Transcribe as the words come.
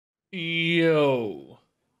Yo.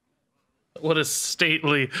 What a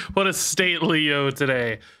stately yo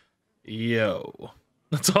today. Yo.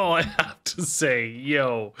 That's all I have to say.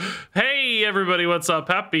 Yo. Hey everybody, what's up?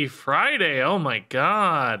 Happy Friday. Oh my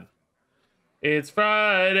god. It's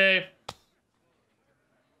Friday.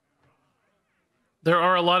 There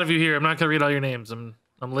are a lot of you here. I'm not gonna read all your names. I'm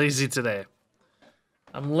lazy today.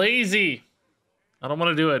 I'm lazy. I don't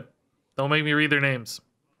want to do it. Don't make me read their names.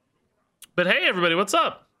 But hey everybody, what's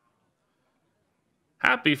up?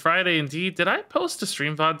 Happy Friday indeed. Did I post a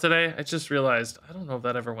stream VOD today? I just realized. I don't know if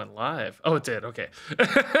that ever went live. Oh, it did. Okay.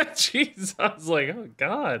 Jeez, I was like, oh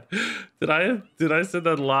god. Did I send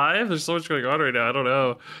that live? There's so much going on right now. I don't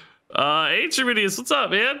know. H-Remedius, what's up,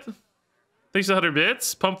 man? Thanks for 100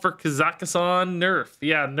 bits. Pump for Kazakhstan nerf.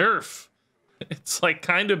 Yeah, nerf. It's like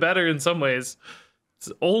kind of better in some ways.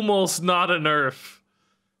 It's almost not a nerf.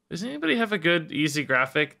 Does anybody have a good, easy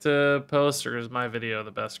graphic to post, or is my video the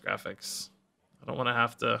best graphics? I don't want to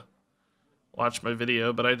have to watch my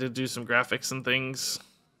video, but I did do some graphics and things.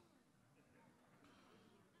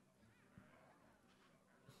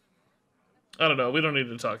 I don't know. We don't need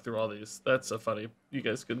to talk through all these. That's a funny. You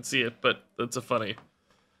guys couldn't see it, but that's a funny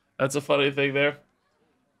thing there.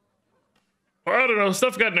 Or I don't know.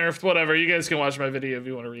 Stuff got nerfed. Whatever. You guys can watch my video if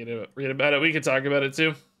you want to read about it. We can talk about it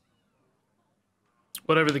too.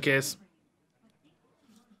 Whatever the case.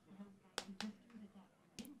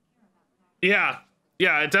 Yeah,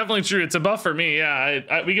 definitely true. It's a buff for me.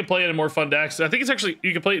 Yeah, we can play it in more fun decks. I think it's actually,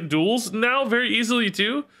 you can play it in duels now very easily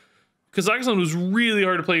too. Kazakhstan was really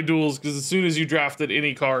hard to play duels because as soon as you drafted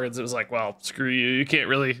any cards, it was like, well, screw you. You can't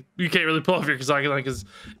really pull off your Kazakhstan because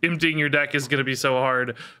emptying your deck is going to be so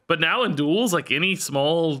hard. But now in duels, like any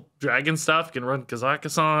small dragon stuff can run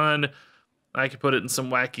Kazakhstan. I can put it in some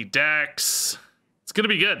wacky decks. It's going to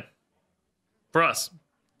be good for us.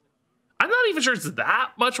 I'm not even sure it's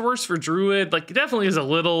that much worse for Druid. Like, it definitely is a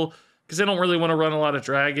little, because they don't really want to run a lot of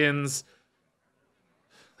dragons.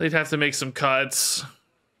 They'd have to make some cuts.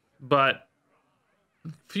 But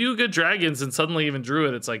a few good dragons and suddenly even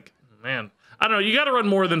Druid, it's like, man. I don't know, you got to run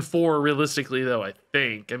more than 4 realistically, though, I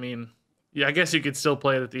think. I mean, yeah, I guess you could still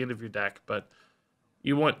play it at the end of your deck, but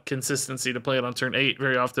you want consistency to play it on turn 8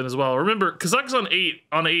 very often as well. Remember, Kazakhstan 8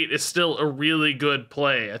 on 8 is still a really good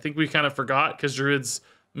play. I think we kind of forgot because Druid's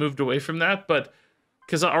moved away from that, but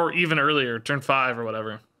or even earlier, turn 5 or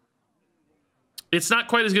whatever. It's not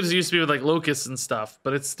quite as good as it used to be with like Locusts and stuff,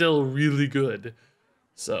 but it's still really good.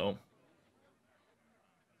 So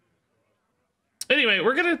anyway,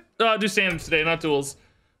 we're gonna do standard today, not duels.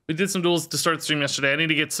 We did some duels to start the stream yesterday. I need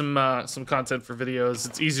to get some content for videos.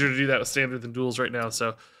 It's easier to do that with standard than duels right now.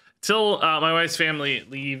 So till my wife's family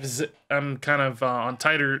leaves, I'm kind of on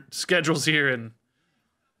tighter schedules here and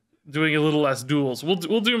doing a little less duels.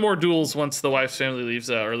 We'll do more duels once the wife's family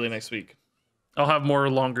leaves early next week. I'll have more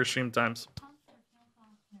longer stream times.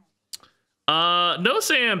 No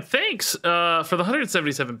Sam, thanks for the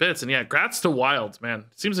 177 bits. And yeah, grats to Wild, man.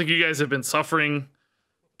 Seems like you guys have been suffering.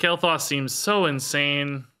 Kael'thas seems so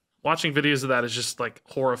insane. Watching videos of that is just like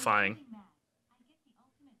horrifying.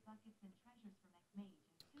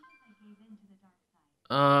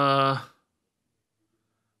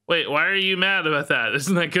 Wait, why are you mad about that?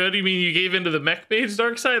 Isn't that good? You mean you gave into the Mage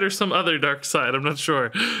dark side or some other dark side? I'm not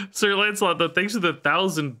sure. Sir Lancelot, though, thanks for the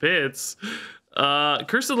 1,000 bits.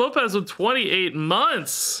 Kirsten Lopez with 28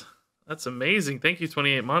 months. That's amazing. Thank you,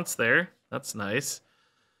 28 months there. That's nice.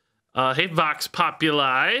 Hey, Vox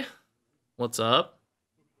Populi. What's up?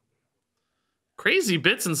 Crazy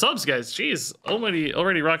bits and subs, guys. Jeez,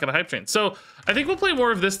 already rocking a hype train. So I think we'll play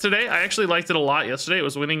more of this today. I actually liked it a lot yesterday. It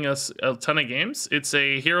was winning us a ton of games. It's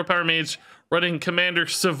a hero power mage running Commander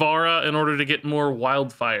Sivara in order to get more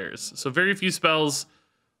wildfires. So very few spells,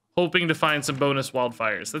 hoping to find some bonus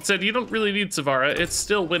wildfires. That said, you don't really need Sivara. It's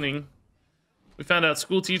still winning. We found out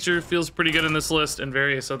School Teacher feels pretty good in this list and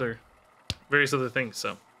various other things.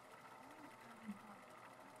 So.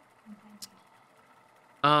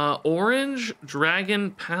 Orange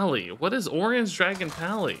Dragon Pally. What is Orange Dragon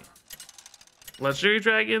Pally? Legendary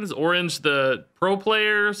Dragons? Orange the pro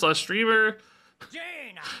player / streamer?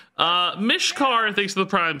 Mishkar, thanks for the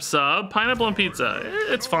prime sub. Pineapple on pizza.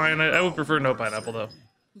 It's fine. I would prefer no pineapple though.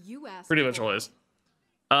 Pretty much always.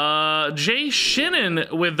 Jay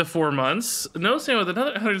Shinnon with the 4 months. No Sam with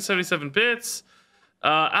another 177 bits.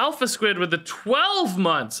 Alpha Squid with the 12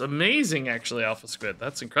 months. Amazing, actually, Alpha Squid.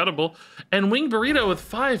 That's incredible. And Wing Burrito with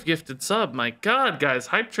 5 gifted sub. My God, guys.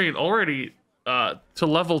 Hype train already to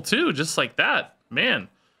level 2, just like that. Man.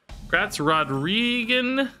 Congrats,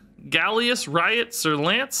 Rodrigan, Gallius, Riot, Sir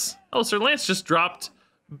Lance. Oh, Sir Lance just dropped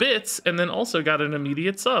bits and then also got an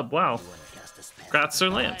immediate sub. Wow. Grats Sir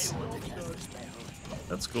Lance.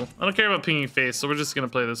 That's cool. I don't care about pinging face, so we're just gonna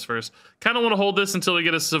play this first. Kind of want to hold this until we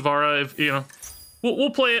get a Sivara. If you know, we'll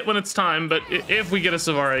play it when it's time. But if we get a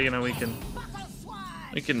Sivara, you know, we can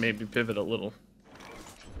maybe pivot a little.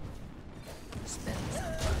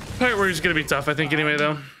 Pirate Warrior's gonna be tough, I think. Anyway,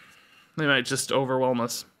 though, they might just overwhelm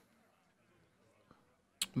us.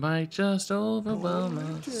 Might just overwhelm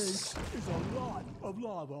us.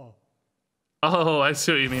 Oh, I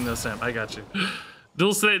see what you mean, though, Sam. I got you.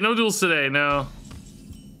 Duels today? No duels today. No.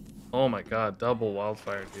 Oh my god, double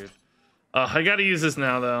wildfire, dude. I gotta use this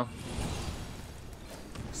now, though.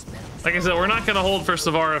 Like I said, we're not gonna hold for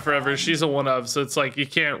Sivara forever. She's a one-of, so it's like you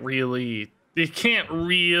can't really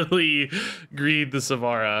greed the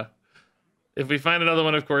Sivara. If we find another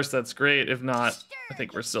one, of course, that's great. If not, I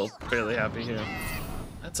think we're still fairly happy here.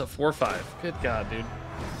 That's a 4/5. Good god, dude.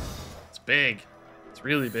 It's big. It's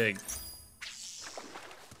really big.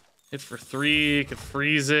 Hit for 3, could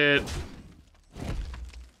freeze it.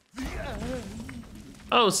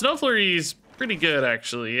 Oh, Snow Flurry's pretty good,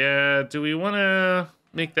 actually. Yeah, do we want to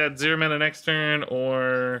make that 0 mana next turn,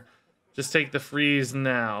 or just take the freeze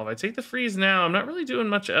now? If I take the freeze now, I'm not really doing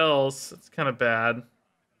much else. It's kind of bad.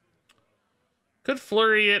 Could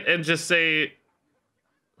flurry it and just say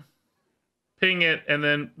ping it, and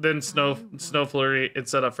then snow flurry and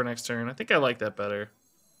set up for next turn. I think I like that better.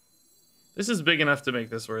 This is big enough to make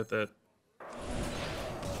this worth it.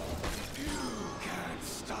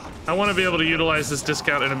 I want to be able to utilize this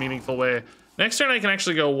discount in a meaningful way. Next turn, I can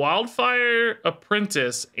actually go Wildfire,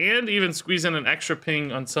 Apprentice, and even squeeze in an extra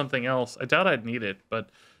ping on something else. I doubt I'd need it, but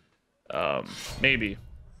maybe.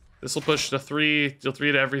 This will push to 3, deal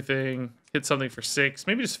 3 to everything, hit something for 6,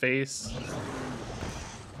 maybe just face.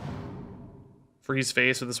 Freeze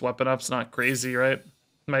face with this weapon up's not crazy, right?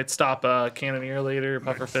 Might stop Cannoneer later,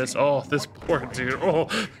 Puffer Fist. Oh, this poor dude. Oh,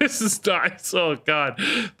 this is nice. Oh, God.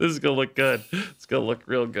 This is going to look good. It's going to look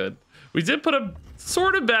real good. We did put a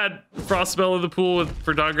sort of bad Frost Spell in the pool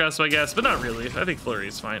for Doggrasp, I guess, but not really. I think Flurry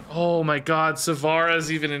is fine. Oh, my God.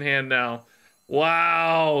 Sivara's even in hand now.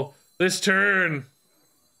 Wow. This turn.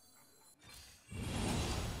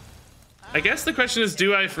 I guess the question is,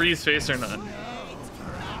 do I freeze face or not?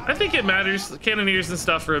 I think it matters. The Cannoneers and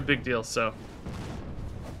stuff are a big deal, so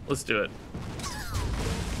let's do it.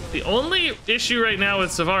 The only issue right now with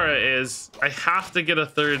Sivara is I have to get a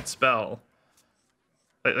 3rd spell.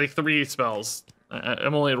 Like 3 spells.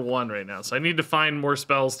 I'm only at 1 right now, so I need to find more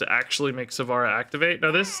spells to actually make Sivara activate.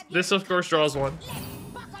 Now this of course draws 1.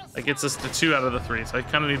 That gets us to 2 out of the 3, so I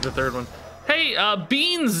kind of need the 3rd one. Hey,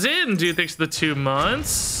 Bean Zin, dude, thanks for the 2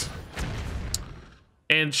 months.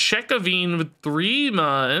 And Shekavine with 3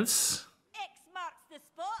 months.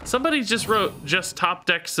 Somebody just wrote just top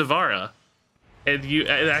deck Sivara, and it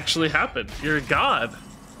actually happened. You're a god.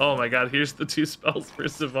 Oh my god, here's the 2 spells for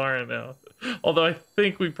Sivara now. Although I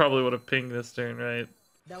think we probably would have pinged this turn, right?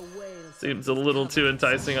 Seems a little too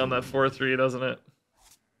enticing on that 4/3, doesn't it?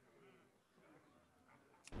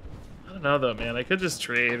 I don't know though, man. I could just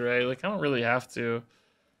trade, right? Like I don't really have to.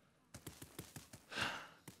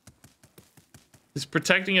 Is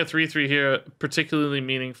protecting a 3/3 here particularly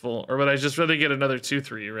meaningful, or would I just rather get another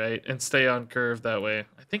 2/3, right, and stay on curve that way?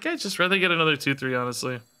 I think I'd just rather get another 2/3,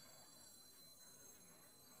 honestly.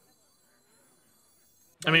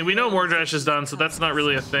 I mean, we know Mordrash is done, so that's not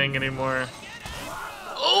really a thing anymore.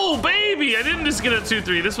 Oh, baby! I didn't just get a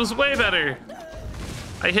 2/3. This was way better.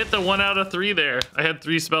 I hit the 1 out of 3 there. I had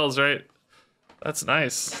 3 spells, right? That's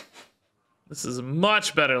nice. This is a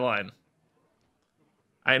much better line.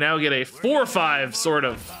 I now get a 4/5, sort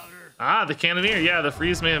of. Ah, the Cannoneer. Yeah, the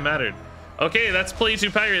freeze may have mattered. Okay, that's play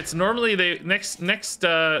 2 Pirates. Normally, they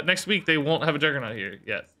next week they won't have a Juggernaut here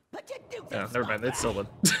yet. Yeah, never mind. They'd still win.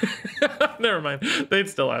 Never mind. They'd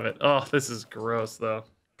still have it. Oh, this is gross, though.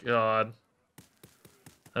 God,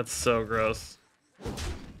 that's so gross.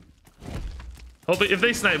 Hope if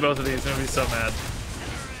they snipe both of these, I'm gonna be so mad.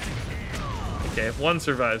 Okay, if 1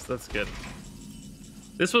 survives, that's good.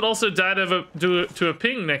 This would also die to a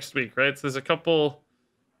ping next week, right? So there's a couple,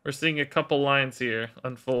 we're seeing a couple lines here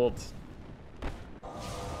unfold.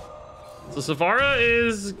 So Sivara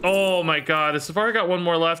is, oh my god, has Sivara got 1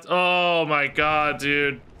 more left? Oh my god,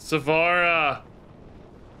 dude. Sivara.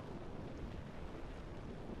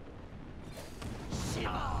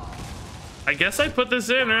 I guess I put this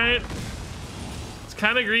in, right? It's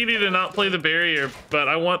kind of greedy to not play the barrier, but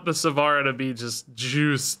I want the Sivara to be just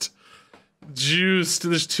juiced. Juiced.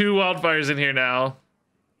 There's 2 wildfires in here now.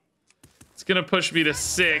 It's gonna push me to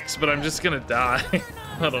 6, but I'm just gonna die.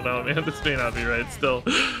 I don't know, man. This may not be right still.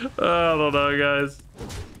 I don't know, guys.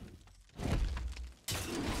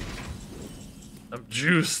 I'm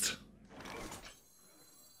juiced.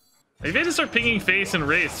 Maybe I just start pinging face and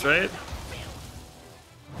race, right?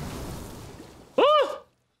 Woo!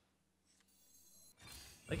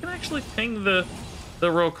 I can actually ping the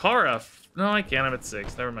Rokara. No, I can't. I'm at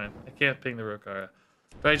 6. Never mind. I can't ping the Rokara.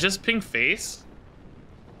 But I just ping face.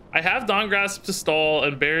 I have Dawn Grasp to stall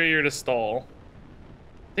and Barrier to stall.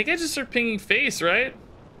 I think I just start pinging face, right?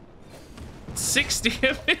 6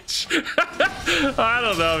 damage? I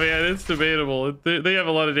don't know, man. It's debatable. They have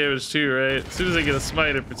a lot of damage too, right? As soon as I get a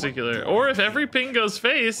smite in particular. Or if every ping goes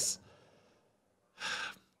face.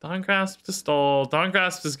 Dawn Grasp to stall. Dawn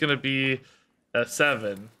Grasp is going to be a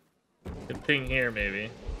 7. Can ping here, maybe.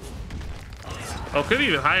 Oh, could be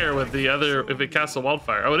even higher with the other, if it casts a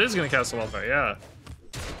wildfire. Oh, it is going to cast a wildfire, yeah.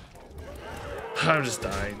 I'm just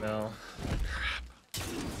dying now.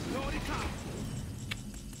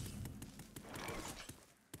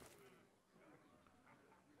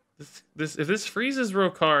 If this freezes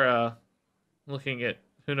Rokara, looking at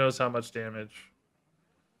who knows how much damage.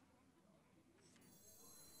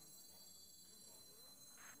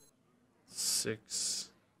 Six.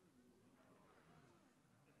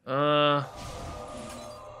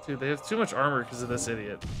 Dude, they have too much armor because of this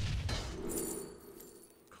idiot.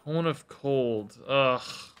 Cone of Cold. Ugh.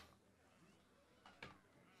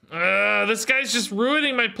 This guy's just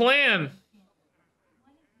ruining my plan.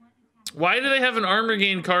 Why do they have an armor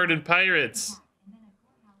gain card in Pirates?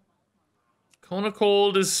 Cone of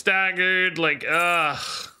Cold is staggered. Like, ugh.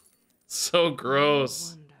 So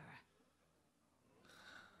gross.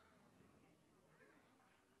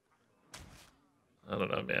 I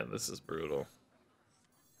don't know, man. This is brutal.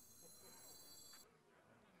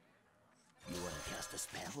 You want to cast a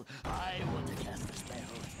spell? I want to cast a spell.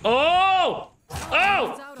 Oh!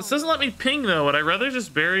 Oh! This doesn't let me ping, though. Would I rather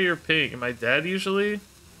just bury or ping? Am I dead, usually?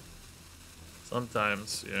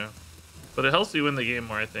 Sometimes, yeah. But it helps you win the game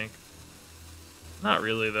more, I think. Not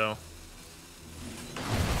really, though.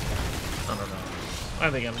 I don't know. I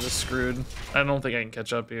think I'm just screwed. I don't think I can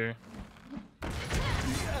catch up here.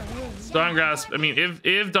 Dawn Grasp, I mean,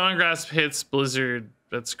 if Dawn Grasp hits Blizzard,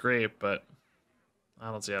 that's great, but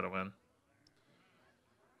I don't see how to win.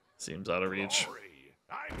 Seems out of reach.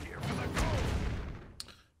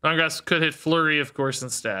 Dawn Grasp could hit Flurry, of course,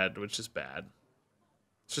 instead, which is bad.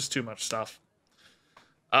 It's just too much stuff.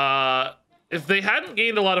 If they hadn't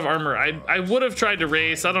gained a lot of armor, I would have tried to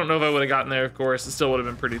race. I don't know if I would have gotten there, of course. It still would have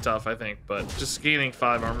been pretty tough, I think, but just gaining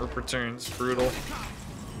 5 armor per turn is brutal.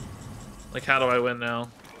 Like, how do I win now?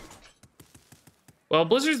 Well,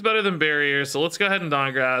 Blizzard's better than Barrier, so let's go ahead and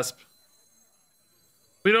Dawn Grasp.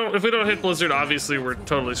 If we don't hit Blizzard, obviously we're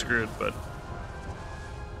totally screwed, but...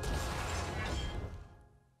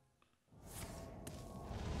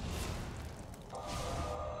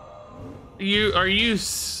 Are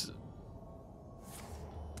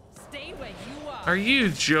you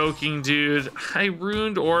joking, dude? I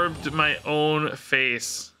ruined orbed my own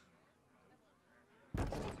face.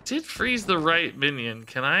 Did freeze the right minion.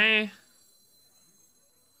 Can I?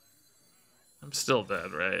 I'm still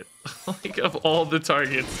dead, right? Like, of all the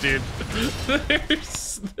targets, dude.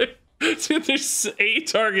 There's 8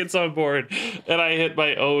 targets on board, and I hit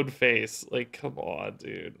my own face. Like, come on,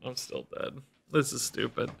 dude. I'm still dead. This is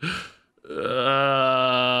stupid.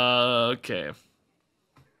 Okay.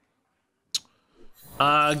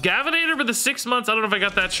 Gavinator for the 6 months. I don't know if I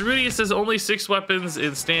got that. Sharudia says only 6 weapons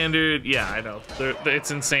in standard. Yeah, I know.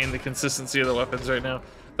 It's insane, the consistency of the weapons right now.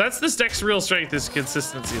 That's this deck's real strength, is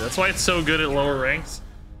consistency. That's why it's so good at lower ranks,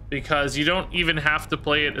 because you don't even have to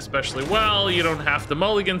play it especially well. You don't have to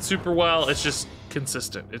mulligan super well. It's just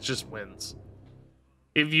consistent. It just wins.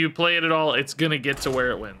 If you play it at all, it's gonna get to where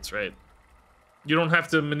it wins, right? You don't have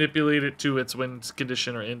to manipulate it to its win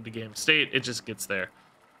condition or end game state. It just gets there,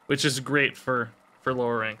 which is great for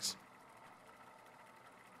lower ranks.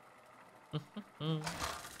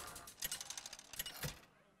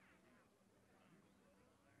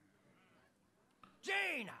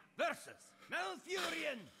 Jaina versus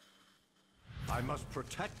Malfurion. I must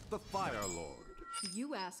protect the Fire Lord.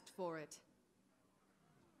 You asked for it.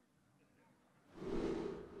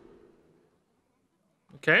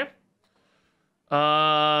 Okay.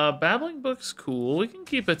 Babbling Book's cool. We can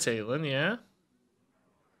keep a Talon, yeah.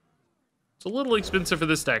 It's a little expensive for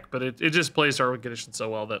this deck, but it just plays our win condition so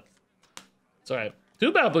well that it's alright.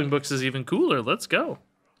 2 Babbling Books is even cooler. Let's go.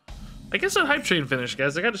 I guess that hype train finished,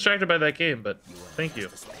 guys. I got distracted by that game, but thank you,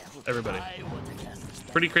 everybody.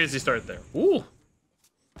 Pretty crazy start there. Ooh.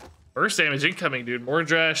 Burst damage incoming, dude.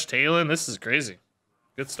 Mordrash, Talon. This is crazy.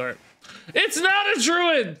 Good start. It's not a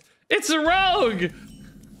druid! It's a rogue!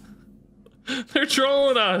 They're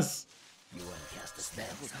trolling us.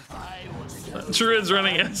 Druid's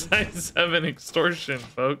running SI7 extortion,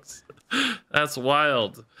 folks. That's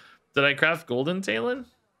wild. Did I craft golden Talon?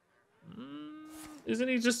 Isn't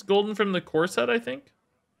he just golden from the core set, I think?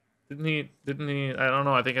 Didn't he? I don't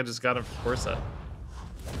know. I think I just got him from core set.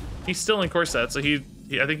 He's still in core set, so I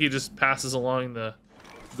think he just passes along the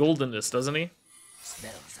goldenness, doesn't he?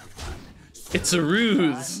 It's a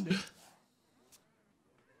ruse.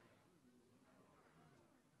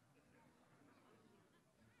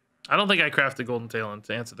 I don't think I crafted golden Talon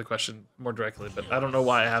to answer the question more directly, but I don't know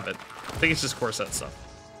why I have it. I think it's just core set stuff.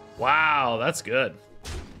 Wow, that's good.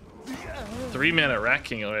 3 mana Rat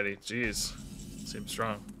King already. Jeez, seems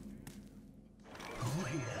strong.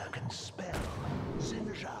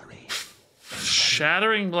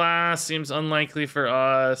 Shattering Blast seems unlikely for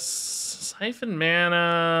us. Siphon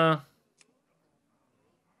Mana.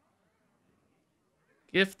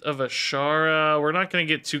 Gift of Ashara. We're not going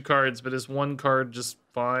to get 2 cards, but is 1 card just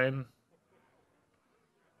fine?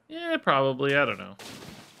 Yeah, probably. I don't know.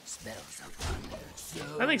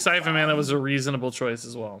 I think Siphon Mana was a reasonable choice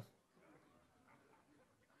as well.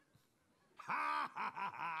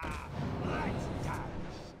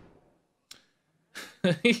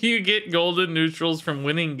 You get golden neutrals from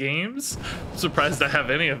winning games? I'm surprised I have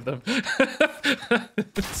any of them.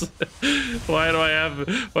 Why do I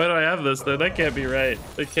have this then? That can't be right.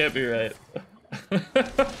 That can't be right.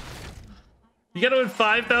 You gotta win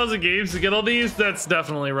 5,000 games to get all these? That's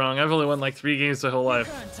definitely wrong. I've only won like 3 games my whole life.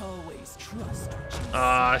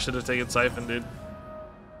 Ah, I should have taken Siphon, dude.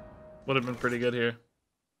 Would have been pretty good here.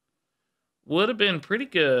 Would have been pretty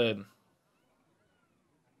good.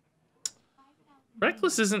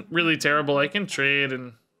 Reckless isn't really terrible. I can trade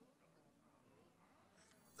and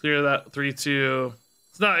clear that 3/2.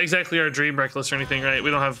 It's not exactly our dream Reckless or anything, right?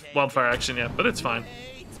 We don't have Wildfire action yet, but it's fine.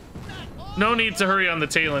 No need to hurry on the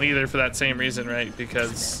Talon either for that same reason, right?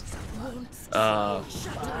 Because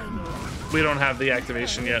we don't have the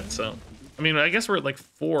activation yet, so. I mean, I guess we're at like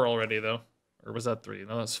 4 already, though. Or was that 3?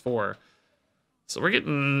 No, that's 4. So we're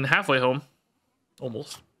getting halfway home.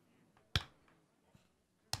 Almost.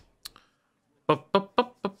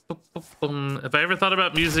 If I ever thought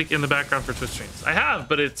about music in the background for Twitch streams, I have,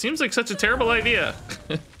 but it seems like such a terrible idea.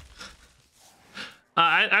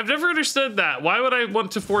 I've never understood that. Why would I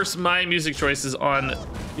want to force my music choices on,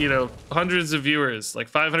 you know, hundreds of viewers, like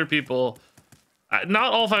 500 people?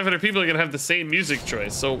 Not all 500 people are gonna have the same music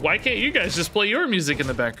choice, so why can't you guys just play your music in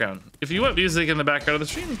the background? If you want music in the background of the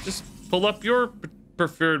stream, just pull up your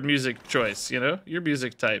preferred music choice, you know, your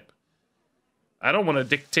music type. I don't want to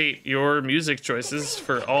dictate your music choices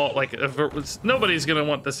for all, like, nobody's gonna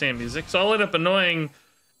want the same music, so I'll end up annoying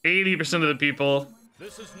 80% of the people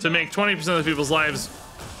to make 20% of the people's lives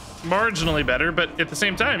marginally better, but at the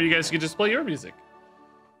same time, you guys could just play your music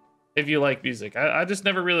if you like music. I just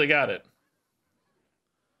never really got it.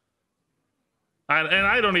 And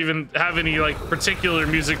I don't even have any, like, particular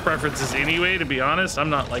music preferences anyway, to be honest. I'm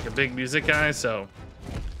not, like, a big music guy, so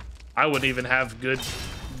I wouldn't even have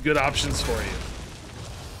good options for you.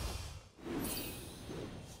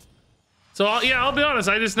 So, yeah, I'll be honest.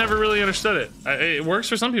 I just never really understood it. It works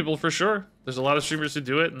for some people, for sure. There's a lot of streamers who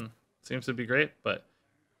do it, and it seems to be great, but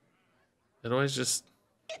it always just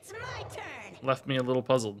left me a little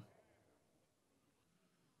puzzled.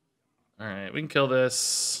 All right, we can kill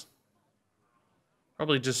this.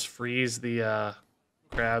 Probably just freeze the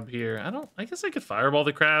crab here. I guess I could fireball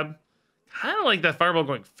the crab. Kind of like that fireball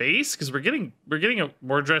going face, because we're getting a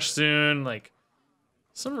Mordresh soon. Like,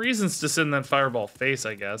 some reasons to send that fireball face,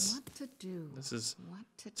 I guess. What to do? This is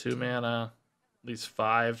 2 mana, at least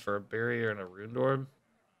 5 for a barrier and a Rune Orb.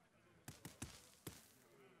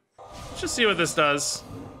 Let's just see what this does.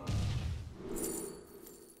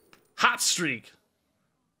 Hot Streak.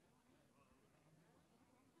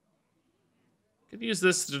 Could use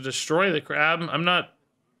this to destroy the crab. I'm not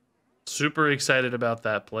super excited about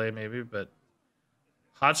that play, maybe, but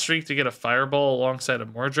Hot Streak to get a fireball alongside a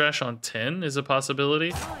Mordresh on 10 is a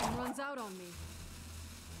possibility. Time runs out on me.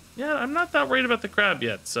 Yeah, I'm not that worried about the crab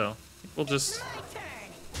yet, so I think we'll just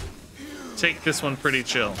take this one pretty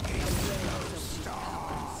chill.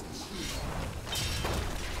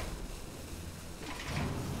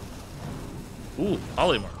 Ooh,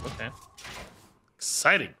 Polymorph, okay.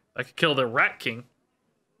 Exciting. I could kill the Rat King.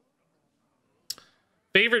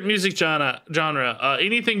 Favorite music genre?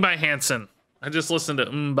 Anything by Hanson. I just listened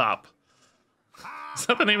to Bop. Is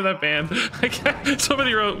that the name of that band?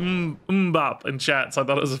 Somebody wrote Bop in chat, so I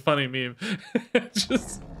thought it was a funny meme.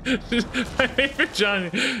 just my favorite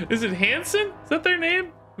genre. Is it Hanson? Is that their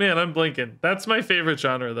name? Man, I'm blinking. That's my favorite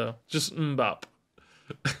genre, though. Just Bop.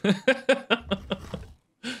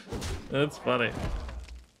 That's funny.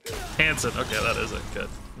 Hanson. Okay, that isn't good.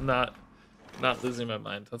 Not losing my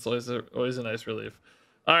mind. That's always a nice relief.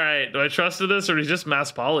 All right, do I trust in this or do you just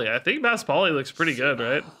Mass Poly? I think Mass Poly looks pretty good,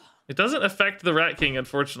 right? It doesn't affect the Rat King,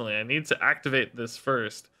 unfortunately. I need to activate this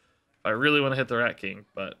first if I really want to hit the Rat King,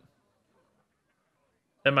 but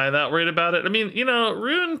am I that worried about it? I mean, you know,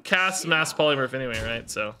 Rune casts Mass Polymorph anyway, right?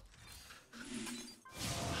 So,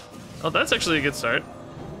 oh, that's actually a good start.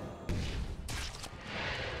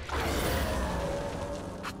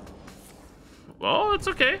 Oh, it's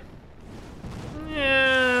okay.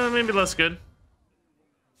 Yeah, maybe less good.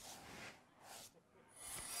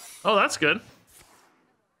 Oh, that's good.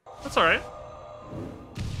 That's all right.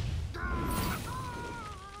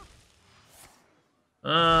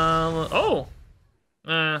 Oh.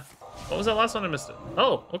 What was that last one? I missed it.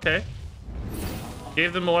 Oh, okay.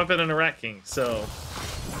 Gave them a weapon and a Rat King, so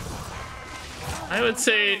I would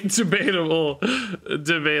say debatable.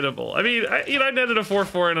 Debatable. I mean, I netted a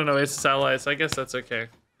 4/4 and an Oasis ally, so I guess that's okay.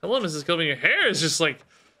 Hello, Mrs. Kilbin. Your hair is just like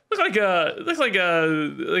like a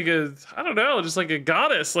I don't know, just like a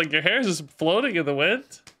goddess. Like your hair is just floating in the wind.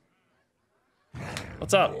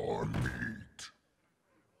 What's up?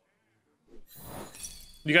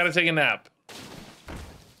 You gotta take a nap.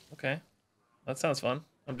 Okay, that sounds fun.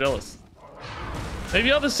 I'm jealous.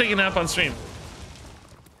 Maybe I'll just take a nap on stream.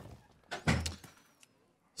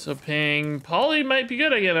 So ping Polly might be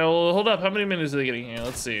good again. Oh, hold up. How many minutes are they getting here?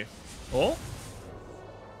 Let's see. Oh.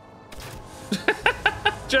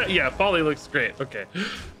 Yeah, Polly looks great. Okay.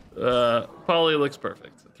 Polly looks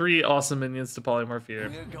perfect. 3 awesome minions to polymorph here.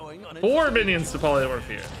 4 minions to polymorph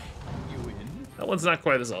here. That one's not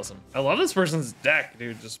quite as awesome. I love this person's deck,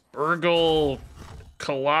 dude. Just Burgle,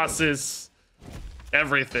 Colossus,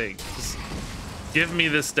 everything. Just give me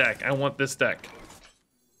this deck. I want this deck.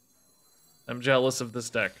 I'm jealous of this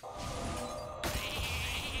deck.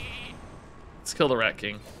 Let's kill the Rat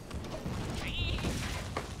King.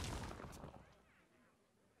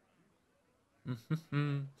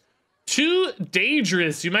 Too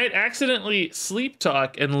dangerous. You might accidentally sleep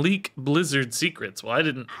talk and leak Blizzard secrets. Well,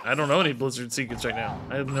 I don't know any Blizzard secrets right now.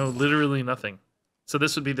 I know literally nothing. So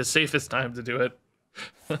this would be the safest time to do it.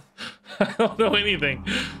 I don't know anything.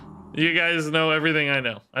 You guys know everything I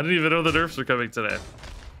know. I didn't even know the nerfs were coming today.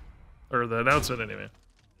 Or the announcement anyway.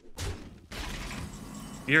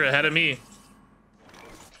 You're ahead of me.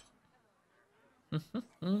 Is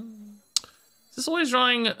this always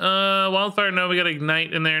drawing Wildfire? No, we got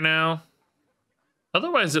Ignite in there now.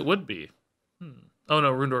 Otherwise it would be. Oh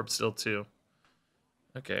no, Rune Orb still too.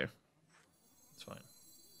 Okay. That's fine.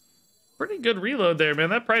 Pretty good reload there, man.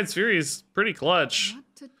 That Pride's Fury is pretty clutch.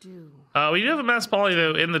 What to do? We do have a Mass Poly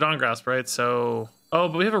though in the Dawn Grasp, right? So, oh,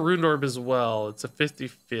 but we have a Rune Orb as well. It's a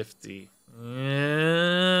 50-50.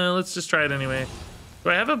 Yeah, let's just try it anyway. Do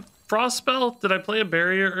I have a Frost spell? Did I play a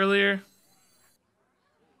barrier earlier?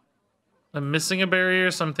 I'm missing a barrier,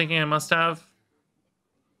 so I'm thinking I must have.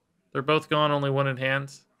 They're both gone, only one in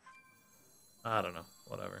hand. I don't know,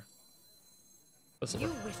 whatever. You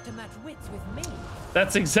wish to match wits with me.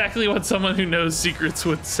 That's exactly what someone who knows secrets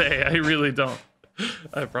would say. I really don't.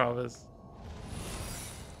 I promise.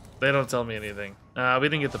 They don't tell me anything. We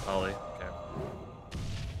didn't get the poly. Okay.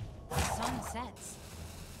 The sun sets.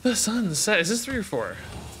 The sun set. Is this 3 or 4?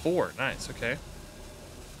 4. Nice. Okay.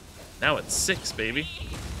 Now it's 6, baby.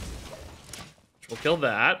 We'll kill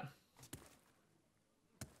that.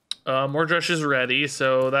 Mordresh is ready,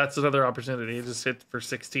 so that's another opportunity. Just hit for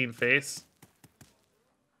 16 face.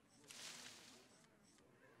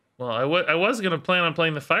 Well, I was gonna plan on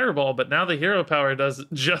playing the Fireball, but now the hero power does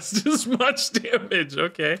just as much damage.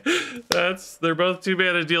 Okay, they're both 2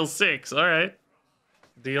 mana, deal 6. All right,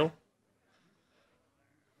 deal.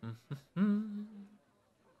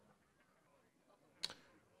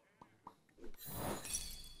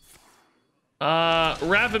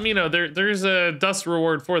 Ravamino, there's a dust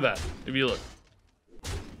reward for that, if you look.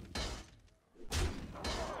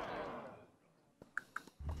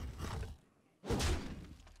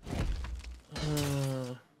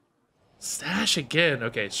 Stash again.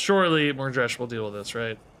 Okay, surely Mordresh will deal with this,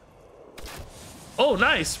 right? Oh,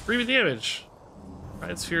 nice! Free damage.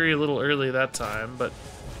 Pride's Fury a little early that time, but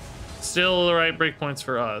still the right breakpoints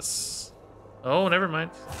for us. Oh, never mind.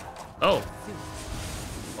 Oh.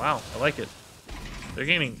 Wow, I like it. They're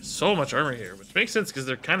gaining so much armor here, which makes sense because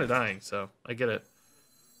they're kind of dying, so I get it.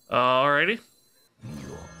 Alrighty.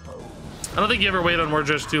 I don't think you ever wait on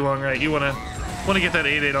Mordresh too long, right? You wanna get that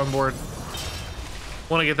 8/8 on board.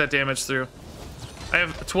 Wanna get that damage through. I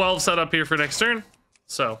have 12 set up here for next turn,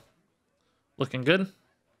 so looking good.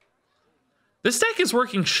 This deck is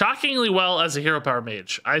working shockingly well as a hero power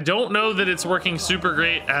mage. I don't know that it's working super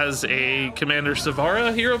great as a Commander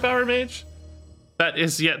Sivara hero power mage. That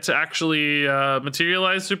is yet to actually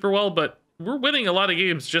materialize super well, but we're winning a lot of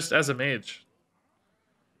games just as a mage.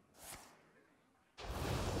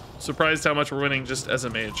 Surprised how much we're winning just as a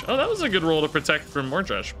mage. Oh, that was a good roll to protect from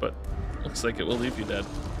Mordresh, but looks like it will leave you dead.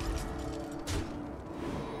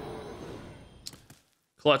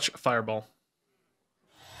 Clutch fireball.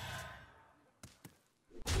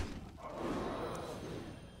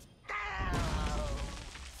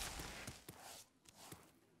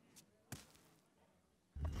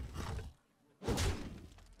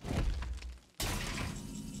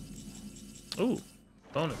 Ooh,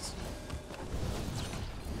 bonus.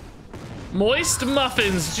 Moist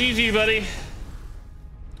muffins, GG, buddy.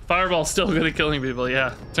 Fireball's still good at killing people,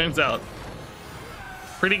 yeah. Turns out.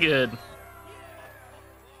 Pretty good.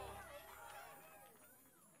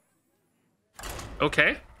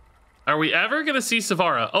 Okay. Are we ever gonna see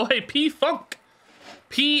Sivara? Oh, hey, P-Funk.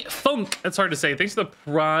 P-Funk. That's hard to say. Thanks for the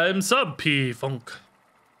prime sub, P-Funk.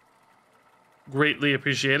 Greatly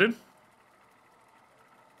appreciated.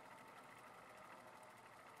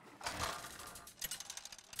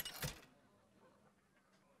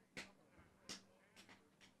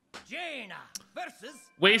 Jaina versus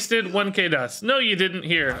Wasted 1k dust. No, you didn't.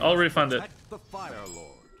 Here, I'll refund it. Protect the Fire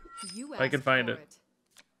Lord. You I can asked find for it.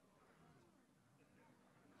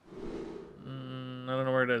 I don't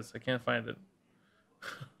know where it is. I can't find it.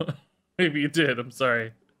 Maybe you did. I'm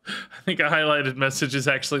sorry. I think a highlighted message is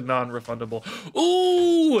actually non-refundable.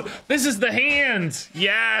 Ooh, this is the hand.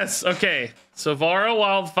 Yes. Okay. Sivara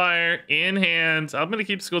Wildfire in hand. I'm gonna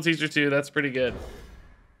keep School Teacher too. That's pretty good.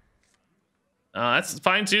 That's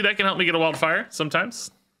fine too. That can help me get a Wildfire sometimes.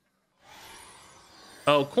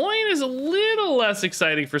 Oh, coin is a little less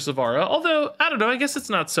exciting for Sivara. Although, I don't know. I guess it's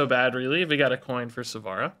not so bad really if we got a coin for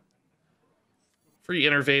Sivara. Free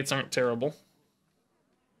innervates aren't terrible.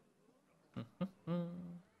 We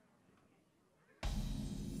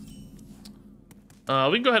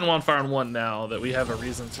can go ahead and Wildfire on one now that we have a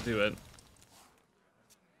reason to do it.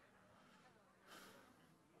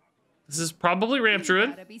 This is probably Ramp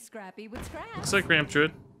Druid. Gotta be scrappy with scraps. Looks like Ramp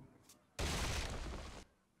Druid.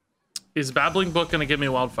 Is Babbling Book gonna give me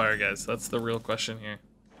Wildfire, guys? That's the real question here.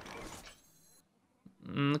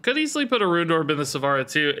 Could easily put a Rune Orb in the Sivara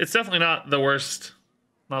too. It's definitely not the worst.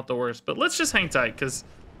 Not the worst, but let's just hang tight, because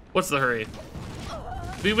what's the hurry?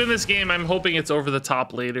 If we win this game, I'm hoping it's over the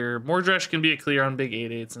top later. Mordresh can be a clear on big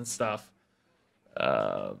 8/8s and stuff.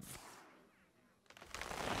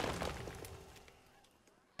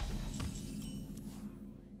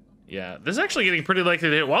 Yeah, this is actually getting pretty likely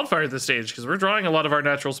to hit Wildfire at this stage, because we're drawing a lot of our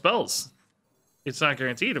natural spells. It's not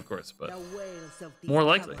guaranteed, of course, but more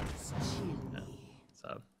likely. Yeah.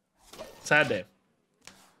 So, sad day.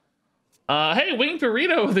 Hey, Wing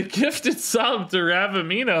Burrito with a gifted sub to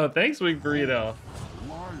Ravamino. Thanks, Wing Burrito.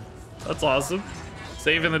 That's awesome.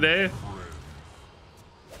 Saving the day.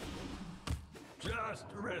 Just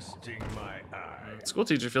resting my eye. School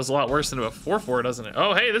Teacher feels a lot worse into a 4/4, doesn't it?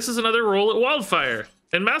 Oh, hey, this is another roll at Wildfire.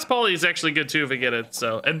 And Mass Poly is actually good too if we get it.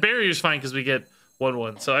 So, and Barrier's fine because we get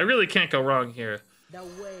 1/1. So I really can't go wrong here.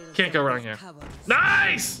 Can't go wrong here.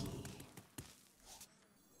 Nice!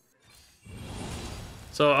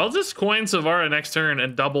 So I'll just coin Sivara next turn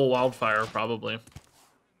and double Wildfire probably.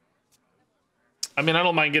 I mean, I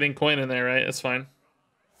don't mind getting coin in there, right? It's fine.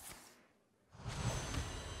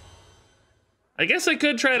 I guess I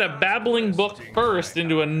could try to Babbling Book first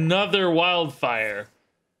into another Wildfire.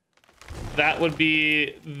 That would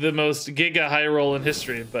be the most giga high roll in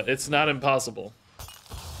history, but it's not impossible.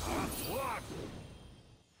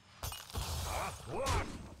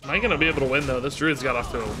 Am I gonna be able to win though? This Druid's got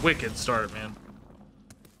off to a wicked start, man.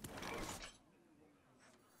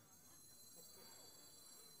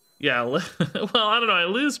 Yeah, well, I don't know. I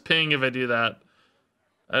lose ping if I do that.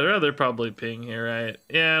 I'd rather probably ping here, right?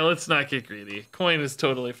 Yeah, let's not get greedy. Coin is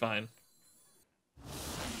totally fine.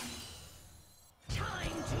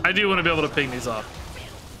 I do want to be able to ping these off.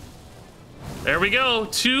 There we go.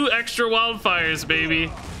 2 extra Wildfires,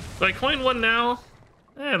 baby. Do I coin one now?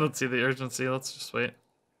 Let's see the urgency. Let's just wait.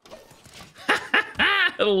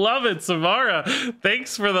 I love it, Sivara.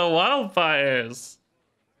 Thanks for the Wildfires.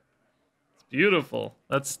 Beautiful.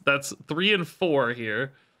 That's 3 and 4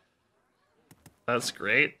 here. That's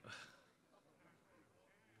great.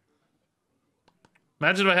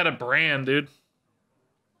 Imagine if I had a brand, dude.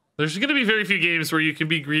 There's gonna be very few games where you can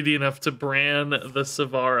be greedy enough to brand the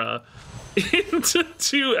Sivara into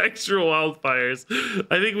 2 extra Wildfires.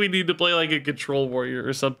 I think we need to play like a Control Warrior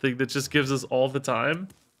or something that just gives us all the time.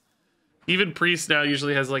 Even Priest now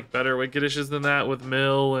usually has like better win conditions than that with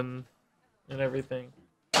Mill and everything.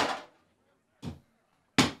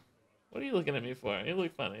 What are you looking at me for? You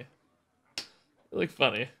look funny. You look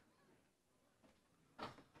funny.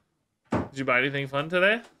 Did you buy anything fun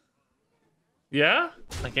today? Yeah?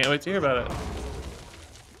 I can't wait to hear about it.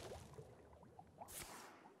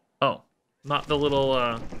 Oh, not the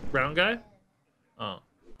little brown guy? Oh.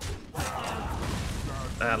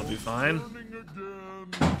 That'll be fine.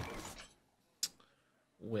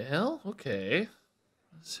 Well, okay.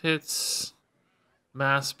 This hits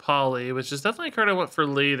Mass Poly, which is definitely a card I want for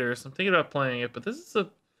later, so I'm thinking about playing it, but this is a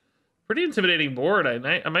pretty intimidating board. I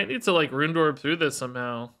might need to like Rune Orb through this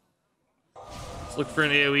somehow. Let's look for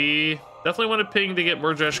an AoE. Definitely want to ping to get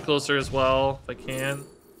more Dresh closer as well, if I can.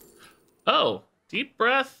 Oh, Deep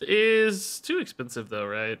Breath is too expensive though,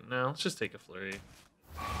 right? No, let's just take a Flurry.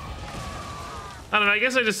 I don't know, I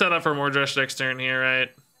guess I just set up for more Dresh next turn here, right?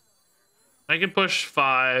 I can push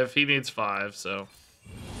 5, he needs 5, so.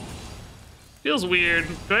 Feels weird.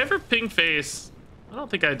 Do I ever ping face? I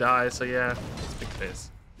don't think I die, so yeah, let's ping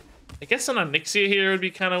face. I guess on a Nixia here would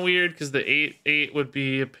be kind of weird, because the 8/8 would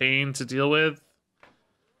be a pain to deal with.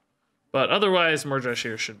 But otherwise, Mordresh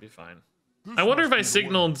here should be fine. I wonder if I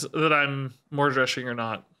signaled that I'm Mordreshing or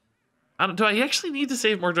not. Do I actually need to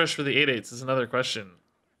save Mordresh for the 8/8s is another question.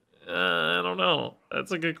 I don't know.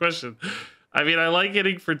 That's a good question. I mean, I like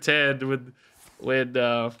hitting for 10 when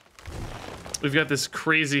we've got this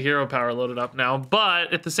crazy hero power loaded up now,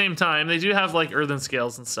 but at the same time, they do have like earthen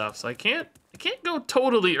scales and stuff, so I can't go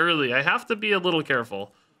totally early. I have to be a little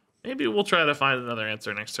careful. Maybe we'll try to find another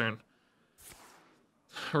answer next turn.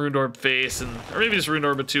 Rune Orb face, or maybe just Rune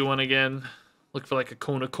Orb a 2/1 again. Look for like a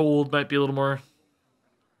Cone of Cold, might be a little more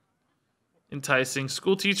enticing.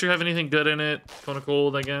 School Teacher have anything good in it? Cone of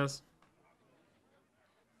Cold, I guess.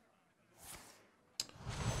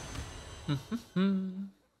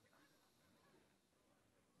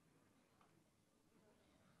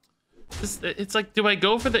 It's like, do I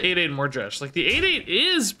go for the 8/8 Mordresh? Like, the 8/8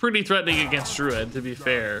 is pretty threatening against Druid, to be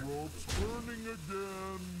fair.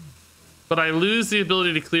 But I lose the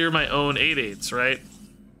ability to clear my own 8/8s, right?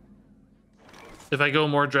 If I go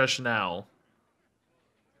Mordresh now.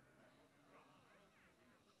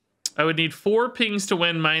 I would need 4 pings to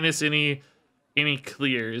win minus any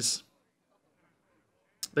clears.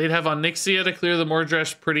 They'd have Onyxia to clear the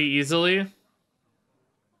Mordresh pretty easily.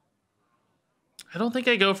 I don't think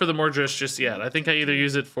I go for the Mordresh just yet. I think I either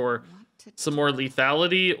use it for some more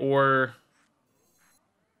lethality or...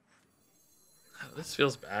 This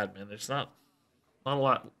feels bad, man. There's not a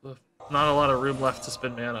lot of room left to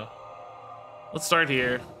spend mana. Let's start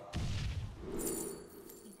here.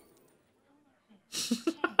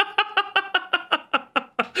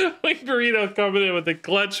 Like Burrito coming in with a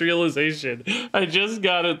clutch realization. I just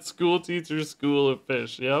got it. School Teacher, School of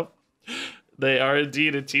Fish. Yep. They are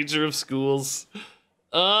indeed a teacher of schools.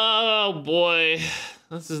 Oh boy.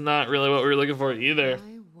 This is not really what we were looking for either.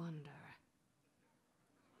 I wonder.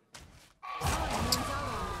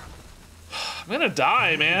 I'm gonna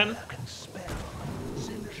die, man.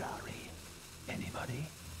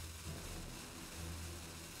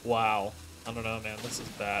 Wow. I don't know, man. This is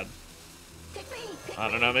bad. I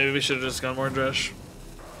don't know. Maybe we should have just gone Mordresh.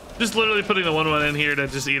 Just literally putting the 1/1 in here to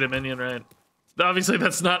just eat a minion, right? Obviously,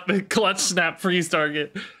 that's not the clutch snap freeze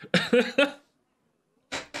target.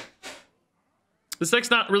 This deck's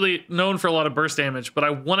not really known for a lot of burst damage, but I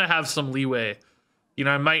want to have some leeway. You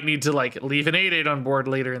know, I might need to like leave an 8/8 on board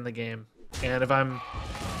later in the game, and if I'm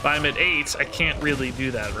at 8, I can't really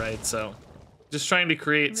do that, right? So, just trying to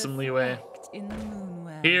create some leeway.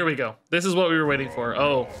 Here we go. This is what we were waiting for.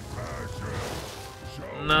 Oh.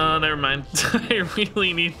 No, never mind. I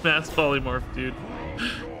really need Mass Polymorph, dude.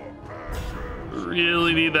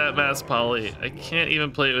 Really need that Mass Poly. I can't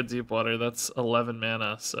even play it with Deep Water. That's 11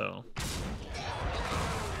 mana, so.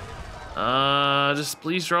 Just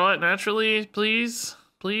please draw it naturally, please.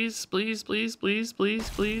 Please, please, please, please, please,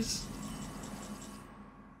 please.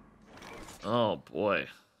 Oh, boy.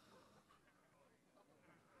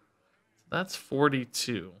 That's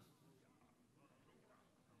 42.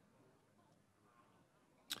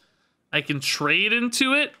 I can trade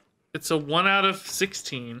into it. It's a 1 out of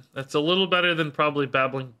 16. That's a little better than probably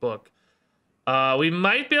Babbling Book. We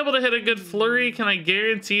might be able to hit a good Flurry. Can I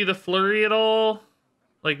guarantee the Flurry at all?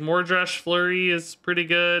 Like, Mordresh Flurry is pretty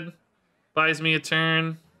good. Buys me a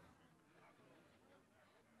turn.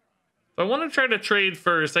 If I want to try to trade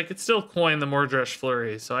first, I could still coin the Mordresh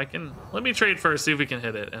Flurry. So I can... Let me trade first, see if we can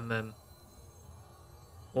hit it. And then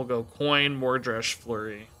we'll go coin Mordresh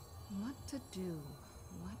Flurry. What to do?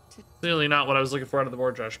 What to do? Clearly not what I was looking for out of the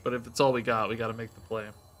Mordresh, but if it's all we got to make the play.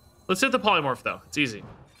 Let's hit the polymorph though. It's easy.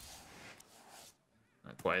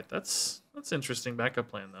 Not quite. That's interesting backup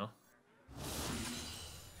plan though.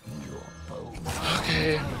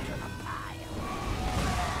 Okay.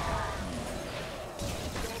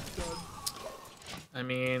 I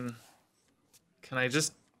mean, can I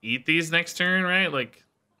just eat these next turn, right? Like,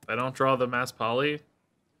 if I don't draw the mass poly,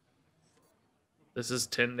 this is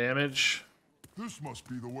 10 damage. This must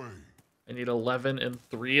be the way. I need 11 and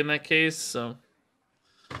 3 in that case, so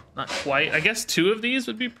not quite. I guess 2 of these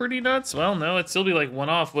would be pretty nuts. Well, no, it'd still be like 1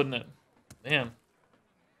 off, wouldn't it? Man.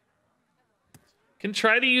 Can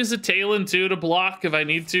try to use a Talon too to block if I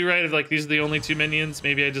need to, right? If like these are the only 2 minions,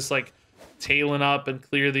 maybe I just like Talon up and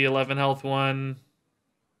clear the 11 health one.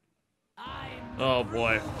 Oh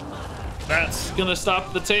boy. That's gonna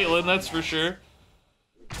stop the Talon, that's for sure.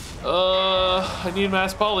 I need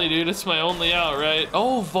mass poly, dude. It's my only out, right?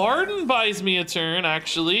 Oh, Varden buys me a turn,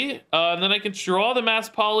 actually. And then I can draw the mass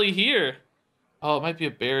poly here. Oh, it might be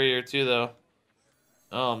a barrier too, though.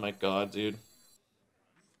 Oh my god, dude.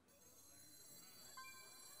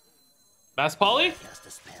 Mass poly? Cast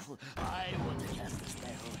a spell. I want to cast a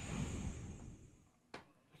spell.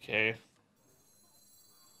 Okay.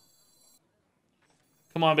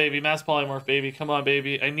 Come on, baby. Mass polymorph, baby. Come on,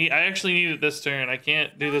 baby. I actually need it this turn. I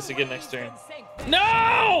can't do this again next turn.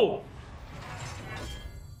 No!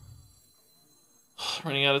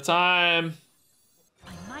 Running out of time.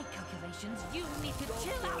 By my calculations, you need to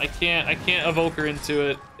chill out. I can't evoke her into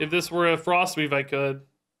it. If this were a Frostweave, I could.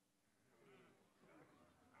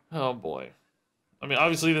 Oh boy. I mean,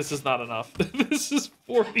 obviously this is not enough. This is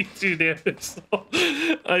 42 damage. So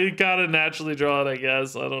I gotta naturally draw it, I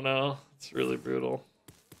guess. I don't know. It's really brutal.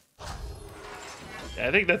 Yeah,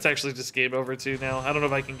 I think that's actually just game over too now. I don't know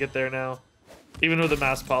if I can get there now. Even with the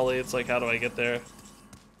mass poly, it's like, how do I get there?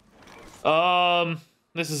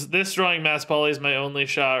 This drawing mass poly is my only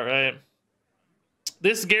shot, right?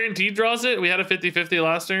 This guaranteed draws it. We had a 50-50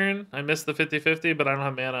 last turn. I missed the 50-50, but I don't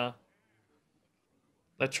have mana.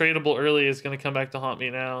 That tradable early is gonna come back to haunt me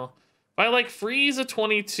now. If I like freeze a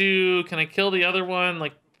 22, can I kill the other one?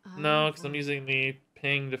 Like, no, because I'm using the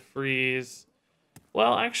ping to freeze.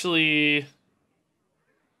 Well, actually,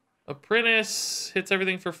 Apprentice hits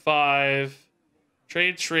everything for 5.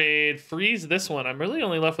 Trade, freeze this one. I'm really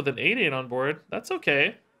only left with an 8-8 on board. That's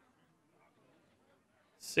okay.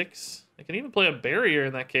 6. I can even play a barrier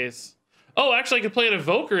in that case. Oh, actually, I could play an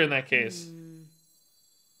evoker in that case.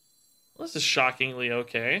 Well, this is shockingly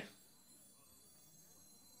okay.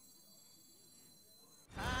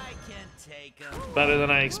 I can take them. Better than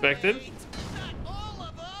I expected. Not all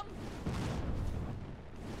of them.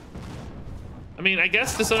 I mean, I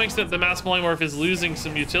guess to some extent the mass polymorph is losing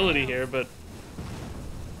some utility here, but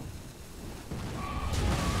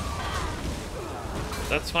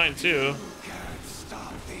that's fine too.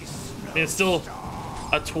 I mean, it's still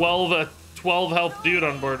a 12 health dude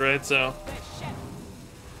on board, right? So.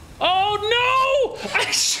 Oh no!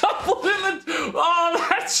 I shuffled in the. Oh,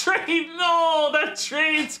 that trade! No, that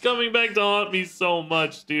trade's coming back to haunt me so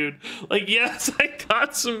much, dude. Like, yes, I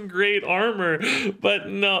got some great armor, but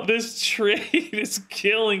no, this trade is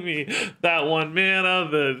killing me. That 1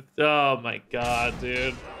 mana, oh my god,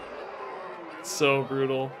 dude, so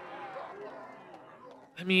brutal.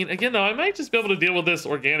 I mean, again though, I might just be able to deal with this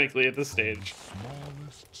organically at this stage.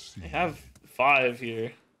 I have 5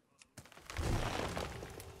 here.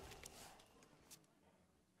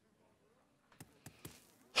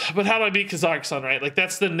 But how do I beat Kazakhstan, right? Like,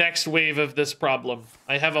 that's the next wave of this problem.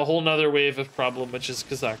 I have a whole nother wave of problem, which is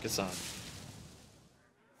Kazakhstan.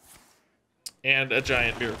 And a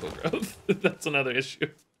giant miracle growth. That's another issue.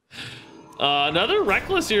 Another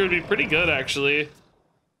Reckless here would be pretty good, actually.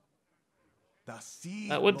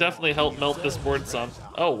 That would definitely help melt this board some.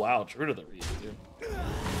 Oh, wow. True to the Reed, dude.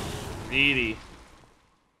 Greedy.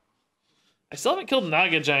 I still haven't killed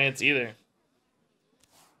Naga Giants either.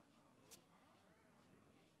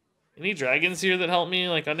 Any dragons here that help me?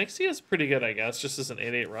 Like, Onyxia is pretty good, I guess, just as an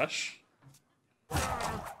 8-8 rush.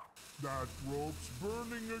 That rope's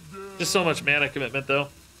burning again. Just so much mana commitment, though.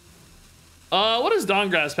 What does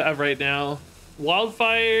Dawngrasp have right now?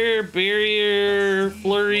 Wildfire, Barrier,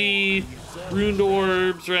 Flurry, Runed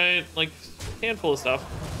Orbs, right? Like, handful of stuff.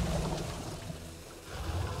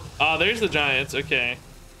 There's the Giants, okay.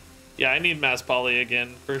 Yeah, I need Mass Poly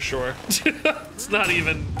again, for sure. It's not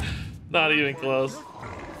even close.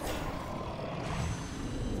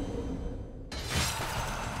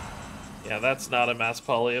 Yeah, that's not a mass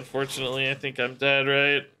poly, unfortunately. I think I'm dead,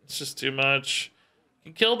 right? It's just too much.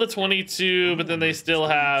 You can kill the 22, but then they still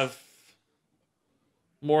have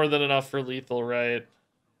more than enough for lethal, right?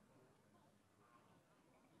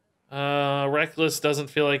 Reckless doesn't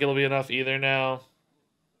feel like it'll be enough either now.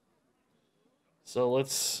 So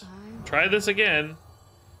let's try this again.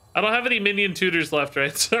 I don't have any minion tutors left,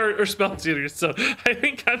 right? or spell tutors, so I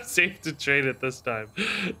think I'm safe to trade it this time.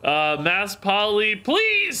 Mass Poly,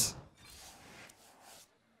 please!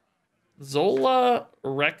 Zola,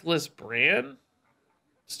 Reckless, Bran?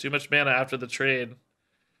 It's too much mana after the trade.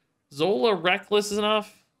 Zola, Reckless is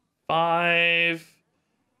enough. 5.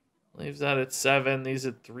 Leaves that at 7. These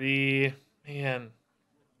at 3. Man.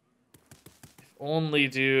 If only,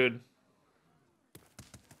 dude.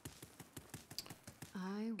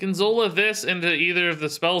 Can Zola this into either of the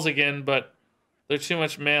spells again, but they're too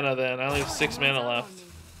much mana then. I only have 6 mana left.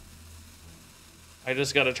 I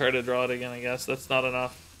just gotta try to draw it again, I guess. That's not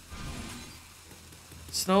enough.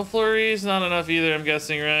 Snow Flurry is not enough either, I'm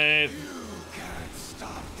guessing, right?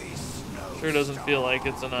 Sure doesn't feel like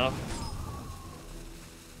it's enough.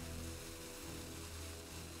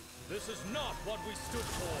 This is not what we stood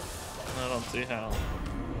for. I don't see how.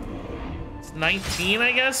 It's 19,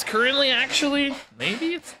 I guess, currently, actually.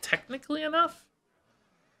 Maybe it's technically enough.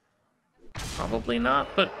 Probably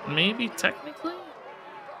not, but maybe technically.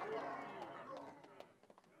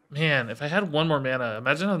 Man, if I had 1 more mana,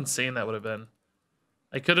 imagine how insane that would have been.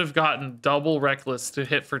 I could have gotten double Reckless to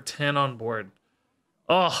hit for 10 on board.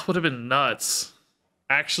 Oh, would have been nuts.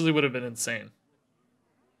 Actually would have been insane.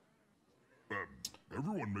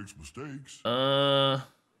 Everyone makes mistakes.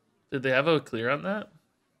 Did they have a clear on that?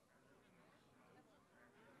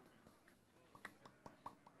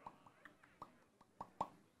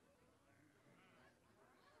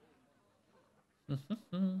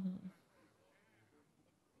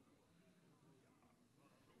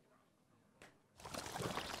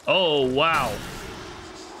 Oh, wow.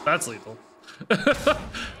 That's lethal.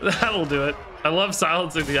 That'll do it. I love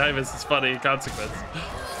silencing the Ibis. It's funny. Consequence.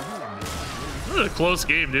 This is a close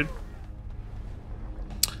game, dude.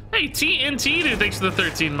 Hey, TNT, dude. Thanks for the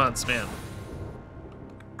 13 months, man.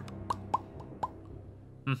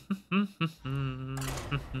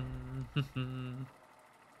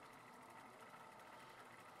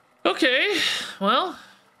 Okay, well,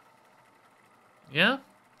 yeah.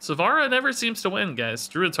 Sivara never seems to win, guys.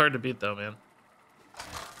 Druid's hard to beat, though, man.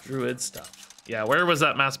 Druid stuff. Yeah, where was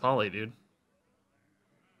that Mass Poly, dude?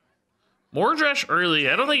 Mordresh early.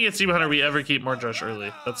 I don't think at Team Hunter we ever keep Mordresh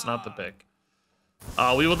early. That's not the pick.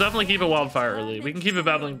 We will definitely keep a Wildfire early. We can keep a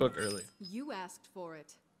Babbling Book early. You asked for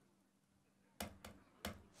it.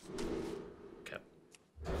 Okay.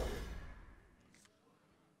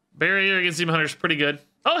 Barrier against Team Hunter is pretty good.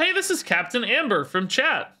 Oh, hey, this is Captain Amber from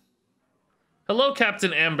chat. Hello,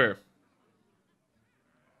 Captain Amber.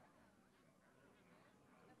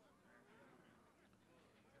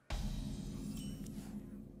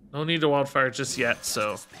 No need to Wildfire just yet,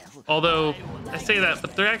 so. Although, I say that,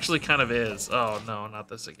 but there actually kind of is. Oh, no, not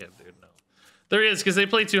this again, dude, no. There is, because they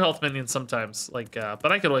play 2 health minions sometimes. Like,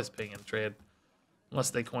 but I could always ping and trade.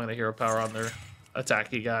 Unless they coin a hero power on their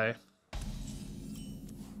attacky guy.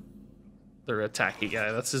 Their attacky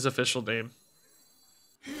guy, that's his official name.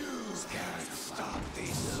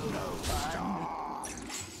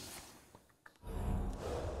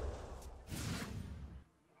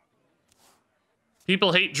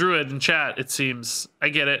 People hate Druid in chat, it seems. I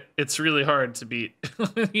get it. It's really hard to beat.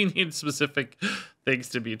 You need specific things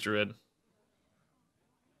to beat Druid.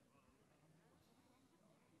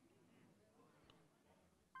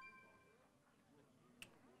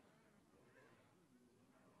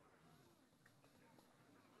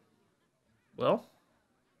 Well,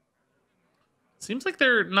 seems like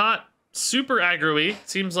they're not super aggro-y.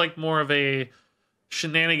 Seems like more of a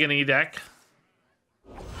shenanigan-y deck.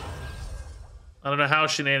 I don't know how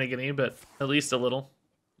shenanigan-y, but at least a little.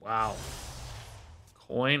 Wow.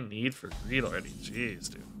 Coin need for greed already. Jeez,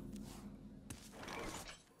 dude.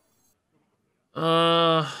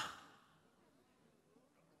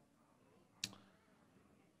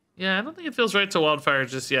 Yeah, I don't think it feels right to Wildfire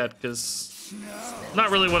just yet, because I'm not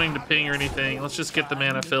really wanting to ping or anything. Let's just get the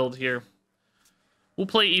mana filled here. We'll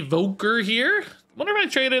play Evoker here. Wonder if I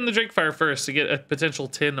trade in the Drakefire first to get a potential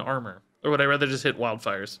 10 armor. Or would I rather just hit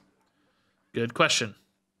Wildfires? Good question.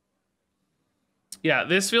 Yeah,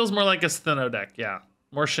 this feels more like a Stheno deck. Yeah,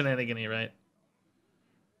 more shenanigan-y, right?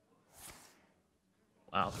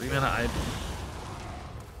 Wow, 3 mana Ivy.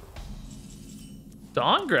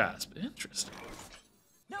 Dawn Grasp, interesting.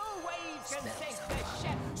 No wave can sink the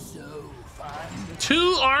ship. So fun.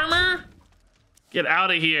 2 armor? Get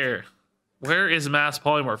out of here. Where is Mass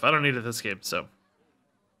Polymorph? I don't need it this game, so.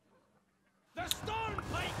 The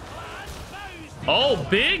Stormplate clan bows to Oh,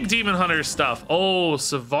 big Demon Hunter stuff. Oh,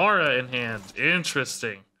 Sivara in hand.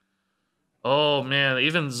 Interesting. Oh man,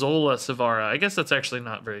 even Zola Sivara. I guess that's actually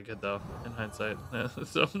not very good though, in hindsight.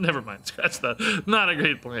 So never mind, scratch that. Not a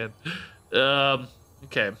great plan.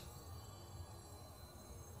 Okay.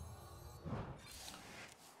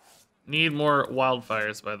 Need more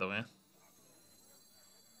wildfires, by the way.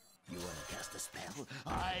 You want to cast a spell?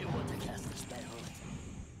 I want to cast a spell.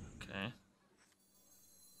 Okay.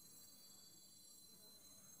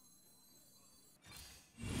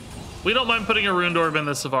 We don't mind putting a Runed Orb in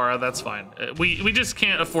the Sivara, that's fine. We just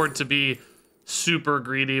can't afford to be super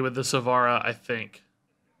greedy with the Sivara, I think.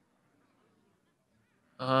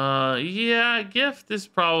 Yeah, Gift is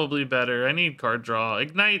probably better. I need card draw.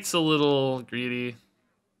 Ignite's a little greedy.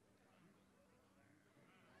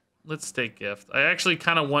 Let's take Gift. I actually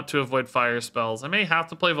kind of want to avoid fire spells. I may have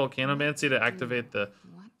to play Volcanomancy to activate the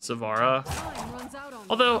Sivara.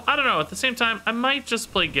 Although, I don't know, at the same time, I might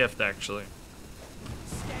just play Gift, actually.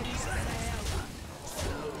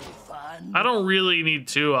 I don't really need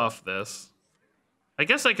 2 off this. I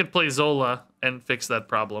guess I could play Zola and fix that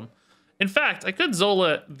problem. In fact, I could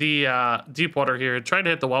Zola the Deepwater here and try to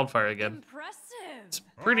hit the wildfire again. Impressive. It's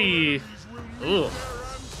pretty... Ugh.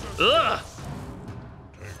 Ugh.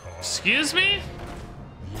 Excuse me?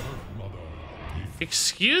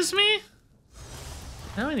 Excuse me?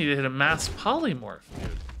 Now I need to hit a mass polymorph,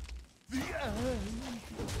 dude.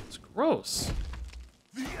 It's gross.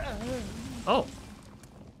 Oh.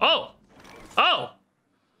 Oh! Oh!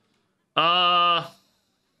 Oh.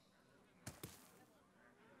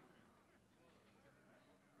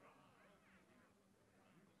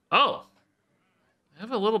 I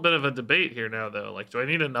have a little bit of a debate here now, though. Like, do I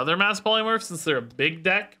need another mass polymorph since they're a big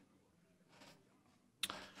deck?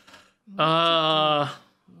 What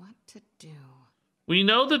to do? We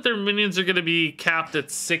know that their minions are going to be capped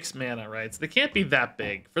at 6 mana, right? So they can't be that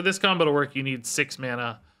big. For this combo to work, you need 6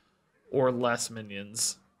 mana or less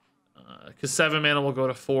minions. Because 7 mana will go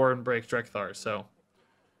to 4 and break Drekthar. So,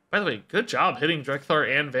 by the way, good job hitting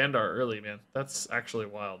Drekthar and Vandar early, man. That's actually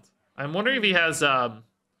wild. I'm wondering if he has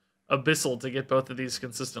Abyssal to get both of these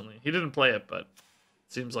consistently. He didn't play it, but it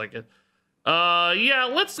seems like it. Yeah,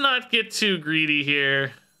 let's not get too greedy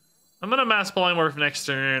here. I'm going to Mass Polymorph next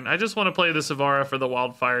turn. I just want to play the Sivara for the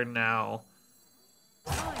Wildfire now.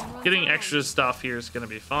 Getting extra stuff here is going to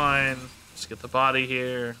be fine. Just get the body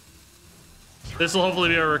here. This will hopefully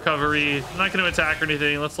be a recovery. I'm not going to attack or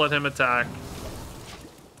anything. Let's let him attack.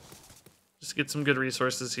 Just get some good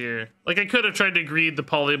resources here. Like, I could have tried to greed the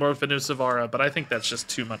Polymorph into Sivara, but I think that's just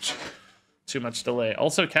too much delay.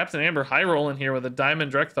 Also, Captain Amber high rolling here with a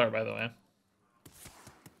Diamond Drekthar, by the way.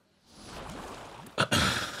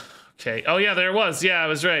 Okay. Oh, yeah, there it was. Yeah, I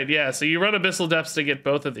was right. Yeah, so you run Abyssal Depths to get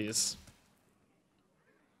both of these.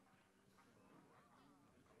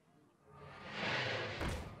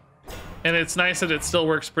 And it's nice that it still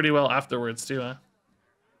works pretty well afterwards, too, huh?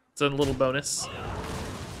 It's a little bonus.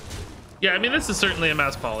 Yeah, I mean, this is certainly a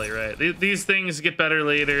mass poly, right? These things get better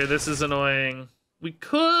later. This is annoying. We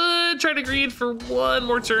could try to greed for one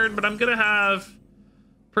more turn, but I'm going to have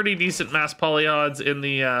pretty decent mass poly odds in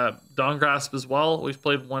the Dawn Grasp as well. We've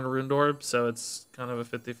played one Runed Orb, so it's kind of a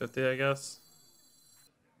 50-50, I guess.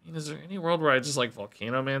 I mean, is there any world where I just, like,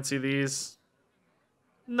 Volcanomancy these?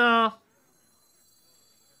 No.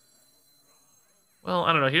 Well,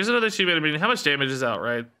 I don't know. Here's another 2-mana minion. How much damage is out,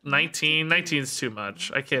 right? 19? 19's too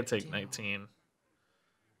much. I can't take 19.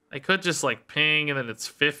 I could just, like, ping, and then it's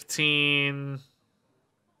 15.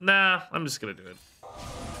 Nah, I'm just gonna do it.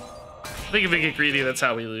 I think if we get greedy, that's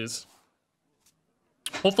how we lose.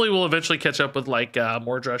 Hopefully we'll eventually catch up with, like,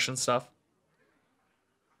 Mordresh and stuff.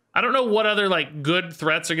 I don't know what other, like, good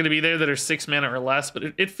threats are gonna be there that are 6 mana or less, but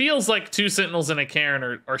it feels like 2 Sentinels and a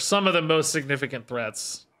Cairn are some of the most significant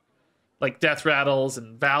threats. Like Death Rattles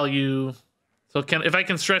and Value. So if I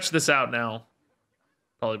can stretch this out now,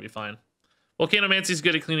 probably be fine. Volcanomancy's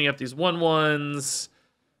good at cleaning up these 1/1s.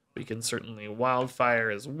 We can certainly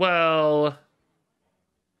Wildfire as well.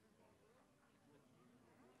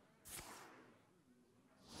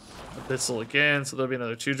 Abyssal again, so there'll be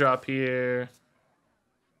another 2-drop here.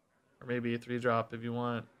 Or maybe a 3-drop if you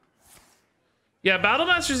want. Yeah,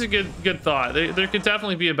 Battlemaster's a good thought. There could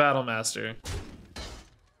definitely be a Battlemaster.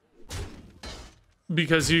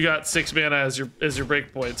 Because you got 6 mana as your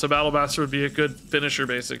breakpoint, so Battlemaster would be a good finisher,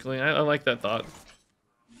 basically. I like that thought.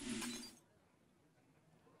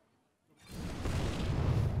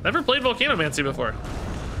 Never played Volcanomancy before.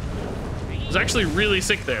 It was actually really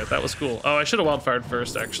sick there. That was cool. Oh, I should have Wildfired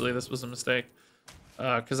first, actually. This was a mistake.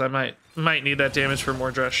 Because I might need that damage for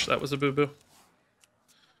Mordresh. That was a boo-boo.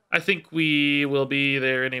 I think we will be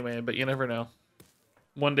there anyway, but you never know.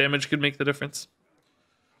 1 damage could make the difference.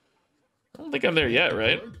 I don't think I'm there yet,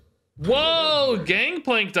 right? Whoa,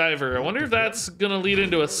 Gangplank Diver. I wonder if that's gonna lead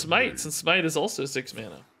into a Smite, since Smite is also 6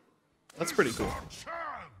 mana. That's pretty cool.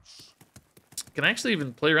 Can I actually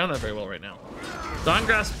even play around that very well right now? Dawn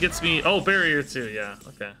Grasp gets me... Oh, Barrier too, yeah,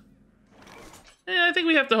 okay. Yeah, I think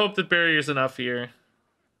we have to hope that Barrier's enough here.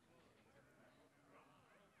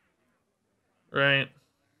 Right.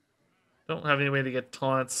 Don't have any way to get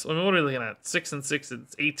taunts. I mean, what are we looking at? 6 and 6,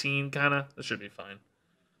 it's 18, kinda. That should be fine.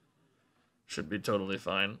 Should be totally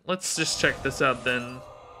fine. Let's just check this out then.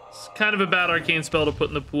 It's kind of a bad arcane spell to put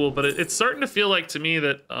in the pool, but it's starting to feel like to me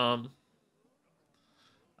that, I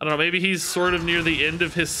don't know, maybe he's sort of near the end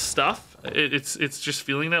of his stuff. It's just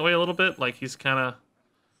feeling that way a little bit, like he's kind of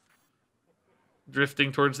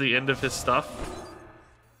drifting towards the end of his stuff.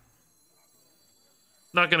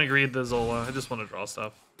 Not gonna greed the Zola, I just want to draw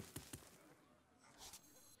stuff.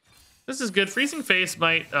 This is good. Freezing Face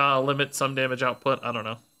might limit some damage output, I don't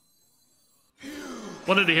know.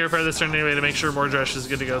 Wanted to hear for this turn anyway to make sure Mordresh is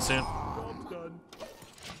good to go soon.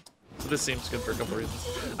 So this seems good for a couple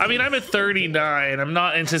reasons. I mean, I'm at 39. I'm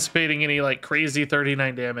not anticipating any like crazy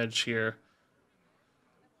 39 damage here.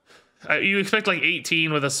 You expect like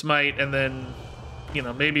 18 with a Smite and then, you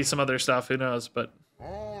know, maybe some other stuff. Who knows? But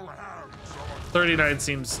 39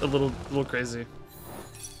 seems a little crazy.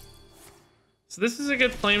 So this is a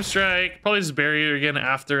good Flame Strike. Probably just Barrier again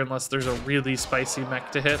after, unless there's a really spicy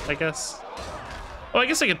mech to hit, I guess. Oh, I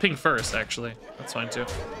guess I could ping first, actually. That's fine, too.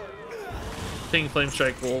 Ping Flame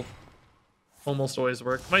Strike will almost always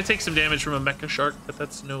work. Might take some damage from a Mecha Shark, but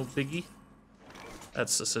that's no biggie.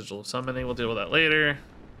 That's the Sigil of Summoning. We'll deal with that later.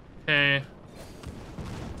 Okay.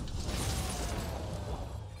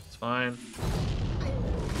 It's fine.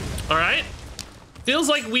 Alright. Feels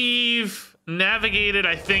like we've navigated,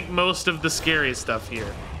 I think, most of the scary stuff here.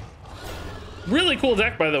 Really cool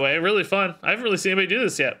deck, by the way. Really fun. I haven't really seen anybody do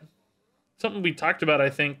this yet. Something we talked about, I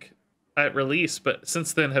think, at release, but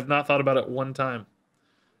since then have not thought about it one time.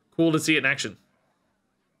 Cool to see it in action.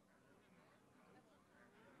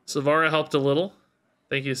 Sivara helped a little.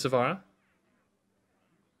 Thank you, Sivara.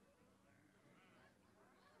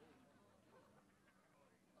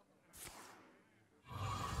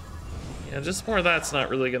 Yeah, just more of that's not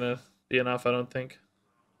really gonna be enough, I don't think.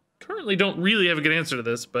 Currently don't really have a good answer to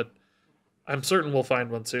this, but I'm certain we'll find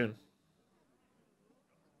one soon.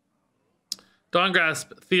 Dawn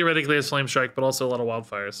Grasp theoretically has Flame Strike, but also a lot of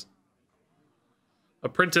Wildfires.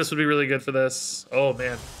 Apprentice would be really good for this. Oh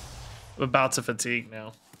man, I'm about to fatigue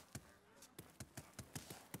now.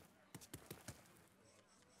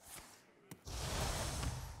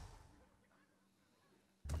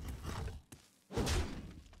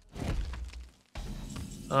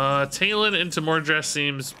 Talon into Mordresh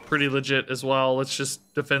seems pretty legit as well. Let's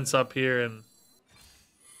just defense up here and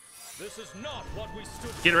This is not what we stood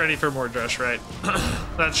get ready for Mordresh, right?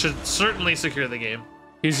 That should certainly secure the game.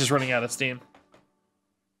 He's just running out of steam.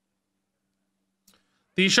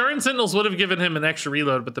 The Sharan Sentinels would have given him an extra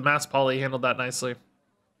reload, but the Mass Poly handled that nicely.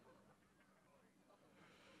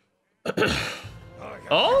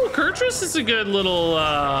 Oh, Kurtrus is a good little,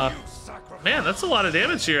 man, that's a lot of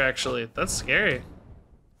damage here, actually. That's scary.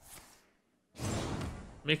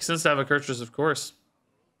 Makes sense to have a Kurtrus, of course.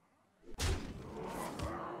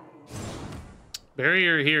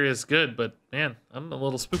 Barrier here is good, but man, I'm a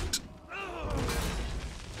little spooked.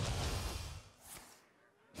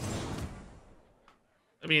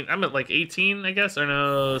 I mean, I'm at like 18, I guess, or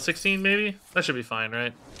no, 16 maybe? That should be fine,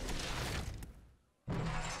 right?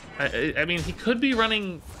 I mean, he could be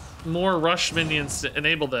running more rush minions to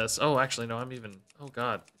enable this. Oh, actually, no, I'm even, oh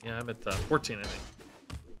god. Yeah, I'm at 14, I think.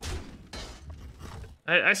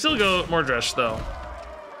 I still go Mordresh, though.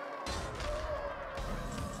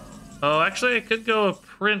 Oh, actually, I could go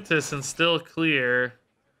Apprentice and still clear.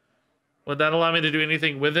 Would that allow me to do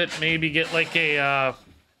anything with it? Maybe get like a,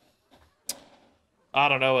 I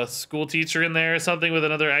don't know, a school teacher in there or something with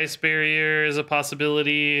another ice barrier is a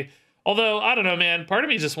possibility. Although, I don't know, man. Part of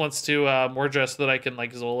me just wants to Mordresh so that I can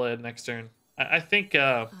like Zola in next turn. I think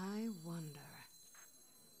I wonder.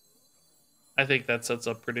 I think that sets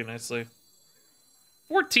up pretty nicely.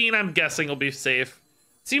 14, I'm guessing, will be safe.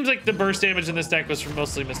 Seems like the burst damage in this deck was from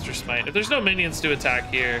mostly Mr. Smite. If there's no minions to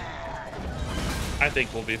attack here, I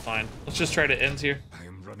think we'll be fine. Let's just try to end here. I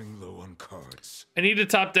am running low on cards. I need to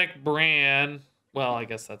top deck Bran. Well, I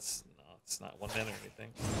guess that's no, it's not 1 mana or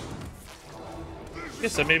anything. I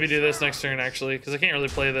guess I maybe do this next turn actually, because I can't really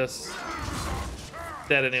play this.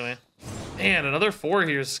 Dead anyway. Man, another 4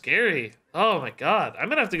 here is scary. Oh my god. I'm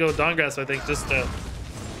gonna have to go with Dawn Grasp, I think, just to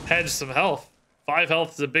hedge some health. 5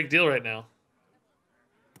 health is a big deal right now.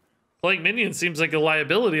 Playing minions seems like a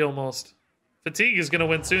liability almost. Fatigue is gonna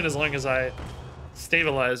win soon as long as I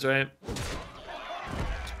stabilize, right?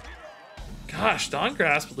 Gosh, Dawn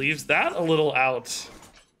Grasp leaves that a little out.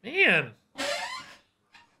 Man.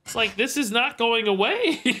 It's like this is not going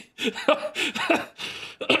away.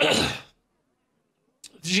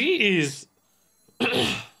 Jeez.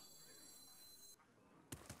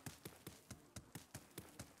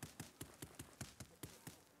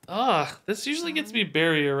 This usually gets me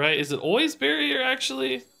barrier, right? Is it always barrier,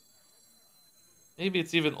 actually? Maybe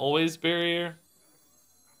it's even always barrier.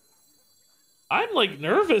 I'm, like,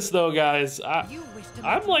 nervous, though, guys.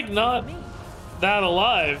 I'm, like, not that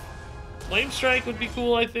alive. Flame Strike would be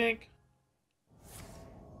cool, I think.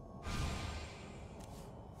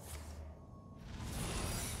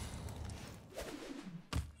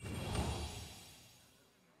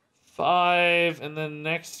 Five, and then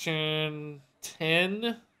next turn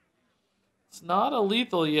 10. It's not a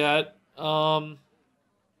lethal yet. Do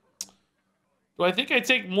I think I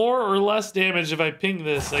take more or less damage if I ping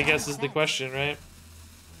this, I guess is the question, right?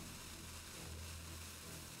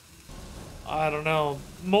 I don't know.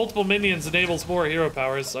 Multiple minions enables more hero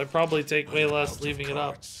powers, so I probably take way less leaving it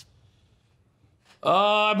up.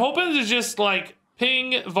 I'm hoping to just, like,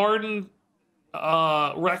 ping Varden,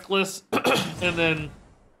 Reckless, and then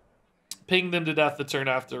ping them to death the turn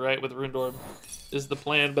after, right? With Runed Orb is the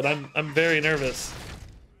plan, but I'm very nervous.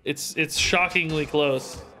 It's shockingly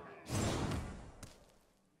close.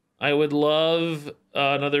 I would love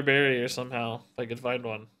another barrier somehow if I could find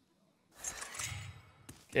one.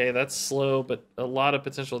 Okay, that's slow, but a lot of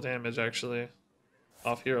potential damage actually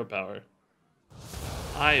off hero power.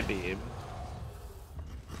 Eye beam.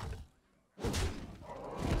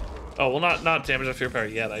 Oh well, not damage off hero power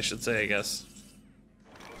yet, I should say, I guess.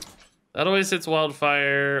 That always hits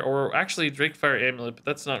wildfire, or actually Drakefire Amulet, but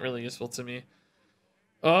that's not really useful to me.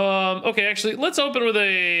 Okay, actually, let's open with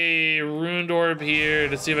a Runed Orb here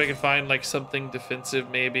to see if I can find, like, something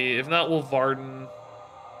defensive, maybe. If not, we'll Varden.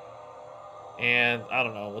 And, I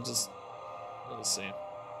don't know, we'll just see. I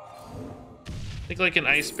think, like, an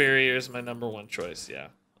Ice Barrier is my #1 choice. Yeah,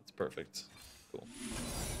 that's perfect. Cool.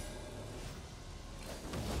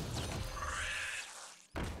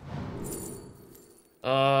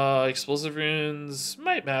 Explosive Runes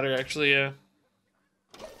might matter, actually, yeah.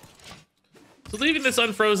 So leaving this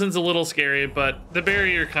unfrozen's a little scary, but the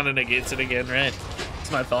barrier kind of negates it again, right? That's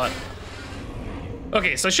my thought.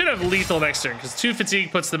 Okay, so I should have lethal next turn, because 2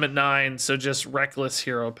 fatigue puts them at 9, so just reckless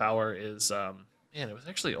hero power is, man, it was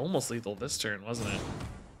actually almost lethal this turn, wasn't it?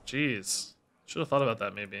 Jeez. Should have thought about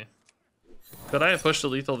that, maybe. Could I have pushed a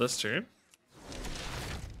lethal this turn?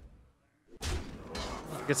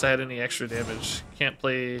 I guess I had any extra damage. Can't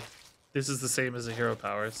play... This is the same as a hero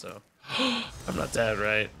power, so... I'm not dead,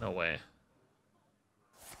 right? No way.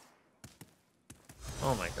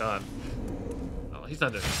 Oh my god. Oh, he's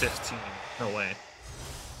not doing 15. No way.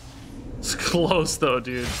 It's close though,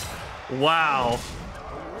 dude. Wow.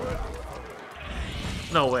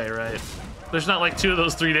 No way, right? There's not like 2 of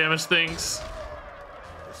those 3 damage things.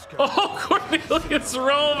 Oh, Cornelius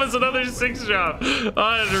Rome is another 6 drop.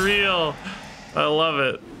 Unreal. I love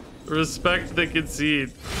it. Respect the concede.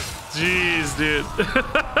 Jeez, dude.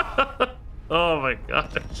 Oh my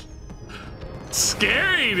gosh.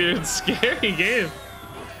 Scary, dude. Scary game.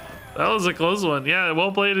 That was a close one. Yeah,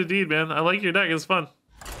 well played indeed, man. I like your deck. It's fun.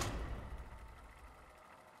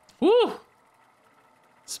 Woo!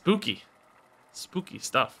 Spooky. Spooky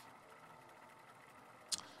stuff.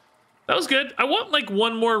 That was good. I want like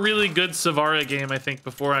one more really good Sivara game, I think,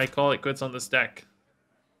 before I call it quits on this deck.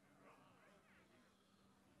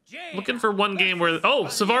 Looking for one game where... Oh,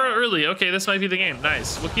 Sivara early. Okay, this might be the game.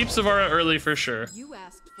 Nice. We'll keep Sivara early for sure.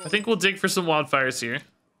 I think we'll dig for some wildfires here.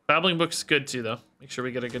 Babbling Book's good too, though. Make sure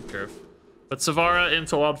we get a good curve. But Sivara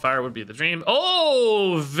into wildfire would be the dream.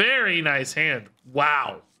 Oh, very nice hand.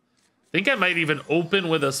 Wow. I think I might even open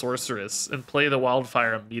with a sorceress and play the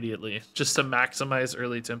wildfire immediately just to maximize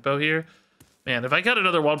early tempo here. Man, if I got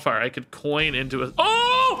another wildfire, I could coin into a...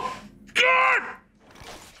 Oh! God!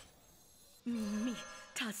 Me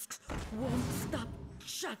tusks won't stop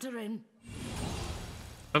shattering.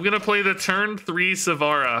 I'm gonna play the turn 3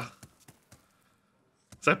 Sivara.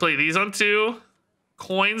 So I play these on 2,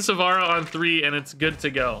 coin Sivara on 3, and it's good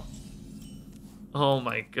to go. Oh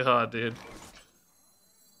my god, dude.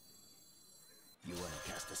 You want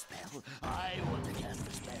to cast a spell? I want to cast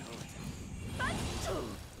a spell.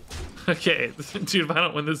 Okay, dude, if I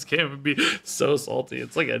don't win this game, it'd be so salty.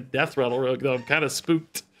 It's like a death rattle rogue, though. I'm kind of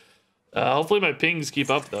spooked. Hopefully my pings keep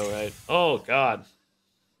up, though, right? Oh, God.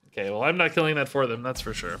 Okay, well, I'm not killing that for them, that's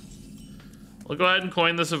for sure. We'll go ahead and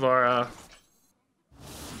coin the Sivara.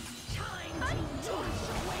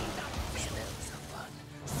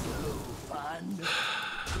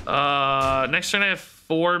 Next turn I have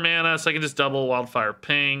 4 mana, so I can just double Wildfire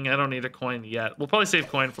Ping. I don't need a coin yet. We'll probably save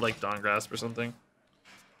coin for like Dawn Grasp or something.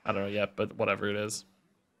 I don't know yet, but whatever it is.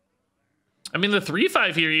 I mean, the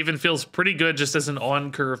 3/5 here even feels pretty good just as an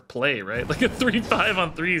on-curve play, right? Like a 3/5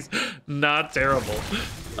 on 3's not terrible.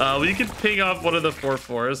 We can ping off one of the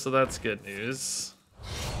 4/4s, so that's good news.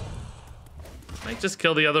 Might just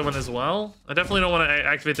kill the other one as well. I definitely don't want to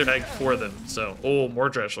activate their egg for them, so... Oh, more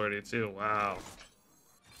Dresh already, too. Wow.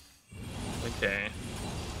 Okay.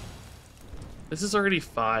 This is already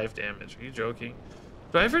 5 damage. Are you joking?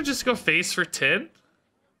 Do I ever just go face for 10?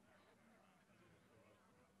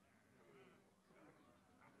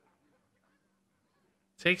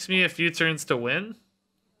 Takes me a few turns to win?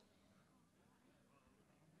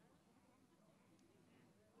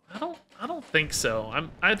 I don't think so.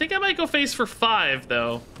 I think I might go face for 5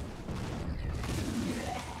 though.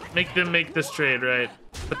 Make them make this trade, right?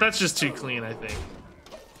 But that's just too clean, I think.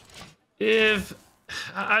 If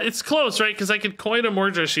it's close, right? Because I could coin a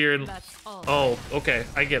Mordresh here and oh, okay,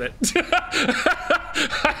 I get it.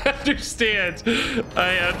 I understand.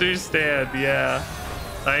 I understand. Yeah,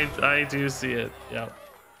 I do see it. Yeah.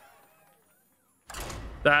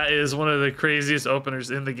 That is one of the craziest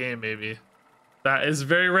openers in the game, maybe. That is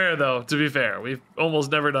very rare, though, to be fair. We've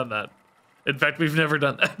almost never done that. In fact, we've never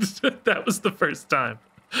done that. That was the first time.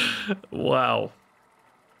 Wow.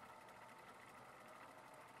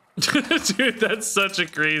 Dude, that's such a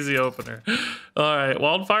crazy opener. All right,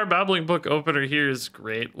 Wildfire Babbling Book opener here is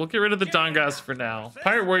great. We'll get rid of the Dongas for now.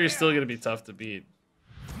 Pirate Warrior's still going to be tough to beat.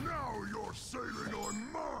 Now you're sailing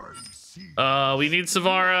on my sea. We need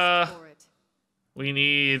Sivara. We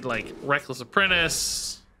need, like, Reckless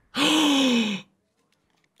Apprentice.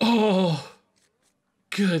 Oh,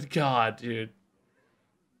 good God, dude.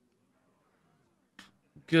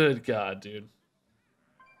 Good God, dude.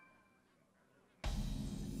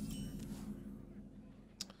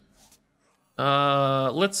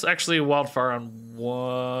 Let's actually Wildfire on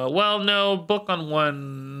 1. Well, no, book on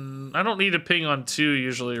 1. I don't need a ping on 2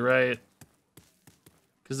 usually, right?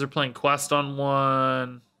 Because they're playing Quest on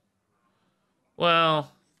 1.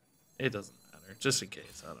 Well, it doesn't matter. Just in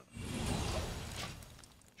case, I don't know.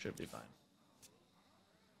 Should be fine.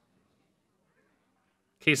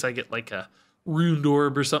 In case I get like a Runed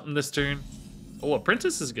Orb or something this turn. Oh,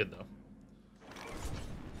 Apprentice is good though.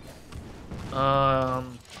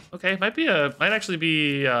 Okay, might actually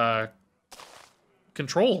be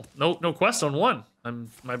Control. No Quest on 1.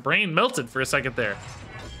 My brain melted for a second there.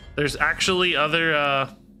 There's actually other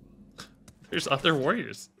there's other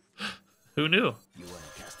warriors. Who knew? You want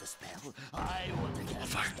to cast a spell? I want to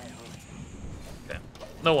cast a spell. Okay,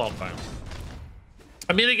 no Wildfire.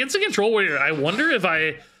 I mean, against a Control Warrior, I wonder if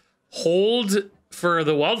I hold for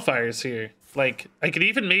the Wildfires here. Like, I could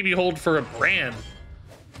even maybe hold for a Brand.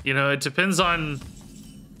 You know, it depends on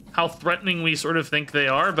how threatening we sort of think they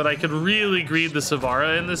are, but I could really greed the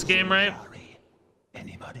Sivara in this game, right?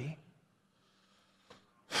 Anybody?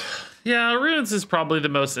 Yeah, Runes is probably the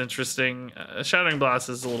most interesting. Shattering Blast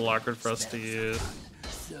is a little awkward for us to use.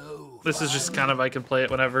 This is just kind of, I can play it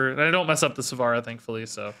whenever. And I don't mess up the Sivara, thankfully,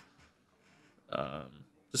 so.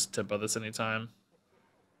 Just tempo this anytime.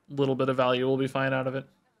 A little bit of value will be fine out of it.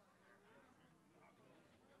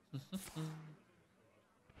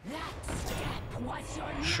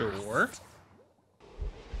 Sure.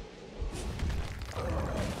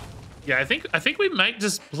 Yeah, I think we might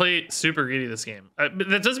just play super greedy this game. But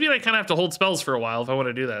that does mean I kind of have to hold spells for a while if I want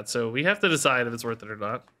to do that. So we have to decide if it's worth it or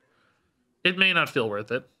not. It may not feel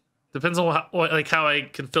worth it. Depends on how I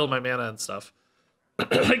can fill my mana and stuff.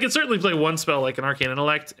 I can certainly play one spell like an Arcane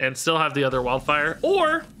Intellect and still have the other Wildfire,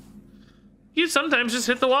 or you sometimes just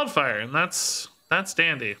hit the Wildfire, and that's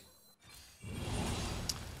dandy.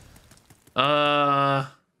 Now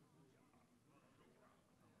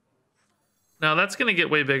that's gonna get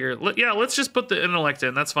way bigger. Yeah, let's just put the Intellect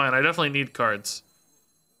in. That's fine. I definitely need cards.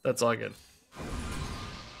 That's all good.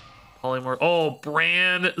 Polymorph. Oh,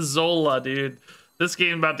 Bran Zola, dude. This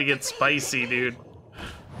game about to get spicy, dude.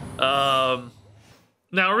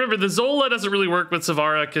 Now remember, the Zola doesn't really work with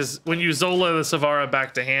Sivara because when you Zola the Sivara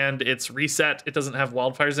back to hand, it's reset. It doesn't have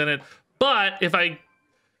Wildfires in it. But if I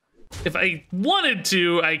wanted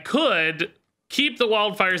to, I could keep the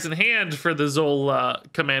Wildfires in hand for the Zola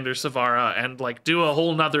Commander Sivara and like do a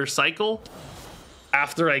whole nother cycle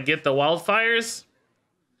after I get the Wildfires.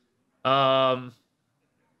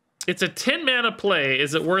 It's a 10 mana play.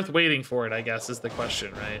 Is it worth waiting for it, I guess, is the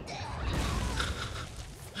question,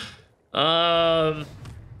 right?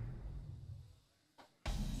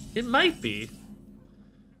 It might be.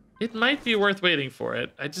 It might be worth waiting for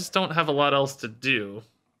it. I just don't have a lot else to do.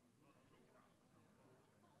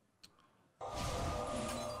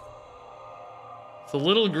 It's a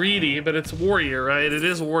little greedy, but it's warrior, right? It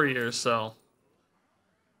is warrior, so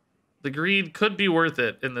the greed could be worth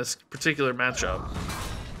it in this particular matchup.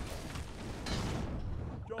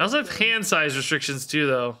 I also have hand size restrictions too,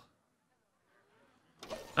 though.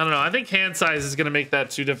 I don't know. I think hand size is going to make that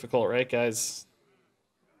too difficult, right, guys?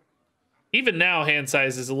 Even now, hand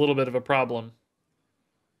size is a little bit of a problem.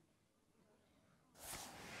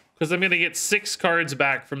 Because I'm going to get 6 cards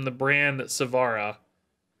back from the brand Sivara.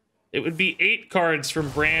 It would be 8 cards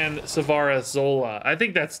from brand Sivara Zola. I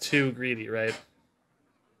think that's too greedy, right?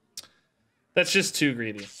 That's just too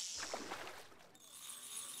greedy.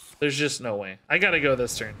 There's just no way. I gotta go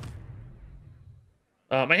this turn.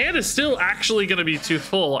 My hand is still actually gonna be too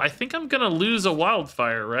full. I think I'm gonna lose a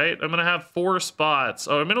wildfire, right? I'm gonna have 4 spots.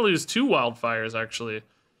 Oh, I'm gonna lose 2 wildfires, actually.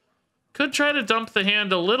 Could try to dump the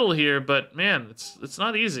hand a little here, but man, it's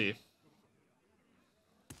not easy.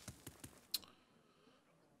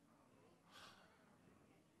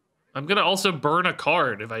 I'm gonna also burn a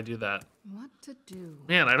card if I do that. What to do?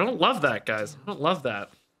 Man, I don't love that, guys. I don't love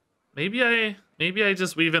that. Maybe I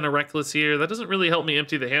just weave in a reckless here. That doesn't really help me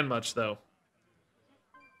empty the hand much, though.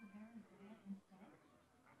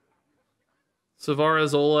 Sivara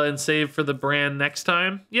Zola and save for the brand next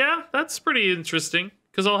time. Yeah, that's pretty interesting.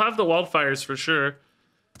 Because I'll have the wildfires for sure.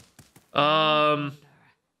 That'll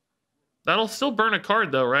still burn a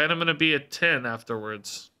card, though, right? I'm going to be at 10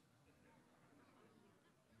 afterwards.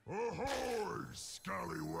 Ahoy,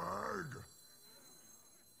 scallywag!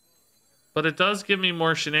 But it does give me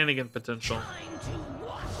more shenanigan potential.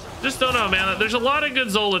 Just don't know, man. There's a lot of good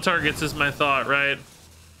Zola targets is my thought, right?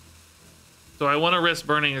 So I want to risk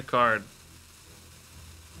burning a card.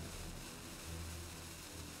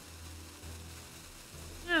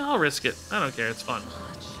 Yeah, I'll risk it. I don't care. It's fun.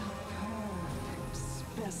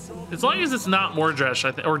 As long as it's not Mordresh,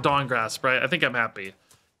 I think, or Dawngrasp, right? I think I'm happy.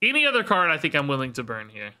 Any other card, I think I'm willing to burn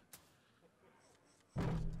here.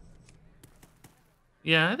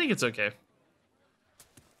 Yeah, I think it's okay.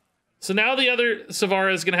 So now the other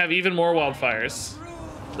Sivara is going to have even more wildfires.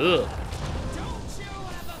 Ugh.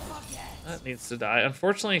 That needs to die.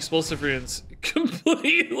 Unfortunately, explosive runes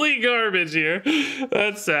completely garbage here.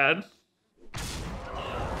 That's sad.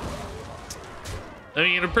 I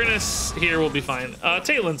mean, Apprentice here will be fine.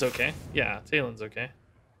 Talon's okay. Yeah, Talon's okay.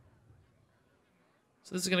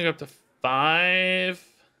 So this is going to go up to 5.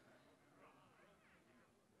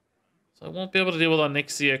 So I won't be able to deal with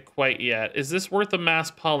Onyxia quite yet. Is this worth a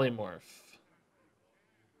mass polymorph?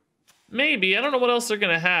 Maybe. I don't know what else they're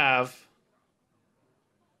going to have.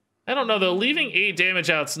 I don't know, though. Leaving 8 damage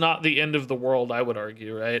out's not the end of the world, I would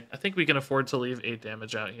argue, right? I think we can afford to leave 8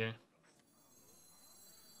 damage out here.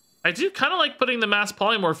 I do kind of like putting the mass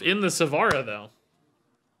polymorph in the Sivara, though.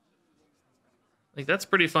 Like, that's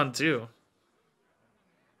pretty fun, too.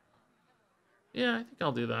 Yeah, I think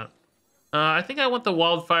I'll do that. I think I want the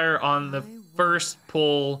wildfire on the first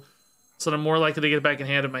pull, so that I'm more likely to get it back in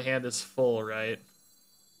hand if my hand is full, right?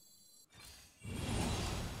 I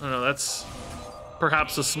don't know, that's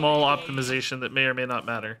perhaps a small optimization that may or may not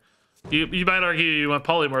matter. You might argue you want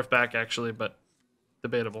polymorph back, actually, but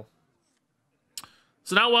debatable.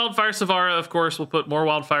 So now Wildfire Sivara, of course, will put more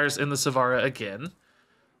wildfires in the Sivara again.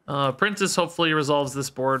 Princess hopefully resolves this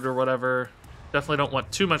board or whatever. Definitely don't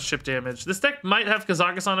want too much chip damage. This deck might have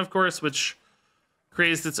Kazakhstan, of course, which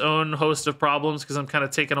creates its own host of problems because I'm kind of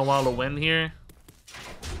taking a while to win here.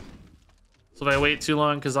 So if I wait too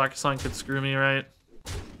long, Kazakhstan could screw me, right?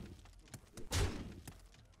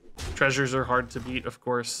 Treasures are hard to beat, of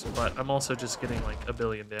course, but I'm also just getting like a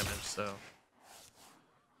billion damage, so...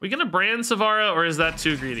 We gonna brand Sivara, or is that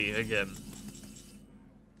too greedy again?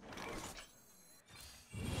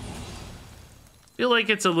 Feel like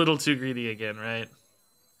it's a little too greedy again, right?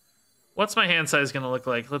 What's my hand size gonna look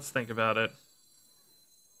like? Let's think about it.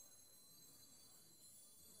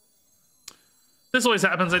 This always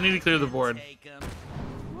happens. I need to clear the board.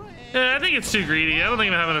 Yeah, I think it's too greedy. I don't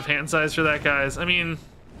think I have enough hand size for that, guys. I mean,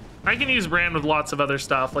 I can use brand with lots of other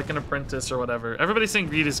stuff, like an apprentice or whatever. Everybody's saying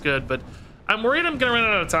greed is good, but I'm worried I'm gonna run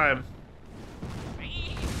out of time.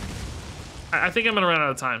 I think I'm gonna run out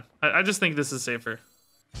of time. I just think this is safer.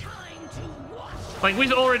 Like,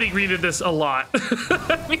 we've already greeted this a lot.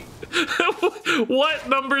 I mean, what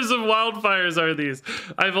numbers of wildfires are these?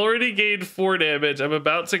 I've already gained 4 damage. I'm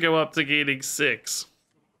about to go up to gaining 6.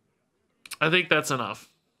 I think that's enough.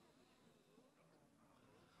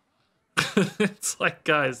 It's like,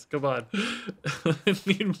 guys, come on. I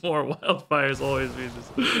need more wildfires always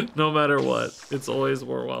means, no matter what. It's always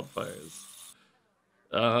more wildfires.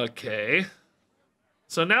 Okay.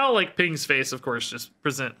 So now, like, Ping's face, of course, just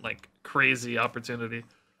present, like, crazy opportunity.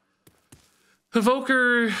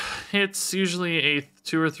 Evoker hits usually a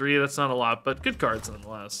 2 or 3. That's not a lot, but good cards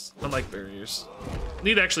nonetheless. Unlike barriers.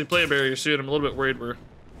 Need to actually play a barrier soon. I'm a little bit worried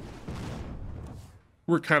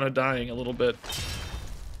we're kind of dying a little bit.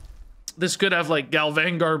 This could have like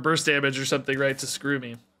Galvangar burst damage or something, right, to screw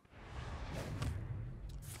me.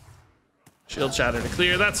 Shield Shatter to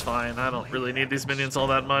clear, that's fine. I don't really need these minions all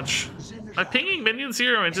that much. Am I pinging minions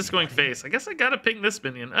here or am I just going face? I guess I gotta ping this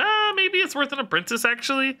minion. Maybe it's worth an apprentice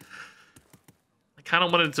actually. I kind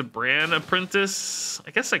of wanted to brand apprentice.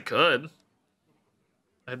 I guess I could.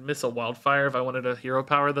 I'd miss a wildfire if I wanted a hero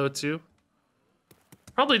power though too.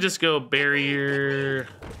 Probably just go barrier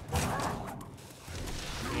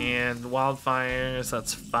and wildfires.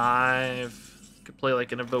 That's 5. Could play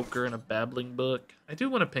like an evoker and a babbling book. I do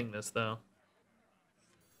want to ping this though.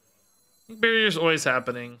 I think barrier's always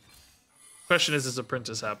happening. Question is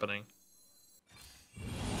apprentice happening?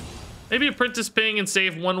 Maybe apprentice ping and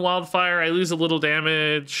save 1 wildfire. I lose a little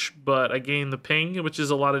damage, but I gain the ping, which is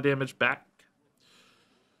a lot of damage back.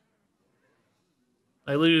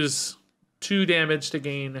 I lose 2 damage to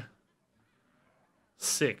gain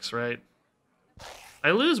 6, right?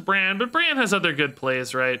 I lose Bran, but Bran has other good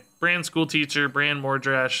plays, right? Bran School Teacher, Bran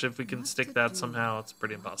Mordrash, if we can stick that somehow, it's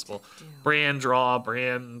pretty impossible. Bran Draw,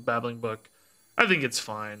 Bran Babbling Book. I think it's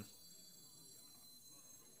fine.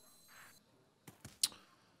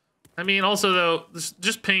 I mean, also though,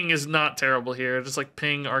 just ping is not terrible here. Just like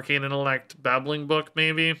ping Arcane Intellect, Babbling Book,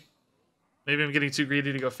 maybe. Maybe I'm getting too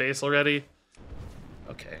greedy to go face already.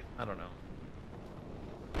 Okay, I don't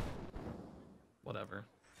know. Whatever.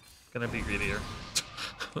 Gonna be greedier.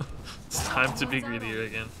 It's time to be greedier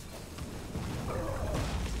again.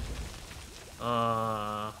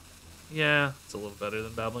 Yeah, it's a little better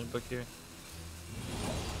than Babbling Book here.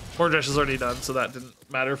 Mordrash is already done, so that didn't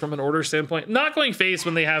matter from an order standpoint. Not going face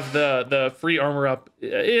when they have the free armor up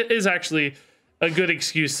is actually a good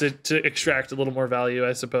excuse to extract a little more value,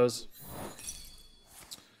 I suppose.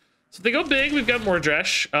 So they go big. We've got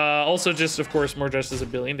Mordrash. Also, just of course, Mordrash does 1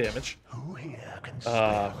 billion damage.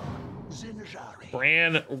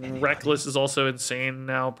 Bran Reckless is also insane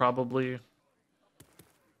now, probably.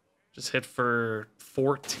 Just hit for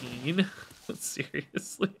 14.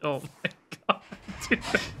 Seriously? Oh my god.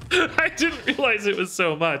 Dude, I didn't realize it was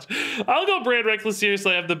so much. I'll go Bran Reckless here,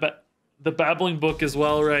 so I have the Babbling Book as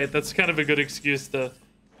well, right? That's kind of a good excuse to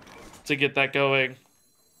get that going.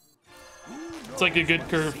 It's like a good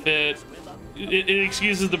curve fit. It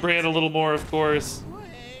excuses the Bran a little more, of course.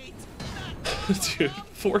 Dude,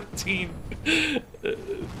 14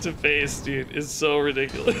 to face, dude, is so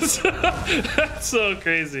ridiculous. That's so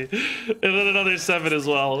crazy. And then another 7 as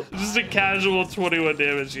well. Just a casual 21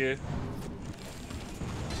 damage here.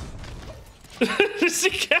 Just a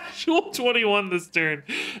casual 21 this turn.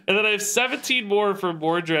 And then I have 17 more for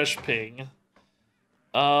Mordrash ping.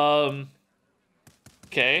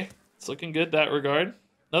 Okay. It's looking good in that regard.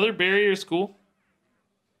 Another barrier is cool.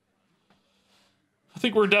 I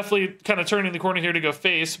think we're definitely kind of turning the corner here to go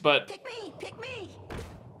face, but... Pick me!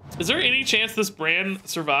 Is there any chance this Bran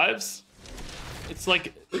survives? It's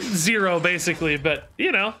like 0, basically, but,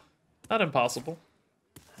 you know, not impossible.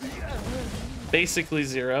 Basically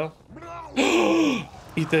 0.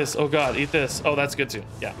 Eat this. Oh, God, eat this. Oh, that's good, too.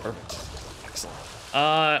 Yeah, perfect. Excellent.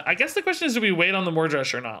 I guess the question is, do we wait on the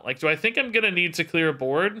Mordrash or not? Like, do I think I'm going to need to clear a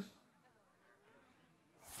board?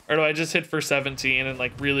 Or do I just hit for 17 and,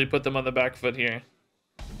 like, really put them on the back foot here?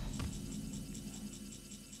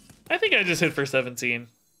 I think I just hit for 17.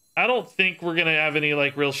 I don't think we're going to have any,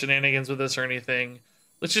 like, real shenanigans with this or anything.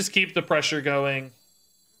 Let's just keep the pressure going.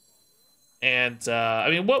 And, I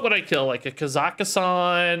mean, what would I kill? Like a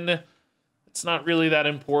Kazakhstan? It's not really that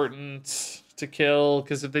important to kill,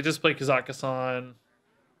 because if they just play Kazakhstan...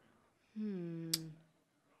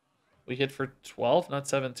 We hit for 12, not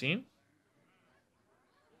 17?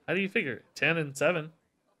 How do you figure? 10 and 7.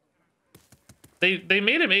 They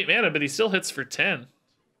made him 8 mana, but he still hits for 10.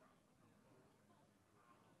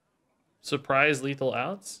 Surprise lethal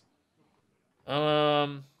outs?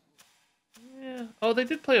 Yeah. Oh, they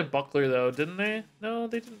did play a buckler though, didn't they? No,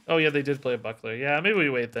 they didn't. Oh yeah, they did play a buckler. Yeah, maybe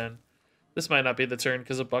we wait then. This might not be the turn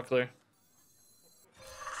because of buckler.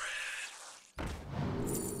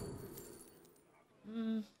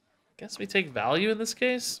 Guess we take value in this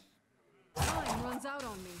case. Time runs out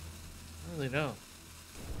on me. I don't really know.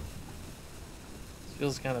 This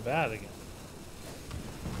feels kind of bad again.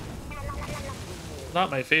 Not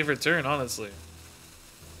my favorite turn, honestly.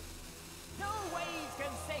 No waves can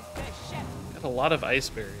save this ship. Got a lot of ice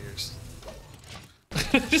barriers.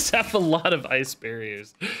 Just have a lot of ice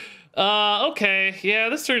barriers. Okay. Yeah,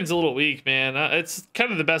 this turn's a little weak, man. It's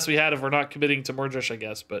kind of the best we had if we're not committing to Mordrash, I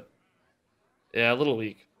guess, but... Yeah, a little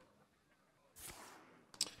weak.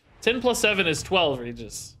 10 plus 7 is 12,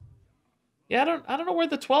 Regis. Yeah, I don't know where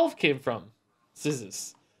the 12 came from.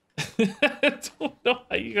 Scissors. I don't know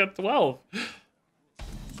how you got 12.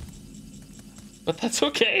 But that's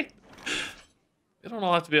okay. We don't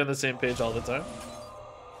all have to be on the same page all the time.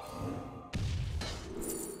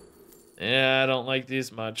 Yeah, I don't like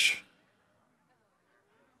these much.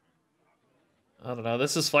 I don't know.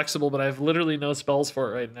 This is flexible, but I have literally no spells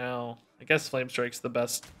for it right now. I guess Flame Strike's the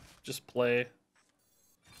best. Just play.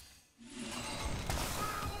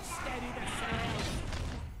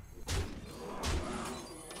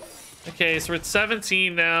 Okay, so we're at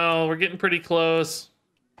 17 now. We're getting pretty close.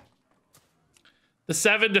 The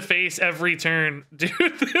 7 to face every turn. Dude,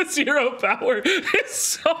 this hero power is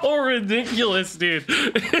so ridiculous, dude.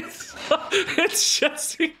 It's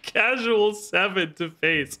just a casual 7 to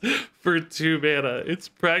face for 2 mana. It's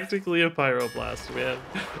practically a Pyroblast, man.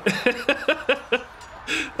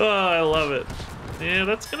 Oh, I love it. Yeah,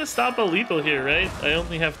 that's gonna stop a lethal here, right? I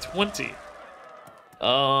only have 20.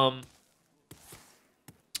 I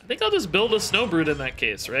think I'll just build a Snowbrute in that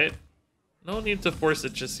case, right? No need to force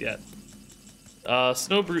it just yet.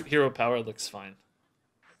 Snowbrute hero power looks fine.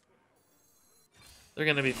 They're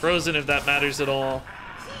gonna be frozen if that matters at all.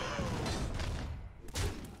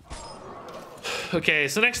 Okay,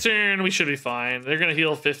 so next turn we should be fine. They're gonna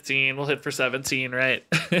heal 15. We'll hit for 17, right?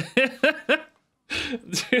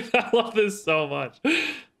 Dude, I love this so much.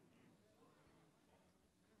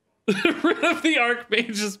 Rid of the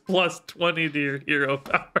Archmage is plus 20 to your hero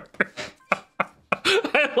power.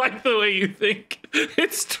 I like the way you think.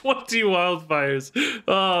 It's 20 wildfires.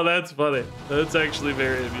 Oh, that's funny. That's actually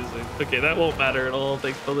very amusing. Okay, that won't matter at all,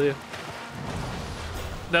 thankfully.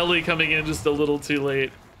 Nelly coming in just a little too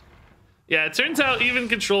late. Yeah, it turns out even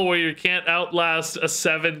Control Warrior can't outlast a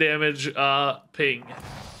 7 damage ping.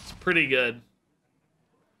 It's pretty good.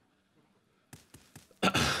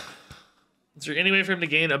 Is there any way for him to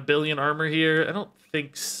gain a billion armor here? I don't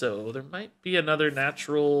think so. There might be another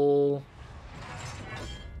natural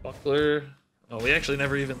buckler. Oh, we actually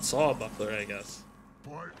never even saw a buckler, I guess.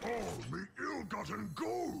 By all the ill-gotten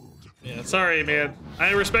gold. Yeah, sorry, man.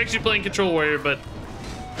 I respect you playing Control Warrior, but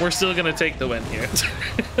we're still gonna take the win here.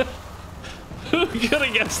 Who could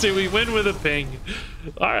have guessed it? We win with a ping.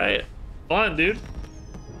 All right, fun, dude.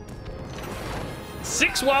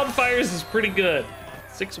 6 wildfires is pretty good.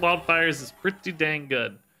 6 wildfires is pretty dang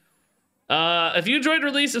good. If you enjoyed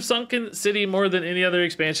release of Sunken City more than any other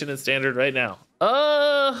expansion in Standard right now,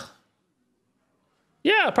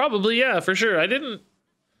 yeah, probably, yeah, for sure.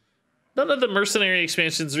 None of the mercenary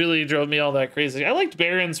expansions really drove me all that crazy. I liked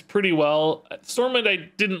Barons pretty well. Stormwind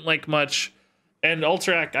I didn't like much, and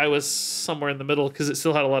Alterac I was somewhere in the middle because it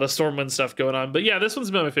still had a lot of Stormwind stuff going on. But yeah, this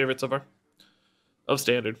one's been my favorite so far of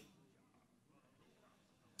Standard.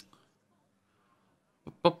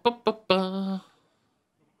 All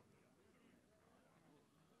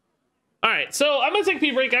right, so I'm gonna take a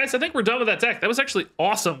pee break, guys. I think we're done with that deck. That was actually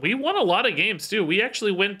awesome. We won a lot of games too. We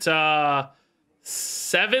actually went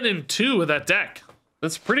 7-2 with that deck.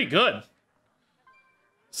 That's pretty good.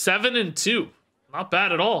 7-2, not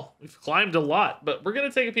bad at all. We've climbed a lot, but we're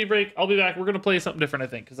gonna take a pee break. I'll be back. We're gonna play something different, I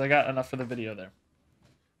think, because I got enough for the video there.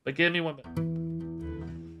 But give me 1 minute.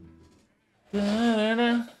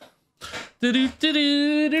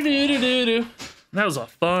 That was a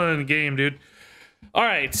fun game, dude. All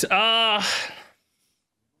right,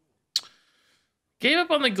 gave up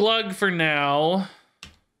on the Glug for now.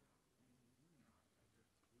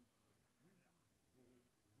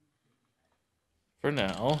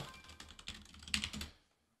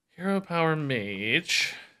 Hero Power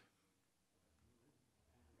Mage.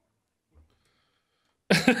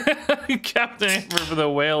 Captain Amber for the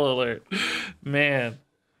whale alert. Man.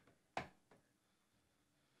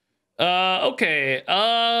 Okay.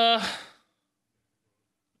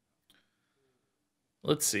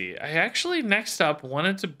 Let's see. I actually next up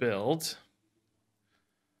wanted to build.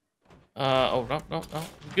 Oh no.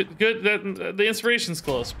 Good. The inspiration's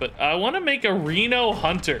close, but I want to make a Reno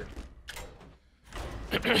Hunter.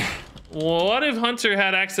 What if Hunter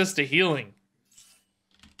had access to healing?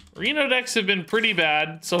 Reno decks have been pretty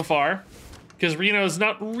bad so far, because Reno is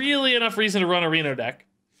not really enough reason to run a Reno deck.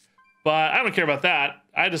 But I don't care about that.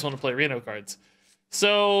 I just want to play Reno cards.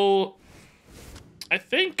 So I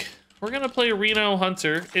think we're going to play Reno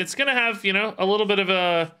Hunter. It's going to have, you know, a little bit of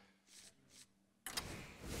a...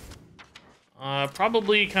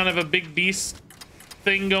 probably kind of a big beast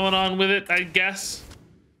thing going on with it, I guess.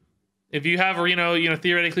 If you have Reno, you know,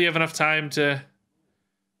 theoretically you have enough time to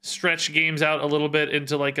stretch games out a little bit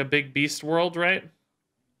into like a big beast world, right?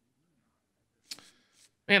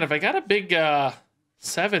 Man, if I got a big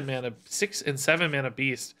 7 mana, 6 and 7 mana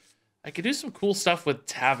beast, I could do some cool stuff with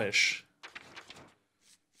Tavish.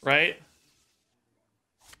 Right?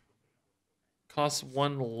 Costs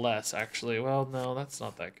 1 less, actually. Well, no, that's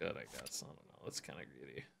not that good, I guess. I don't know. That's kind of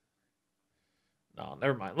greedy. No,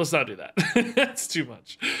 never mind. Let's not do that. That's too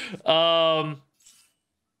much.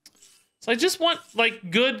 So I just want,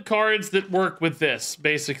 like, good cards that work with this,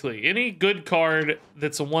 basically. Any good card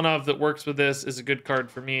that's a one-of that works with this is a good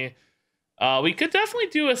card for me. We could definitely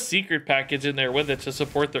do a secret package in there with it to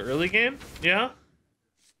support the early game. Yeah?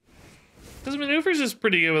 Because maneuvers is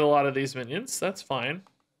pretty good with a lot of these minions. That's fine.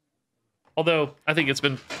 Although, I think it's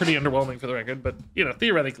been pretty underwhelming for the record, but, you know,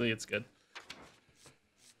 theoretically it's good.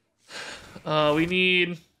 We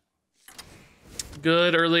need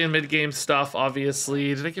good early and mid-game stuff,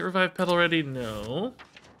 obviously. Did I get Revive Pet already? No.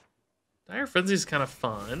 Dire Frenzy is kind of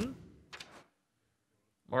fun.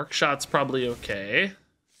 Mark Shot's probably okay.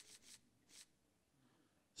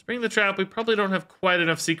 Spring the Trap, we probably don't have quite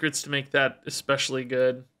enough secrets to make that especially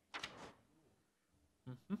good.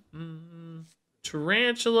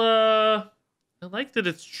 Tarantula. I like that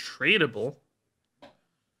it's tradable.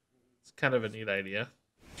 It's kind of a neat idea.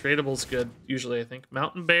 Tradable's good, usually, I think.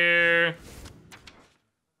 Mountain Bear.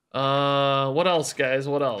 What else, guys?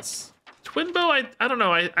 What else? Twin Bow, I don't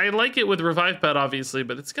know. I like it with Revive Pet, obviously,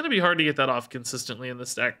 but it's going to be hard to get that off consistently in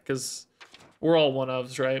this deck because we're all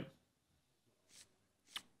one-ofs, right?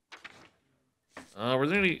 Were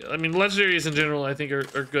there any... I mean, legendaries in general, I think,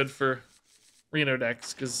 are good for Reno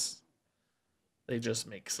decks because they just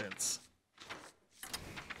make sense.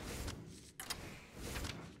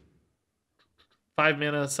 5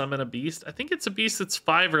 mana, summon a beast. I think it's a beast that's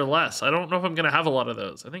 5 or less. I don't know if I'm going to have a lot of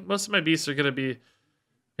those. I think most of my beasts are going to be... I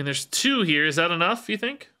mean, there's 2 here. Is that enough, you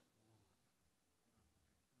think?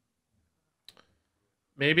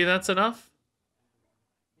 Maybe that's enough?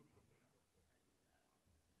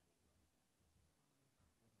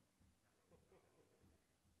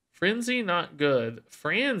 Frenzy, not good.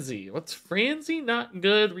 Franzy. What's Franzy? Not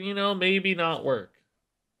good. Reno, maybe not work.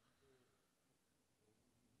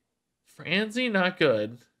 Franzy, not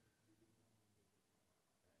good.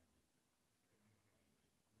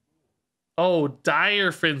 Oh,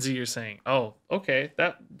 dire frenzy, you're saying. Oh, okay.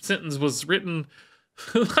 That sentence was written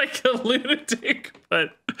like a lunatic,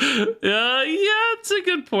 but yeah, it's a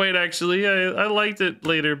good point, actually. I liked it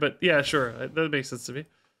later, but yeah, sure. That makes sense to me.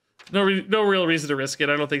 No real reason to risk it.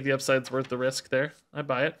 I don't think the upside's worth the risk there. I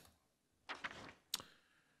buy it.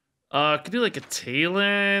 Could do like a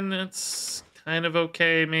Talon. It's kind of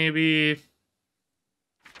okay, maybe.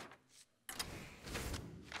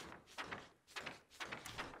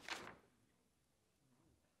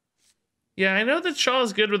 Yeah, I know that Shaw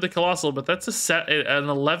is good with the Colossal, but that's an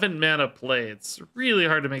 11 mana play. It's really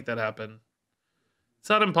hard to make that happen. It's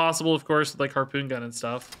not impossible, of course, with like Harpoon Gun and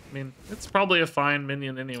stuff. I mean, it's probably a fine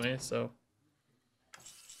minion anyway, so.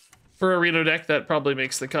 For a Reno deck, that probably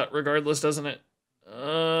makes the cut regardless, doesn't it?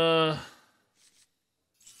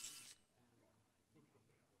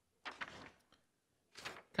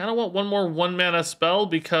 Kind of want one more 1-mana spell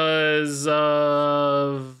because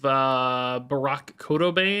of Barak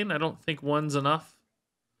Kodobane. I don't think 1's enough.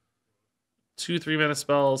 2 3-mana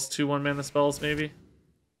spells, 2 1-mana spells, maybe.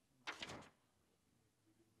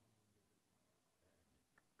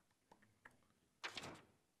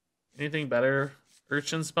 Anything better?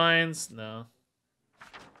 Urchin Spines? No.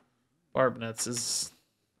 Barb Nets is...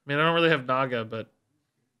 I mean, I don't really have Naga, but...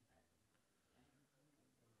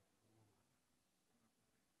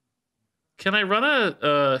 Can I run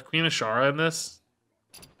a Queen Ashara in this?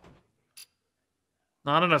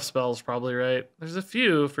 Not enough spells, probably, right? There's a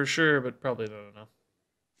few, for sure, but probably not enough.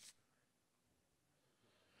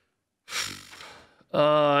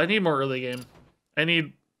 I need more early game. I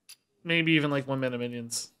need maybe even like 1-mana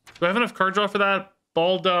minions. Do I have enough card draw for that?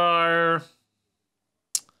 Baldar.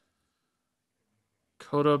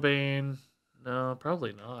 Kodobane. No,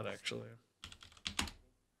 probably not, actually.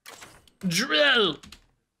 Drill!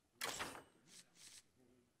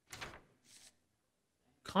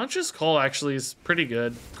 Conscious Call actually is pretty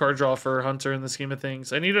good. Card draw for Hunter in the scheme of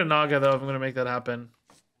things. I need a Naga, though, if I'm going to make that happen.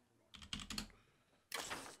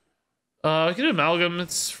 I can do Amalgam.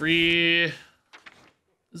 It's free.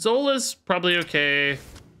 Zola's probably okay.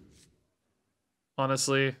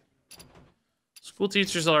 Honestly. School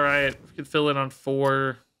Teacher's alright. We could fill in on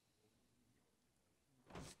 4.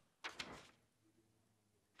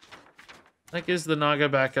 That gives the Naga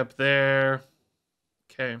back up there.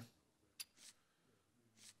 Okay.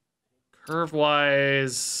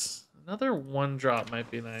 Curve-wise, another 1-drop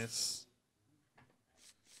might be nice.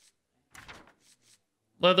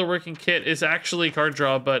 leatherworking kit is actually card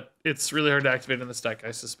draw, but it's really hard to activate in this deck,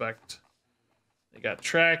 I suspect. They got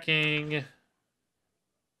tracking.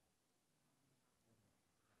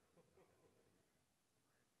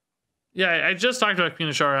 Yeah, I just talked about Queen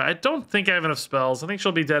Ashara. I don't think I have enough spells. I think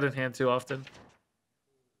she'll be dead in hand too often.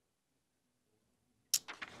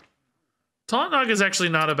 Taunt Nog is actually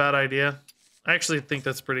not a bad idea. I actually think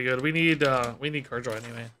that's pretty good. We need card draw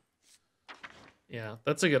anyway. Yeah,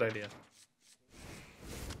 that's a good idea.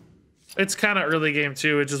 It's kind of early game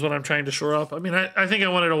too, which is what I'm trying to shore up. I mean, I think I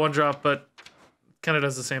wanted a 1-drop, but kind of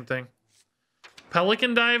does the same thing.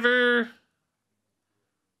 Pelican Diver,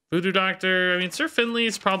 Voodoo Doctor. I mean, Sir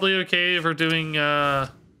Finley's probably okay if we're doing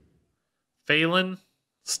Phelan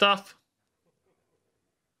stuff.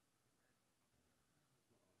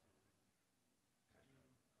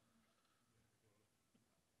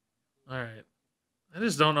 All right. I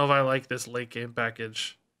just don't know if I like this late game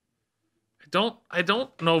package. I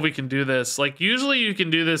don't know if we can do this. Like, usually you can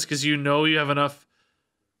do this because you know you have enough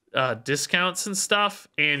discounts and stuff,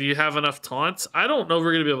 and you have enough taunts. I don't know if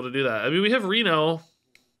we're going to be able to do that. I mean, we have Reno,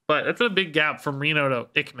 but that's a big gap from Reno to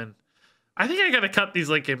Ickman. I think I got to cut these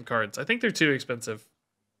late game cards. I think they're too expensive.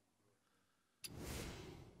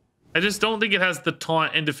 I just don't think it has the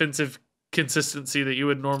taunt and defensive consistency that you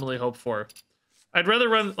would normally hope for. I'd rather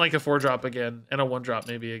run like a 4-drop again and a 1-drop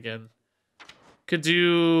maybe again. Could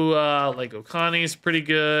do like Okani's pretty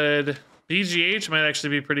good. BGH might actually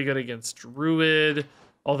be pretty good against Druid.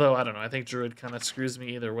 Although, I don't know. I think Druid kind of screws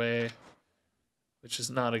me either way. Which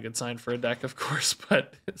is not a good sign for a deck, of course.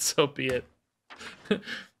 But so be it.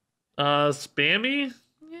 Spammy?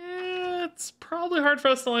 Yeah, it's probably hard for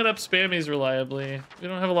us to line up Spammies reliably. We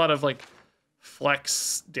don't have a lot of like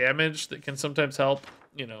flex damage that can sometimes help.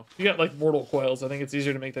 You know, you got like Mortal Coils. I think it's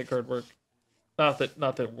easier to make that card work. Not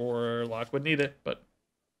that Warlock would need it, but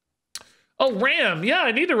oh, Ram. Yeah,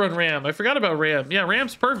 I need to run Ram. I forgot about Ram. Yeah,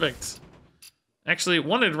 Ram's perfect. Actually,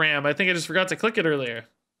 wanted Ram. I think I just forgot to click it earlier.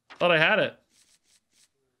 Thought I had it.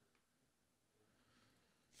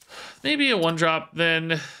 Maybe a 1-drop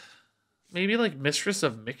then. Maybe like Mistress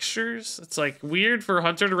of Mixtures. It's like weird for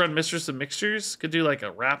Hunter to run Mistress of Mixtures. Could do like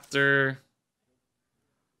a Raptor.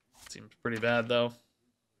 Seems pretty bad though.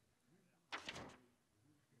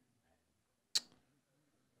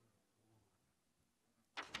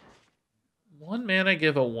 One mana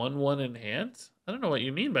give a 1/1 in hand? I don't know what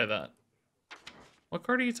you mean by that. What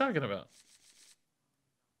card are you talking about?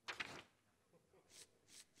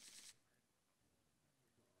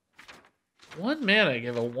 One mana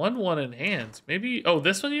give a 1/1 in hand. Maybe, oh,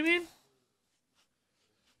 this one you mean?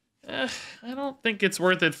 I don't think it's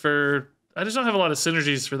worth it for, I just don't have a lot of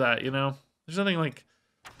synergies for that, you know? There's nothing like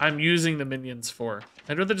I'm using the minions for.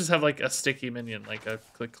 I'd rather just have like a sticky minion, like a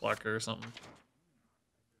Click Clocker or something.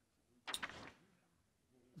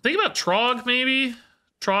 Think about Trog, maybe.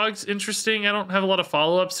 Trog's interesting. I don't have a lot of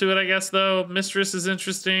follow-ups to it, I guess, though. Mistress is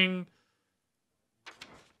interesting.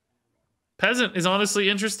 Peasant is honestly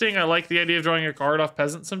interesting. I like the idea of drawing a card off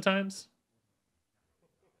Peasant sometimes.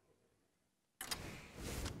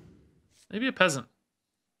 Maybe a Peasant.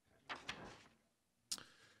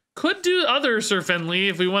 Could do other Sir Finley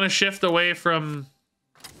if we want to shift away from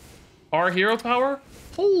our hero power.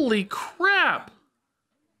 Holy crap!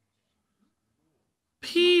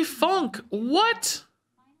 P-Funk, what?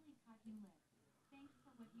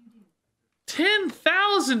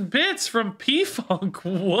 10,000 bits from P-Funk,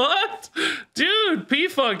 what? Dude,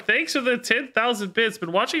 P-Funk, thanks for the 10,000 bits.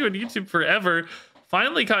 Been watching you on YouTube forever.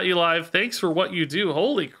 Finally caught you live. Thanks for what you do.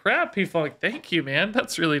 Holy crap, P-Funk, thank you, man.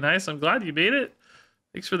 That's really nice. I'm glad you made it.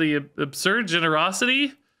 Thanks for the absurd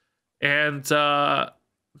generosity. And,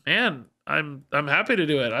 man, I'm happy to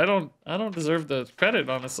do it. I don't deserve the credit,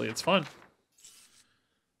 honestly. It's fun.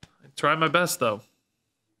 Try my best, though.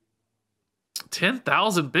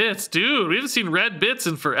 10,000 bits. Dude, we haven't seen red bits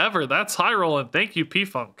in forever. That's high rolling. Thank you,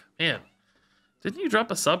 P-Funk. Man, didn't you drop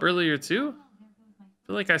a sub earlier, too? I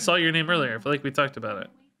feel like I saw your name earlier. I feel like we talked about it.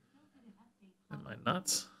 Am I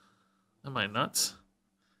nuts? Am I nuts?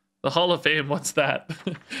 The Hall of Fame, what's that?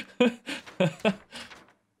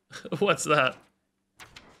 What's that?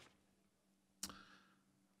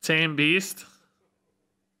 Tame Beast?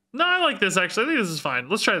 No, I like this, actually. I think this is fine.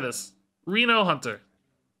 Let's try this. Reno Hunter.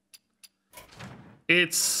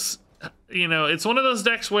 It's, you know, it's one of those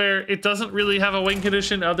decks where it doesn't really have a win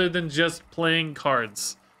condition other than just playing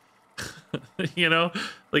cards. You know?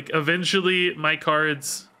 Like, eventually, my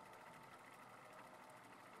cards...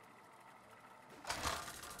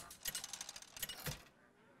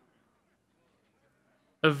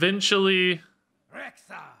 Eventually...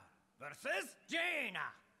 Rexa versus Jaina.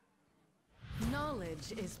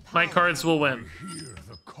 Knowledge is my power. cards will win. Hear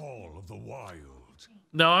the call of the wild.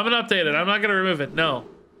 No, I'm gonna update it. I'm not gonna remove it. No.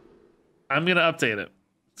 I'm gonna update it.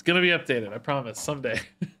 It's gonna be updated, I promise, someday.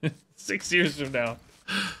 6 years from now.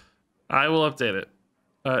 I will update it.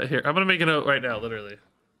 Here, I'm gonna make a note right now, literally.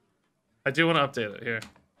 I do want to update it, here.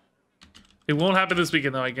 It won't happen this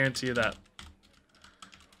weekend, though, I guarantee you that.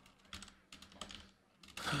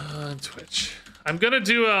 Twitch. I'm gonna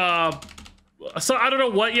do so I don't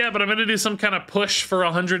know what yet, but I'm gonna do some kind of push for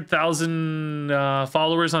 100,000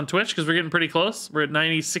 followers on Twitch because we're getting pretty close. We're at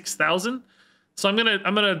 96,000. So I'm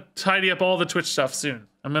gonna tidy up all the Twitch stuff soon.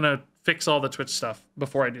 I'm gonna fix all the Twitch stuff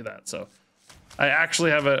before I do that. So I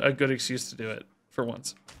actually have a good excuse to do it for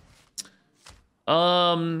once.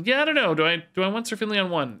 Yeah, I don't know. Do I want Sir Finley on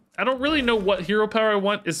 1? I don't really know what hero power I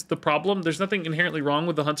want is the problem. There's nothing inherently wrong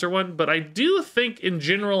with the Hunter one, but I do think in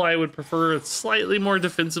general I would prefer a slightly more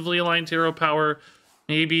defensively aligned hero power.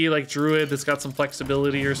 Maybe like Druid that's got some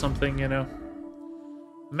flexibility or something, you know.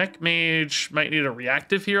 Mage might need a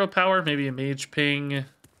reactive hero power, maybe a Mage ping.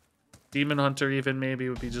 Demon Hunter even maybe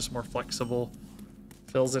would be just more flexible.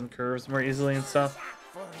 Fills in curves more easily and stuff.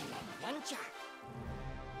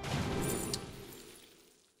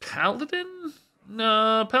 Paladin?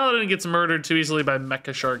 No, Paladin gets murdered too easily by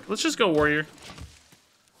Mecha Shark. Let's just go Warrior.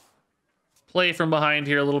 Play from behind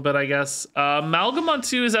here a little bit, I guess. Amalgam on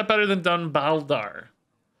 2, is that better than Dunbaldar?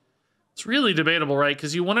 It's really debatable, right?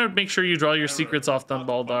 Because you want to make sure you draw your secrets off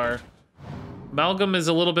Dunbaldar. Amalgam is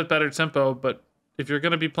a little bit better tempo, but if you're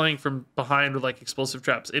going to be playing from behind with like explosive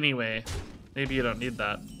traps anyway, maybe you don't need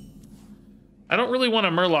that. I don't really want a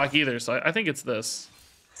Murloc either, so I think it's this.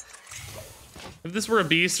 If this were a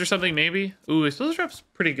beast or something, maybe. Ooh, explosive trap's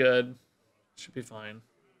pretty good. Should be fine.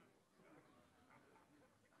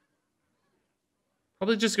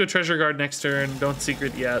 Probably just go treasure guard next turn. Don't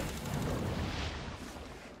secret yet.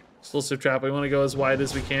 Explosive trap. We want to go as wide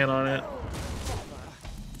as we can on it.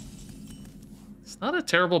 It's not a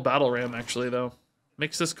terrible battle ram, actually, though.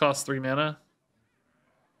 Makes this cost 3 mana.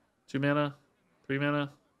 2 mana. 3 mana.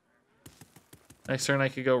 Next turn, I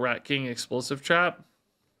could go Rat King explosive trap.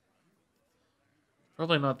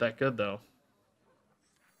 Probably not that good, though.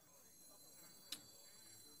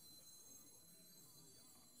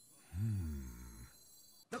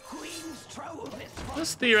 The Queen's trove is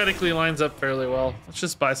This theoretically lines up fairly well. Let's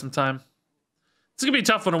just buy some time. It's gonna be a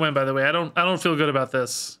tough one to win, by the way. I don't feel good about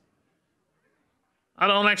this. I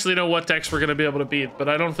don't actually know what decks we're gonna be able to beat, but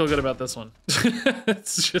I don't feel good about this one.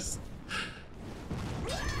 It's just...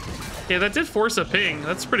 Okay, that did force a ping.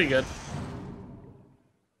 That's pretty good.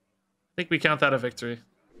 I think we count that a victory.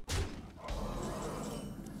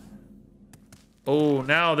 Oh,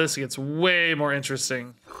 now this gets way more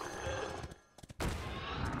interesting.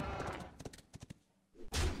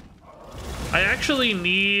 I actually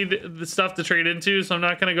need the stuff to trade into, so I'm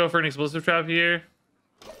not gonna go for an explosive trap here.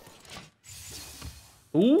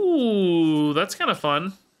 Ooh, that's kind of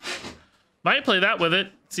fun. Might play that with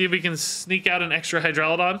it. See if we can sneak out an extra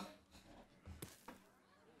Hydralodon.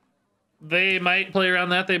 They might play around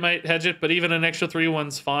that. They might hedge it, but even an extra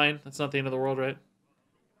 3/1's fine. That's not the end of the world, right?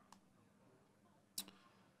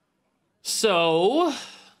 So...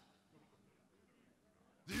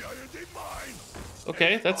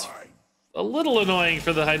 Okay, that's a little annoying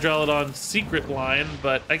for the Hydralodon secret line,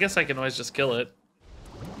 but I guess I can always just kill it.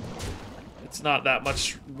 It's not that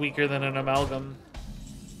much weaker than an Amalgam.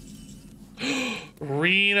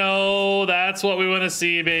 Reno, that's what we want to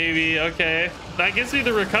see, baby. Okay, that gives me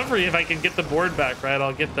the recovery if I can get the board back, right?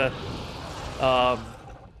 I'll get the...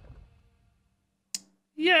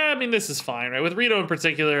 Yeah, I mean, this is fine, right? With Reno in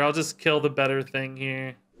particular, I'll just kill the better thing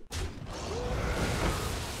here.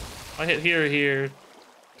 I hit here or here.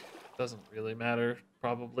 Doesn't really matter,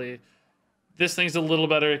 probably. This thing's a little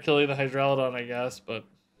better at killing the Hydralodon, I guess, but...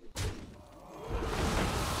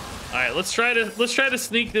 Alright, let's try to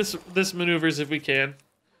sneak this maneuvers if we can.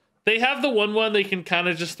 They have the 1/1 they can kind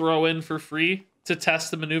of just throw in for free to test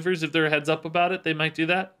the maneuvers. If they're heads up about it, they might do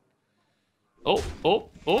that. Oh.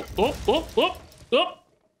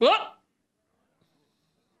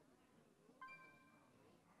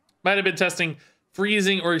 Might have been testing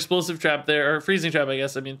freezing or explosive trap there, or freezing trap, I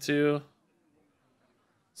guess. I mean, too.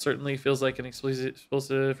 Certainly feels like an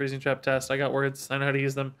explosive freezing trap test. I got words. I know how to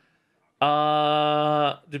use them.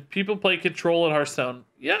 Do people play Control in Hearthstone?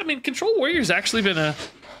 Yeah, I mean, Control Warrior's actually been a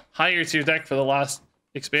higher tier deck for the last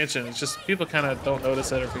expansion. It's just people kind of don't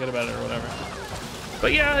notice it or forget about it or whatever.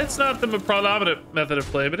 But yeah, it's not the predominant method of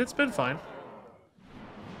play, but it's been fine.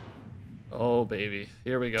 Oh, baby.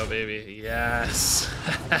 Here we go, baby. Yes.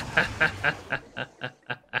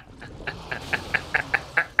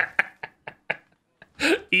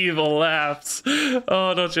 Evil laughs.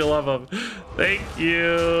 Oh, don't you love him? Thank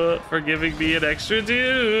you for giving me an extra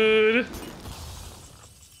dude.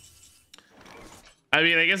 I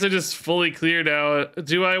mean, I guess I just fully clear now.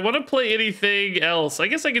 Do I want to play anything else? I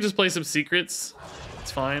guess I could just play some secrets.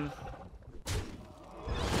 It's fine.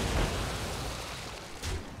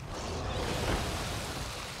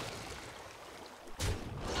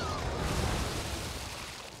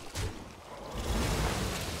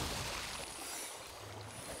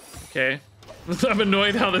 Okay. I'm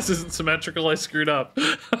annoyed how this isn't symmetrical. I screwed up.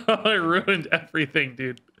 I ruined everything,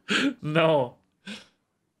 dude. No.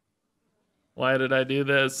 Why did I do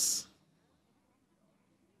this?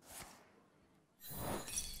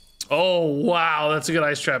 Oh, wow. That's a good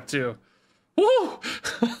ice trap, too. Woo!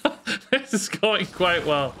 This is going quite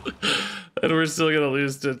well. And we're still going to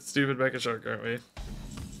lose to stupid Mecha Shark, aren't we?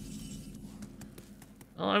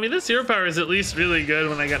 Well, I mean, this hero power is at least really good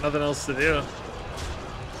when I got nothing else to do.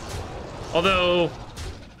 Although,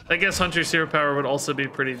 I guess Hunter's hero power would also be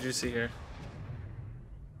pretty juicy here.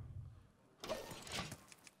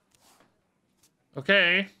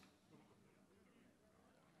 Okay.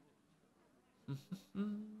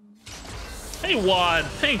 Hey, Wad.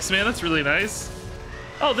 Thanks, man. That's really nice.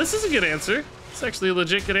 Oh, this is a good answer. It's actually a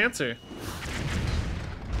legit good answer.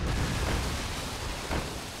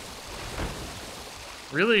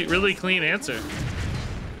 Really, really clean answer.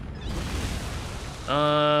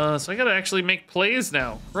 So I gotta actually make plays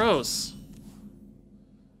now. Gross.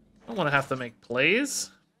 I don't want to have to make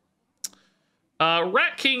plays.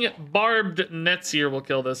 Rat King Barbed Nets here will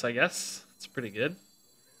kill this, I guess. It's pretty good.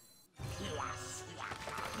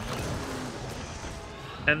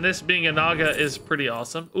 And this being a Naga is pretty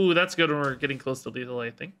awesome. Ooh, that's good when we're getting close to lethal,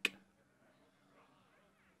 I think.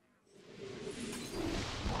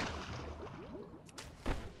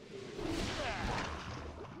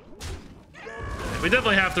 We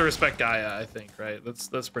definitely have to respect Gaia, I think, right?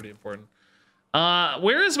 That's pretty important.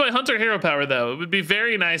 Where is my Hunter hero power, though? It would be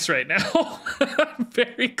very nice right now.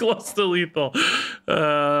 Very close to lethal.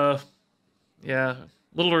 Yeah,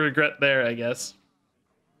 little regret there, I guess.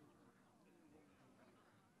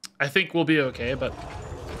 I think we'll be okay, but...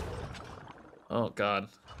 Oh, God.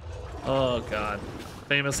 Oh, God.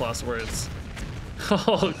 Famous last words.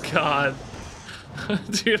 Oh, God.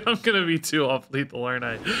 Dude, I'm gonna be too off lethal, aren't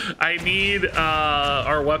I? I need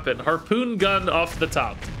our weapon. Harpoon gun off the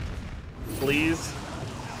top. Please.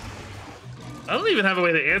 I don't even have a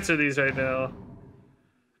way to answer these right now.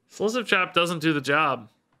 Explosive trap doesn't do the job.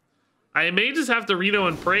 I may just have to Reno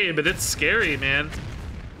and pray, but it's scary, man.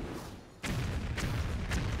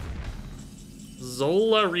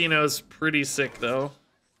 Zola Reno's pretty sick, though.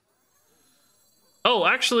 Oh,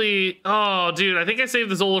 actually, oh, dude, I think I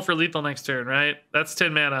saved the Zola for lethal next turn, right? That's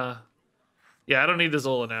 10 mana. Yeah, I don't need the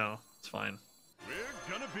Zola now. It's fine.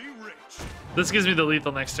 We're gonna be rich. This gives me the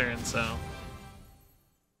lethal next turn, so.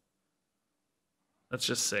 That's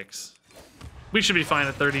just 6. We should be fine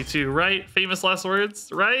at 32, right? Famous last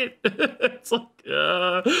words, right? It's like,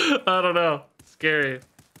 I don't know. Scary.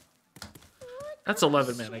 That's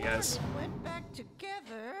 11 mana, guys. Went back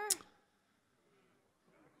together.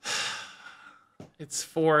 It's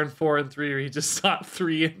 4 and 4 and 3. Or he just thought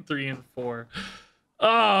 3 and 3 and 4.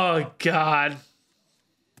 Oh, God.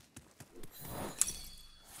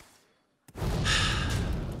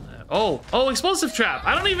 Oh, explosive trap.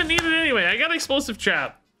 I don't even need it anyway. I got explosive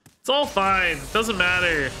trap. It's all fine. Doesn't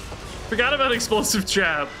matter. Forgot about explosive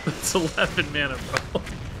trap. It's 11 mana, bro.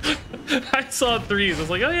 I saw 3s. I was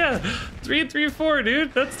like, oh yeah, 3 and 3 and 4,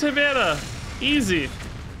 dude. That's 10 mana. Easy.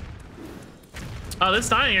 Oh, this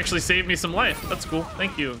dying actually saved me some life. That's cool.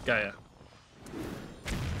 Thank you, Gaia.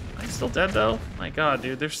 Am I still dead, though? My God,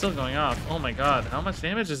 dude. They're still going off. Oh, my God. How much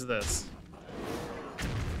damage is this?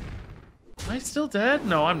 Am I still dead?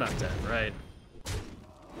 No, I'm not dead. Right.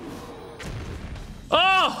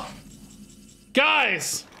 Oh!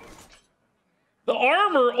 Guys! The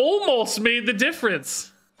armor almost made the difference.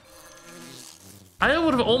 I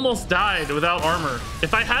would have almost died without armor.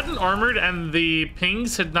 If I hadn't armored and the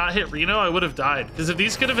pings had not hit Reno, I would have died. Because if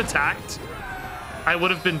these could have attacked, I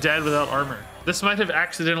would have been dead without armor. This might have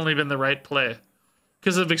accidentally been the right play.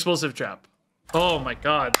 Because of explosive trap. Oh my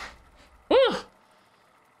God. Woo!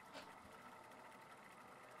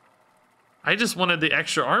 I just wanted the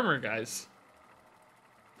extra armor, guys.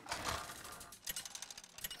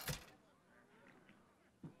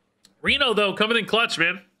 Reno, though, coming in clutch,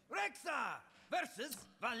 man. Versus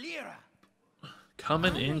Valera.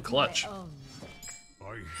 Coming in clutch.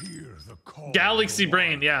 I hear the call. Galaxy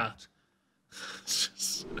brain, yeah.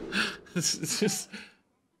 It's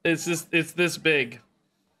this big.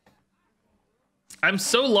 I'm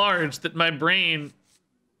so large that my brain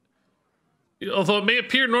although it may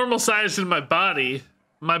appear normal sized in my body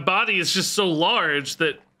is just so large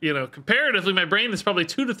that, you know, comparatively, my brain is probably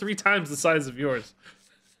 2 to 3 times the size of yours.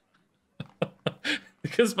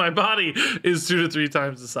 Because my body is 2 to 3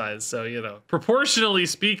 times the size. So, you know, proportionally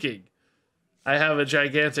speaking, I have a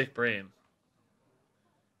gigantic brain.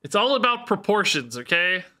 It's all about proportions,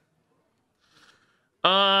 okay?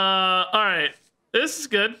 All right. This is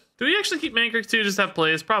good. Do we actually keep Mankrik 2 just have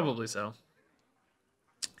plays? Probably so.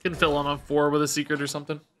 Can fill on 4 with a secret or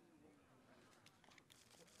something.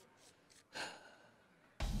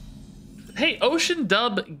 Hey, Ocean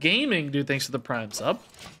Dub Gaming, dude, thanks for the Prime sub.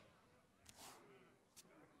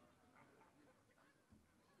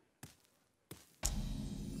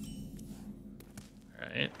 All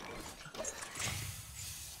right.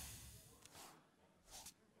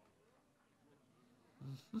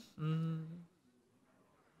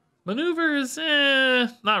 Maneuvers,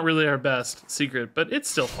 not really our best secret, but it's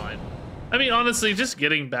still fine. I mean, honestly, just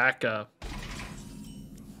getting back an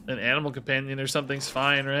animal companion or something's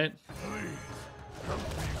fine, right?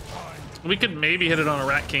 We could maybe hit it on a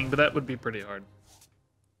Rat King, but that would be pretty hard.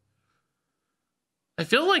 I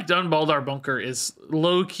feel like Dunbaldar Bunker is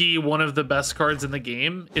low-key one of the best cards in the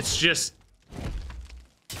game. It's just,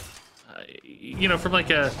 you know, from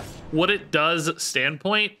like a what it does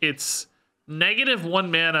standpoint, it's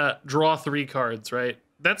 -1 mana, draw 3 cards, right?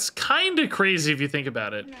 That's kind of crazy if you think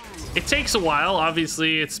about it. It takes a while.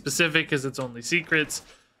 Obviously, it's specific because it's only secrets.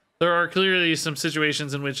 There are clearly some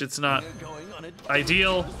situations in which it's not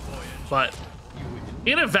ideal, but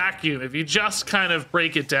in a vacuum, if you just kind of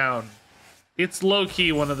break it down, it's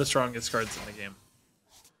low-key one of the strongest cards in the game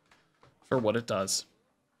for what it does.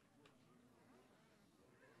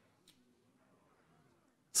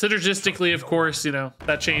 Synergistically, of course, you know,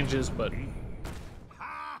 that changes, but...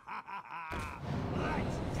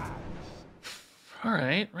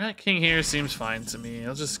 Alright, Rat King here seems fine to me.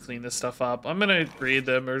 I'll just clean this stuff up. I'm gonna grade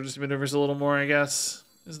the emergency maneuvers a little more, I guess,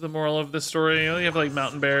 is the moral of the story. You have, like,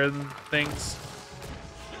 Mountain Bear and things.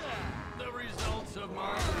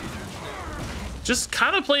 Just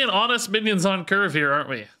kind of playing honest minions on curve here, aren't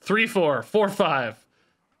we? 3-4, 4-5.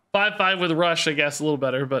 5-5 with Rush, I guess, a little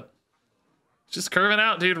better, but... Just curving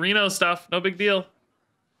out, dude. Reno stuff. No big deal.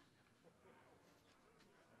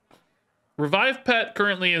 Revive pet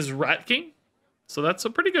currently is Rat King. So that's a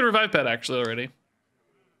pretty good revive pet, actually, already.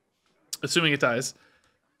 Assuming it dies.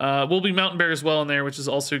 Will be Mountain Bear as well in there, which is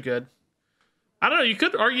also good. I don't know. You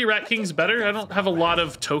could argue Rat King's better. I don't have a lot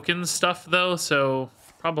of token stuff, though, so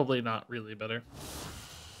probably not really better.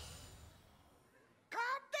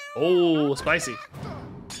 Oh, spicy.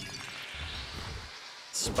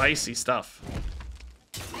 Spicy stuff.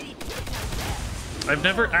 I've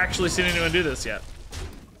never actually seen anyone do this yet.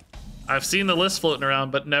 I've seen the list floating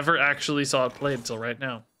around, but never actually saw it played until right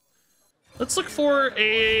now. Let's look for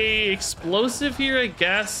a explosive here, I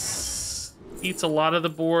guess. Eats a lot of the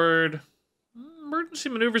board. Emergency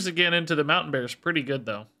maneuvers again into the Mountain Bear is pretty good,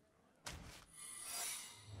 though.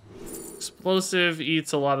 Explosive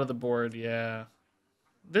eats a lot of the board, yeah.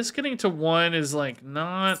 This getting to 1 is, like,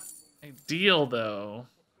 not ideal, though.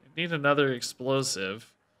 I need another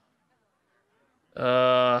explosive.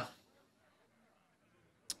 I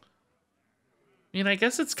mean, I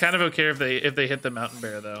guess it's kind of okay if they hit the Mountain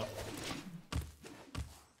Bear, though.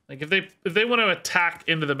 Like, if they want to attack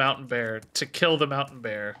into the Mountain Bear to kill the Mountain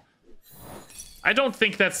Bear, I don't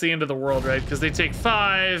think that's the end of the world, right? Because they take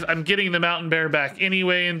 5. I'm getting the Mountain Bear back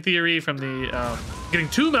anyway, in theory, from the getting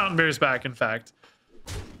 2 Mountain Bears back, in fact.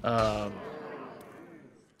 I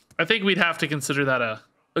think we'd have to consider that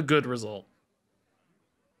a good result.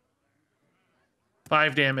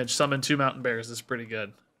 5 damage, summon 2 Mountain Bears is pretty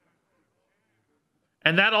good.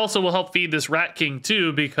 And that also will help feed this Rat King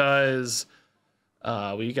too, because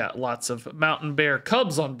we got lots of Mountain Bear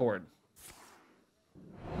cubs on board.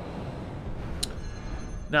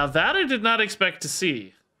 Now that I did not expect to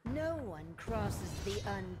see. No one crosses the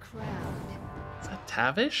uncrowned. Is that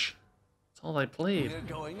Tavish? That's all I played. We're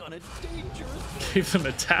going on a dangerous... Gave them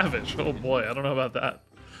a Tavish. Oh boy, I don't know about that.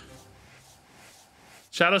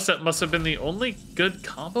 Shadow Step must have been the only good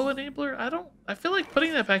combo enabler. I feel like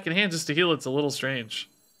putting that back in hand just to heal it's a little strange.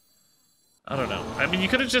 I don't know. I mean, you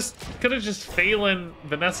could have just Phelan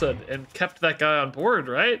Vanessa and kept that guy on board,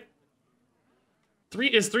 right?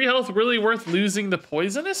 Is 3 health really worth losing the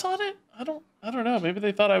poisonous on it? I don't know. Maybe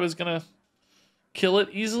they thought I was gonna kill it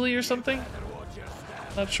easily or something.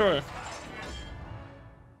 Not sure.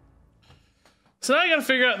 So now I gotta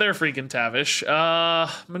figure out their freaking Tavish.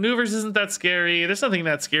 Maneuvers isn't that scary. There's nothing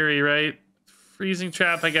that scary, right? Freezing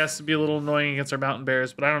Trap, I guess, would be a little annoying against our Mountain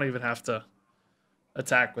Bears, but I don't even have to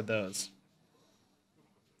attack with those.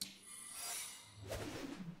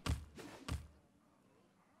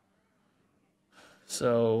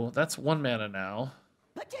 So that's 1 mana now.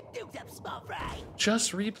 Put your dukes up, small fry.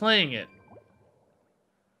 Just replaying it.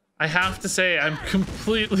 I have to say, I'm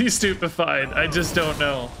completely stupefied. I just don't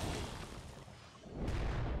know.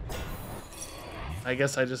 I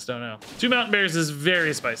guess I just don't know. 2 Mountain Bears is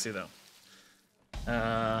very spicy, though.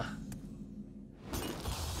 I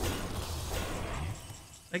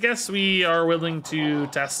guess we are willing to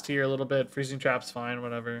test here a little bit. Freezing Trap's fine,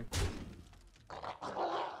 whatever.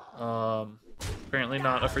 Apparently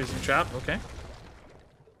not a Freezing Trap. Okay.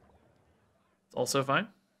 It's also fine.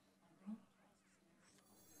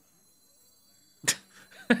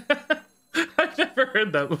 I've never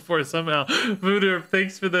heard that before somehow. Voodoo,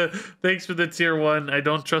 thanks for the tier 1. I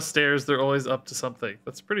don't trust stairs. They're always up to something.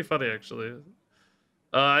 That's pretty funny, actually.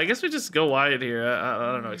 I guess we just go wide here.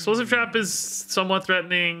 I don't know. Explosive Trap is somewhat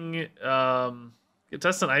threatening.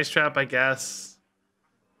 Test an Ice Trap, I guess.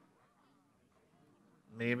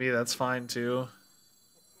 Maybe that's fine, too.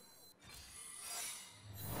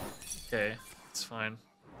 Okay, it's fine.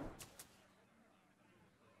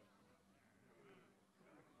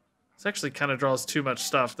 This actually kind of draws too much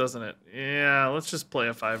stuff, doesn't it? Yeah, let's just play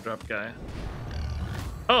a 5-drop guy.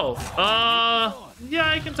 Oh, yeah,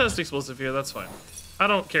 I can test explosive here. That's fine. I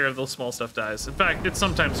don't care if the small stuff dies. In fact, it's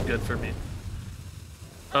sometimes good for me.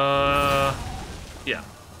 Yeah.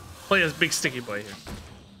 Play a big sticky boy here.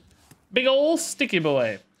 Big ol' sticky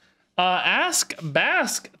boy. Ask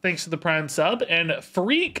Bask, thanks for the Prime sub. And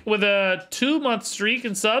Freak with a 2-month streak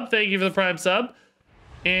and sub. Thank you for the Prime sub.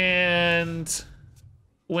 And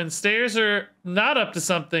when stairs are not up to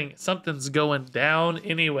something, something's going down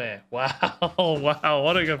anyway. Wow, wow,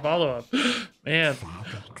 what a good follow-up. Man,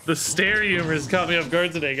 the stair humors caught me off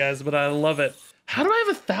guard today, guys, but I love it. How do I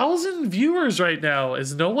have 1,000 viewers right now?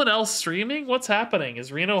 Is no one else streaming? What's happening?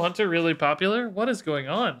 Is Reno Hunter really popular? What is going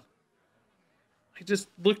on? I just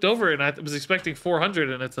looked over and I was expecting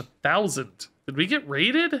 400 and it's 1,000. Did we get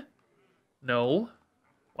raided? No.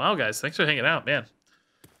 Wow, guys, thanks for hanging out, man.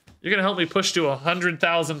 You're gonna help me push to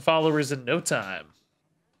 100,000 followers in no time.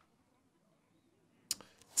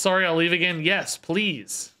 Sorry, I'll leave again. Yes,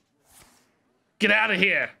 please. Get out of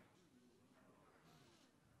here.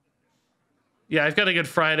 Yeah, I've got a good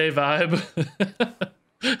Friday vibe.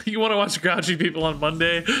 You want to watch grouchy people on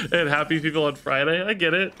Monday and happy people on Friday? I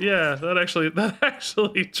get it. Yeah, that actually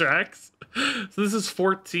tracks. So this is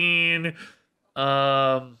 14.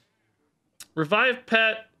 Revive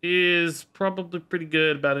Pet is probably pretty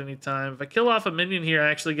good about any time. If I kill off a minion here,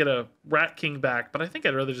 I actually get a Rat King back, but I think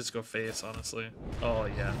I'd rather just go face, honestly. Oh,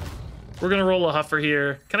 yeah. We're going to roll a Huffer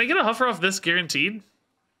here. Can I get a Huffer off this guaranteed?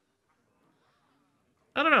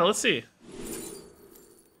 I don't know. Let's see.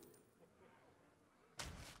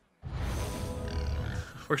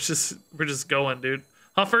 We're just going, dude.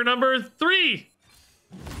 Huffer number 3.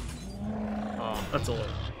 Oh, that's a little.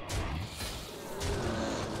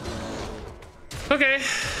 Okay.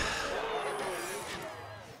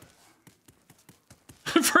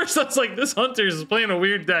 First, I was like, this Hunter's playing a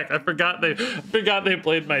weird deck. I forgot they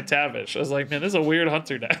played my Tavish. I was like, man, this is a weird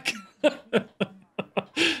Hunter deck.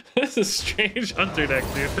 This is a strange Hunter deck,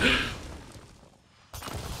 dude.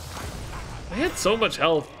 They had so much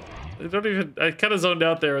health. I kind of zoned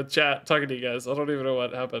out there with chat talking to you guys. I don't even know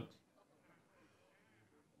what happened.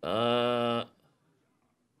 I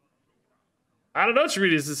don't know,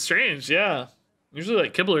 Charitas. It's strange, yeah. Usually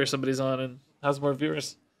like Kibler or somebody's on and has more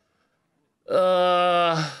viewers.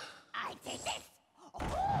 I take this.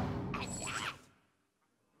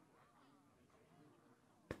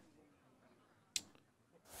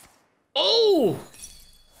 Oh!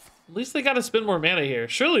 At least they gotta spend more mana here.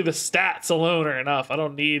 Surely the stats alone are enough. I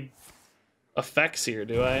don't need effects here,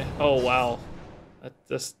 do I? Oh, wow. That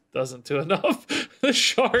just doesn't do enough. The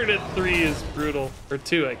shard at 3 is brutal. Or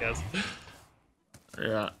 2, I guess.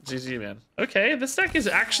 Yeah, GG, man. Okay, this deck is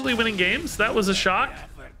actually winning games. That was a shock.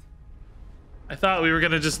 I thought we were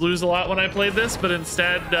going to just lose a lot when I played this, but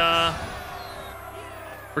instead,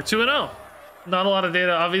 we're 2-0. Not a lot of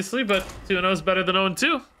data, obviously, but 2-0 is better than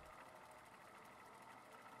 0-2.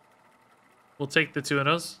 We'll take the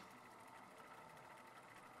 2-0s.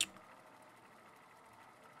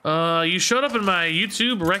 You showed up in my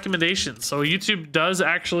YouTube recommendations, so YouTube does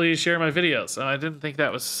actually share my videos. I didn't think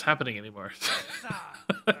that was happening anymore.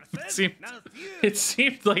 It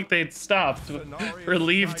seemed like they'd stopped.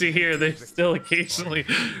 Relieved to hear they still occasionally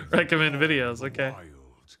recommend videos. Okay,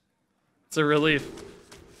 it's a relief.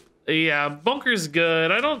 Yeah, Bunker's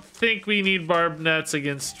good. I don't think we need Barb Nets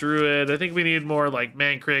against Druid. I think we need more like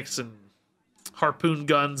Mancrix and Harpoon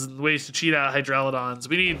Guns and ways to cheat out Hydralodons.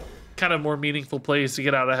 We need kind of more meaningful plays to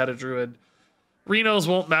get out ahead of Druid. Renos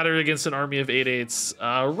won't matter against an army of 8/8s.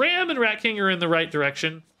 Ram and Rat King are in the right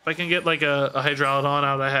direction. If I can get like a Hydralodon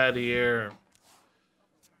out ahead here.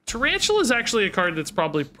 Tarantula is actually a card that's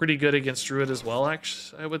probably pretty good against Druid as well.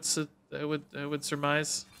 Actually, I would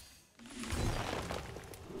surmise.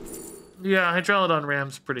 Yeah, Hydralodon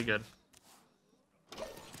Ram's pretty good.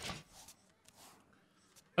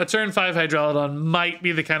 A turn 5 Hydralodon might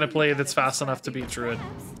be the kind of play that's fast enough to beat Druid.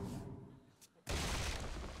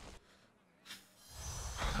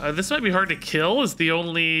 This might be hard to kill is the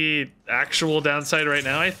only actual downside right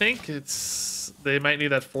now, I think. They might need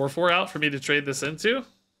that 4/4 out for me to trade this into.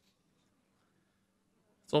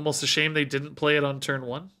 It's almost a shame they didn't play it on turn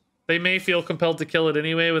 1. They may feel compelled to kill it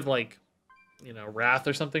anyway with, like, you know, Wrath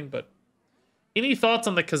or something, but... Any thoughts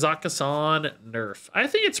on the Kazakhstan nerf? I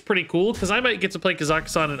think it's pretty cool, because I might get to play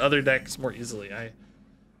Kazakhstan in other decks more easily.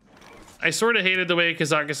 I sort of hated the way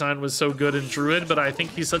Kazakhstan was so good in Druid, but I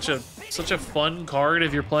think he's such a fun card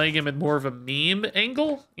if you're playing him in more of a meme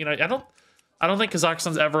angle. You know, I don't think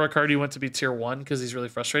Kazakhstan's ever a card you want to be tier 1 because he's really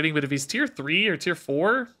frustrating, but if he's tier 3 or tier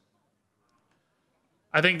 4,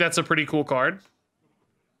 I think that's a pretty cool card.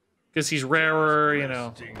 Because he's rarer, you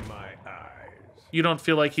know. You don't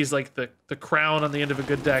feel like he's like the crown on the end of a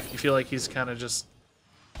good deck. You feel like he's kind of just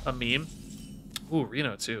a meme. Ooh,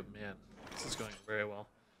 Reno too. Man, this is going very well.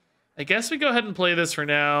 I guess we go ahead and play this for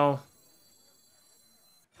now.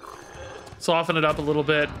 Soften it up a little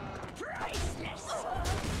bit.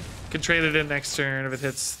 Can trade it in next turn if it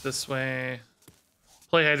hits this way.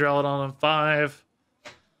 Play Hydralodon on 5.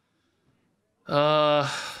 Okay.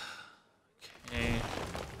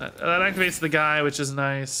 That activates the guy, which is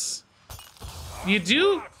nice. You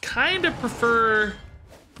do kind of prefer...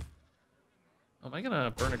 Oh, am I gonna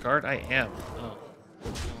burn a card? I am. Oh.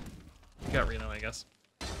 Well, you got Reno, I guess.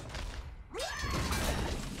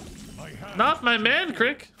 Not my man,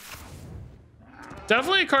 Crick.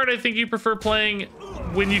 Definitely a card I think you prefer playing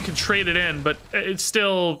when you can trade it in, but it's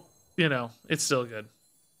still, you know, it's still good.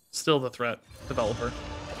 Still the threat developer.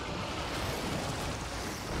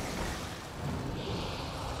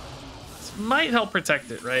 Might help protect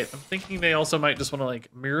it, right? I'm thinking they also might just want to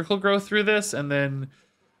like Miracle Grow through this, and then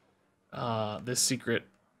this secret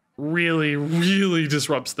really, really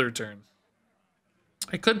disrupts their turn.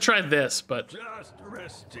 I could try this, but Just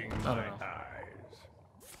resting I don't my know. eyes.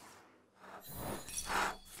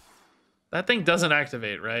 That thing doesn't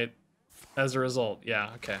activate, right? As a result,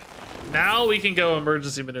 yeah, okay. Now we can go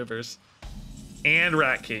emergency maneuvers and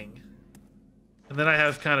Rat King, and then I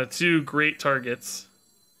have kind of 2 great targets.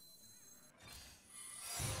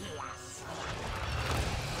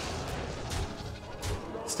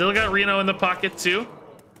 Still got Reno in the pocket too.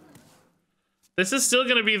 This is still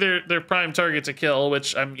going to be their prime target to kill,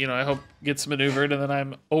 which I hope gets maneuvered, and then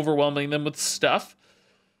I'm overwhelming them with stuff.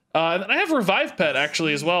 And then I have Revive Pet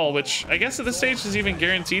actually as well, which I guess at this stage is even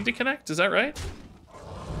guaranteed to connect. Is that right?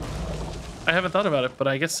 I haven't thought about it, but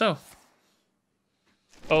I guess so.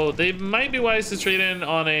 Oh, they might be wise to trade in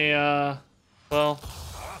on a, well,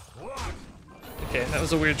 okay, that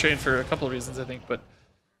was a weird trade for a couple of reasons, I think, but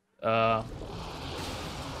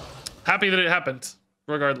happy that it happened,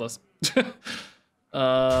 regardless.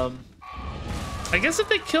 I guess if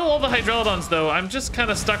they kill all the Hydralodons, though, I'm just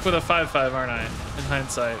kind of stuck with a 5/5, aren't I? In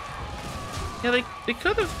hindsight. Yeah, they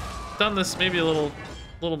could have done this maybe a little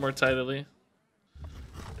more tidily.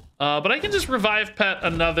 But I can just Revive Pet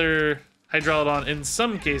another Hydralodon in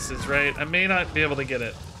some cases, right? I may not be able to get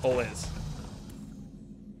it always.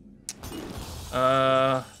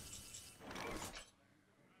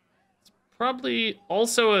 It's probably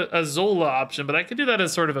also a Zola option, but I could do that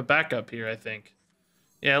as sort of a backup here, I think.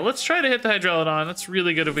 Yeah, let's try to hit the Hydralodon. That's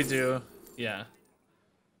really good if we do. Yeah.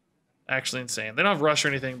 Actually insane. They don't have Rush or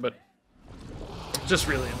anything, but just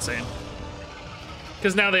really insane.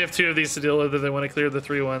 Because now they have 2 of these to deal with if they want to clear the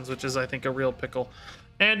 3 ones, which is, I think, a real pickle.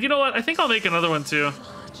 And you know what? I think I'll make another one, too.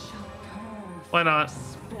 Why not?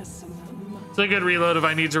 It's a good reload if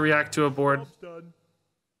I need to react to a board.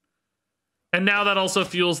 And now that also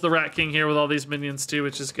fuels the Rat King here with all these minions, too,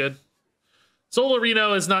 which is good. Zola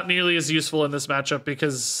Reno is not nearly as useful in this matchup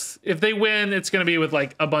because if they win, it's going to be with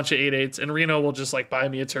like a bunch of 8/8s, and Reno will just like buy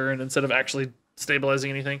me a turn instead of actually stabilizing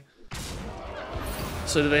anything.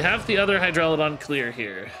 So do they have the other Hydralodon clear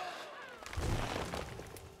here?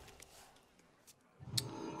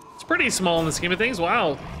 It's pretty small in the scheme of things.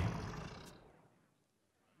 Wow.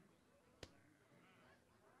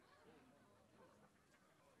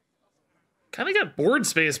 Kind of got board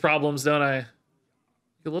space problems, don't I?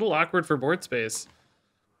 A little awkward for board space.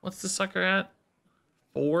 What's the sucker at?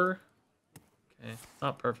 4? Okay,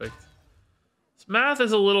 not perfect. This math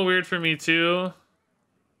is a little weird for me too.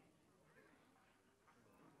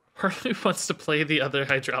 Part of me wants to play the other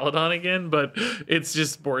Hydralodon again, but it's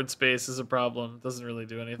just board space is a problem. It doesn't really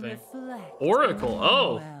do anything. Reflect Oracle.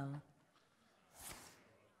 Oh.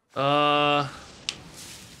 well.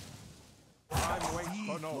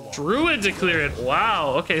 Druid to clear it.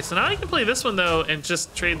 Wow. Okay, so now I can play this one though and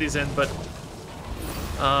just trade these in, but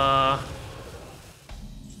I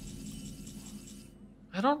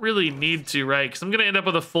don't really need to, right? Because I'm gonna end up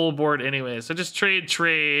with a full board anyway. So just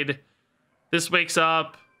trade. This wakes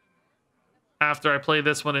up after I play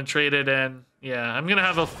this one and trade it in. Yeah, I'm gonna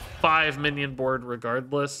have a 5 minion board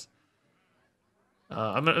regardless.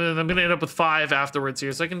 I'm gonna end up with 5 afterwards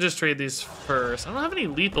here, so I can just trade these first. I don't have any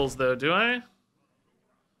lethals though, do I?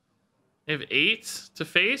 I have 8 to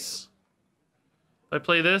face. If I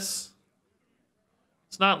play this,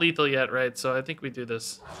 it's not lethal yet, right? So I think we do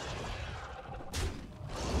this.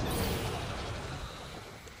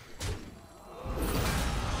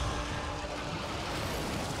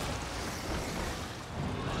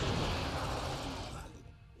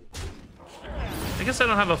 I guess I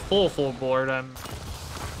don't have a full board. I'm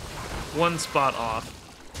 1 spot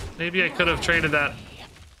off. Maybe I could have traded that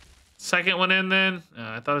second one in then.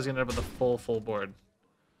 I thought I was gonna end up with a full board.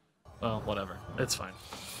 Well, whatever. It's fine.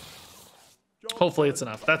 Hopefully it's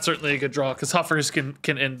enough. That's certainly a good draw because Huffers can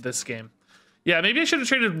end this game. Yeah, maybe I should have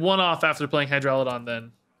traded 1 off after playing Hydralodon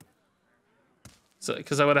then. So,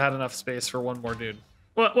 because I would have had enough space for 1 more dude.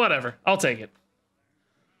 Whatever. I'll take it.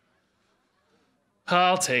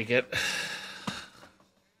 I'll take it.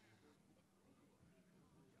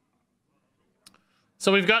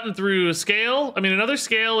 So we've gotten through scale. I mean, another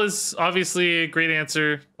scale is obviously a great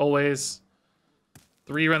answer, always.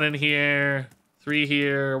 3 run in here, 3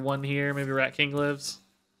 here, 1 here. Maybe Rat King lives.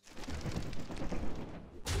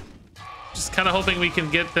 Just kind of hoping we can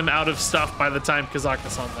get them out of stuff by the time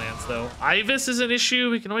Kazakhstan lands, though. Ibis is an issue.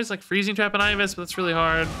 We can always, like, freezing trap an Ibis, but that's really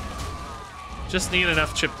hard. Just need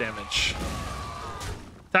enough chip damage.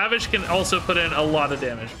 Savage can also put in a lot of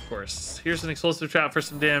damage, of course. Here's an explosive trap for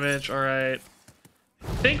some damage. All right.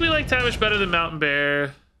 I think we like Tavish better than Mountain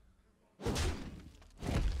Bear.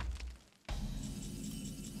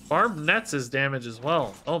 Barb nets is damage as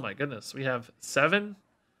well. Oh my goodness. We have 7,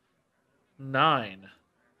 9.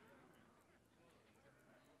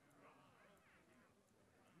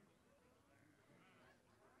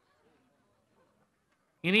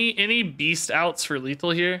 Any beast outs for lethal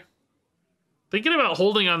here? Thinking about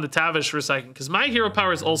holding on to Tavish for a second, because my hero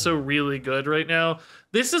power is also really good right now.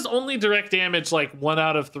 This is only direct damage like 1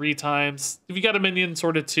 out of 3 times. If you got a minion,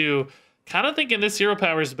 sort of 2. Kind of thinking this hero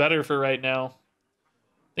power is better for right now.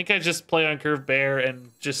 I think I just play on Curved Bear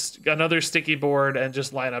and just another sticky board and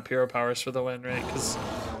just line up hero powers for the win, right? Because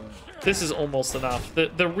this is almost enough.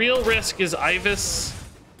 The real risk is Ibis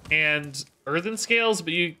and Earthen Scales,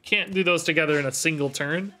 but you can't do those together in a single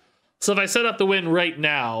turn. So if I set up the win right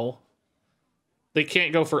now, they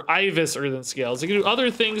can't go for Ibis Earthen Scales. They can do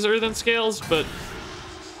other things Earthen Scales, but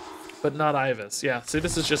not Ibis. Yeah, so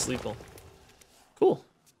this is just lethal. Cool.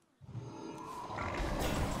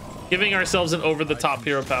 Giving ourselves an over-the-top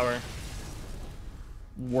hero power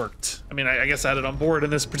worked. I mean, I guess I had it on board in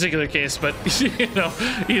this particular case, but, you know,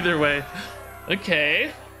 either way.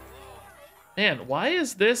 Okay. Man, why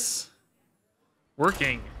is this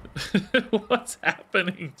working? What's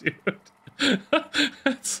happening, dude?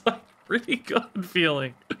 It's like pretty good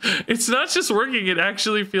feeling. It's not just working, it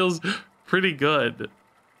actually feels pretty good.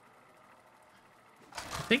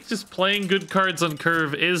 I think just playing good cards on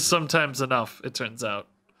curve is sometimes enough, it turns out.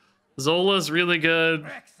 Zola's really good.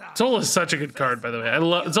 Zola's such a good card, by the way. I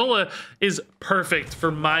love Zola is perfect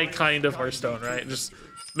for my kind of Hearthstone, right? Just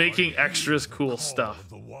making extras cool stuff.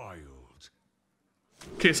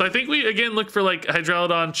 Okay, so I think we again look for like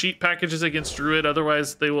Hydralodon cheat packages against Druid,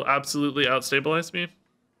 otherwise they will absolutely outstabilize me.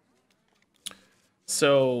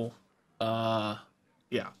 So,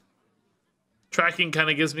 yeah. Tracking kind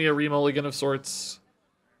of gives me a remulligan of sorts.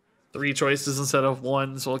 3 choices instead of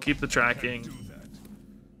 1, so I'll keep the tracking.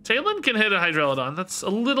 Talon can hit a Hydralodon. That's a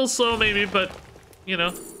little slow maybe, but, you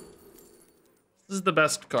know. This is the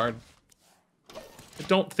best card. I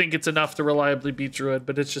don't think it's enough to reliably beat Druid,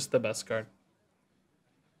 but it's just the best card.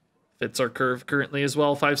 Fits our curve currently as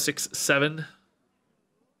well, 5, 6, 7.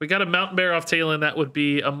 We got a Mountain Bear off Talon, that would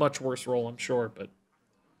be a much worse roll, I'm sure, but...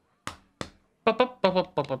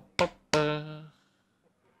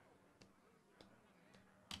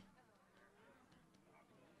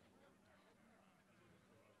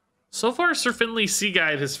 So far, Sir Finley's Sea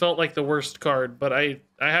Guide has felt like the worst card, but I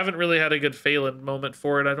haven't really had a good Phelan moment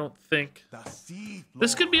for it, I don't think.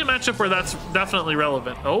 This could be a matchup where that's definitely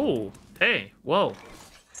relevant. Oh, hey, whoa.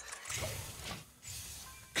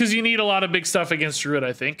 because you need a lot of big stuff against Druid,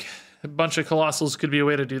 I think. A bunch of Colossals could be a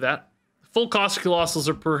way to do that. Full cost Colossals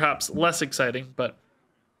are perhaps less exciting, but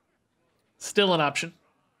still an option.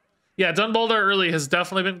 Yeah, Dunbaldar early has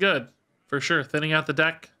definitely been good, for sure. Thinning out the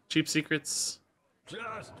deck, cheap secrets.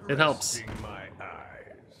 Just It helps. resting my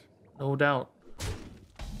eyes. No doubt.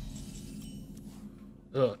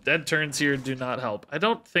 Ugh, dead turns here do not help. I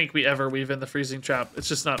don't think we ever weave in the freezing trap. It's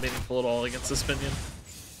just not meaningful at all against this minion.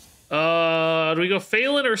 Do we go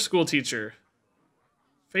Phelan or School Teacher?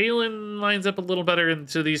 Phelan lines up a little better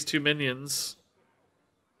into these two minions.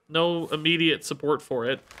 No immediate support for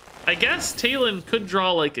it. I guess Talon could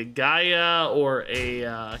draw like a Gaia or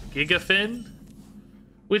a Gigafin.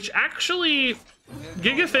 Which actually,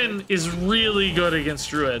 Gigafin is really good against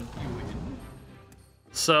Druid.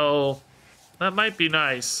 So, that might be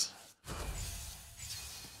nice.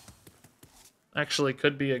 Actually,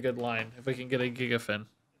 could be a good line if we can get a Gigafin.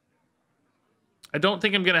 I don't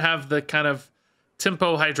think I'm going to have the kind of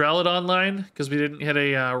Tempo Hydralodon line because we didn't hit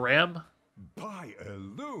a Ram. By a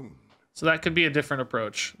loon. So that could be a different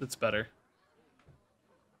approach that's better.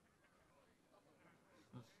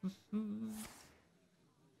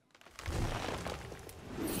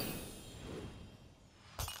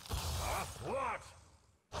 What?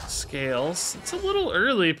 Scales. It's a little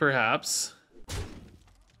early, perhaps.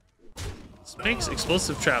 This makes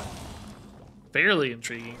Explosive Trap fairly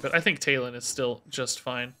intriguing, but I think Talon is still just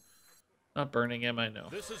fine. Not burning him, I know.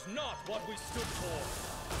 This is not what we stood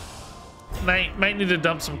for. Might need to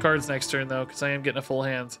dump some cards next turn, though, because I am getting a full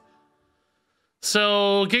hand.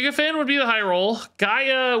 So, Gigafin would be the high roll.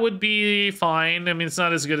 Gaia would be fine. I mean, it's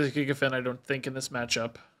not as good as Gigafin, I don't think, in this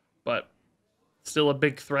matchup. But still a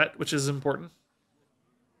big threat, which is important.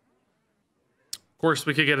 Of course,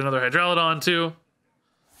 we could get another Hydralodon, too.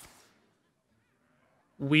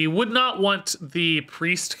 We would not want the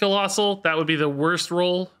Priest Colossal. That would be the worst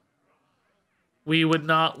roll. We would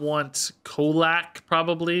not want Kolak,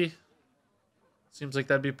 probably. Seems like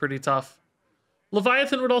that'd be pretty tough.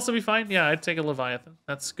 Leviathan would also be fine. Yeah, I'd take a Leviathan.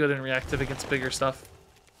 That's good and reactive against bigger stuff.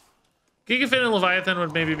 Gigafin and Leviathan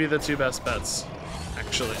would maybe be the two best bets,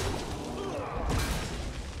 actually.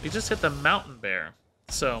 We just hit the Mountain Bear.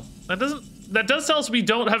 So, that does tell us we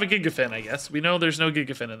don't have a Gigafin, I guess. We know there's no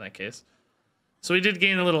Gigafin in that case. So we did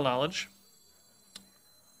gain a little knowledge.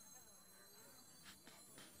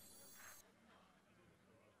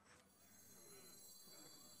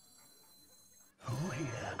 Who here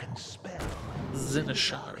can spell?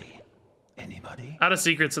 Zinashari. Anybody? Out of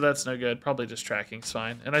secret, so that's no good. Probably just tracking's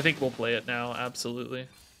fine. And I think we'll play it now, absolutely.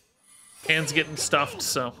 Hand's getting stuffed,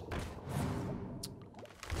 so.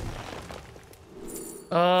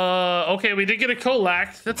 Okay, we did get a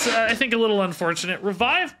Kolak. That's, I think, a little unfortunate.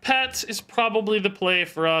 Revive Pet is probably the play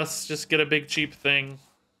for us. Just get a big cheap thing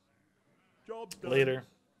later.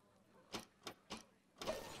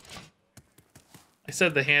 I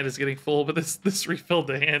said the hand is getting full, but this refilled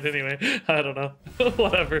the hand anyway. I don't know.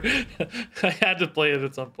 Whatever. I had to play it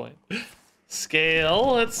at some point.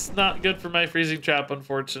 Scale. That's not good for my freezing trap,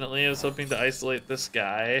 unfortunately. I was hoping to isolate this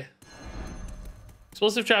guy.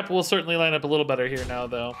 Explosive Trap will certainly line up a little better here now,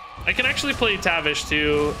 though. I can actually play Tavish,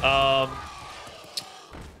 too.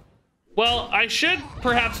 Well, I should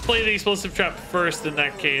perhaps play the Explosive Trap first in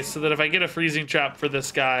that case, so that if I get a Freezing Trap for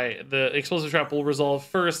this guy, the Explosive Trap will resolve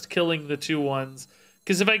first, killing the 2/1s.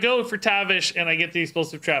 Because if I go for Tavish and I get the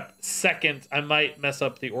Explosive Trap second, I might mess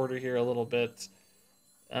up the order here a little bit.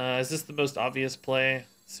 Is this the most obvious play?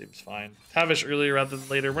 Seems fine. Tavish earlier rather than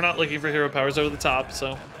later. We're not looking for hero powers over the top,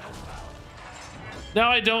 so... Now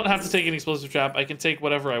I don't have to take an Explosive Trap. I can take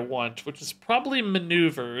whatever I want, which is probably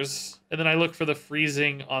Maneuvers. And then I look for the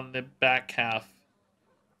freezing on the back half.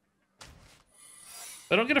 If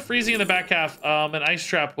I don't get a freezing in the back half, an Ice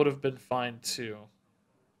Trap would have been fine too.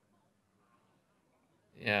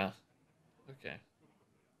 Yeah. Okay.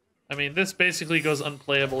 I mean, this basically goes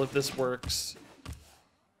unplayable if this works.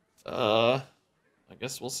 I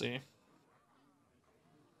guess we'll see.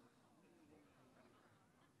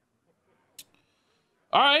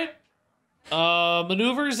 All right.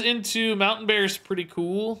 Maneuvers into Mountain Bear is pretty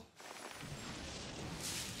cool.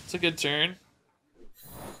 It's a good turn.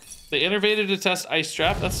 They innovated to test Ice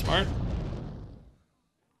Trap. That's smart.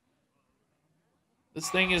 This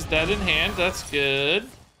thing is dead in hand. That's good.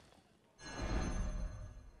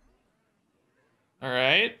 All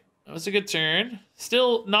right. That was a good turn.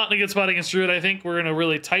 Still not in a good spot against Druid. I think we're in a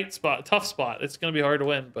really tight spot, tough spot. It's going to be hard to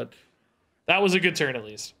win, but that was a good turn at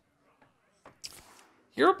least.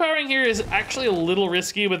 Hero powering here is actually a little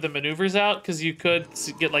risky with the maneuvers out because you could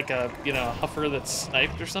get like a, you know, a Huffer that's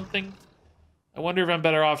sniped or something. I wonder if I'm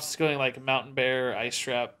better off just going like Mountain Bear, Ice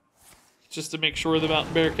Trap. just to make sure the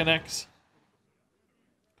mountain bear connects.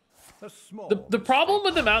 A small The problem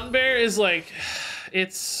with the mountain bear is like,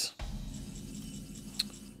 it's...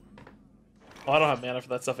 Oh, I don't have mana for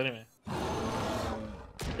that stuff anyway.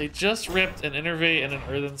 They just ripped an Innervate and an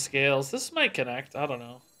Earthen Scales. This might connect, I don't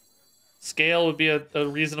know. Scale would be a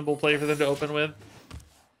reasonable play for them to open with.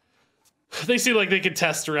 They seem like they could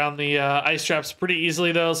test around the ice traps pretty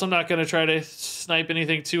easily though, so I'm not gonna try to snipe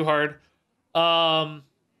anything too hard.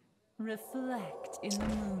 Reflect in the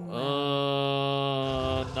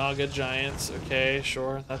moonlight. Naga Giants, okay,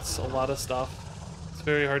 sure. That's a lot of stuff. It's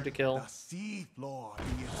very hard to kill. The sea floor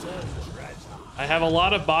is a treasure. I have a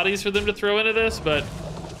lot of bodies for them to throw into this, but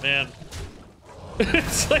man.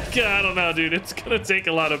 It's like, I don't know, dude. It's gonna take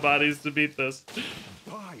a lot of bodies to beat this.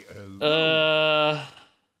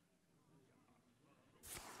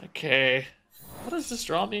 Okay. What does this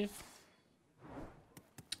draw me?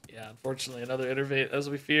 Yeah, unfortunately, another Innervate as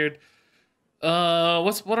we feared.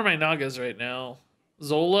 What are my Nagas right now?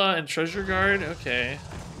 Zola and Treasure Guard? Okay.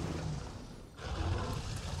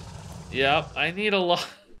 Yep, I need a lot.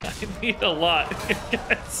 I need a lot,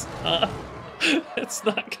 guys. It's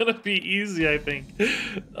not gonna be easy, I think.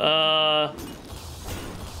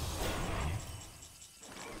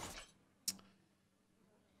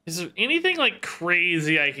 Is there anything like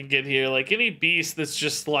crazy I can get here? Like any beast that's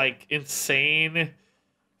just like insane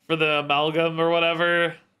for the amalgam or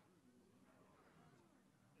whatever?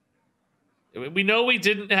 We know we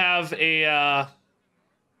didn't have a.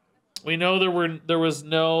 We know there was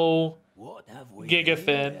no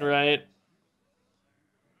Gigafin, right?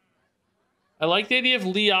 I like the idea of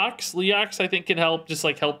Leox. Leox, I think, can help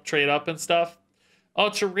help trade up and stuff. Oh,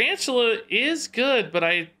 Tarantula is good, but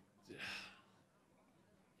it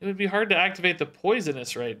would be hard to activate the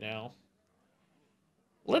poisonous right now.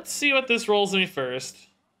 Let's see what this rolls me first.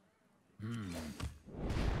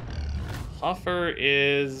 Huffer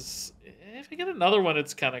is... If I get another one,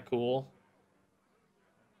 it's kind of cool.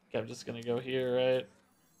 Okay, I'm just going to go here, right?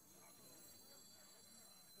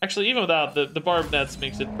 Actually, even without, the Barb Nets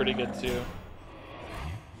makes it pretty good, too.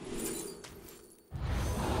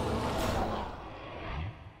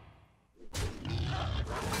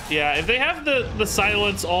 Yeah, if they have the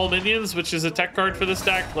silence all minions, which is a tech card for this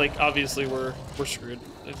deck, like obviously we're screwed.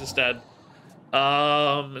 It's just dead.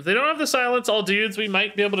 If they don't have the silence all dudes, we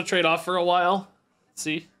might be able to trade off for a while. Let's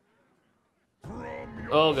see.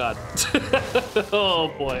 Oh god.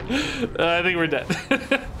 Oh boy. I think we're dead.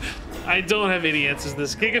 I don't have any answers to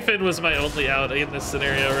this. Gigafin was my only out in this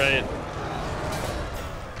scenario, right?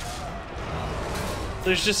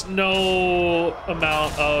 There's just no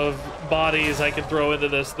amount of bodies I can throw into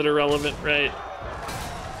this that are relevant, right?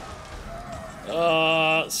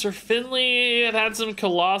 Sir Finley had some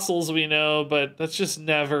Colossals, we know, but that's just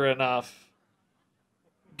never enough.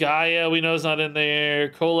 Gaia, we know, is not in there.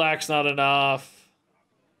 Kolak's not enough.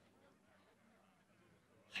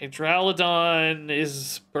 Hydralodon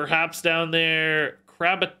is perhaps down there.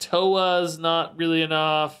 Krakatoa's not really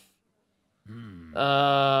enough.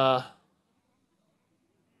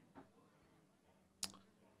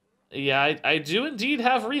 Yeah, I do indeed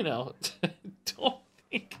have Reno.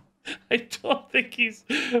 I don't think he's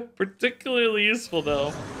particularly useful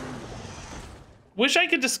though. Wish I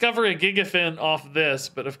could discover a Gigafin off this,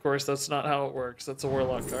 but of course that's not how it works. That's a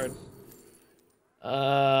Warlock card.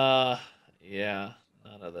 Yeah,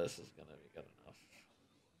 none of this is gonna be good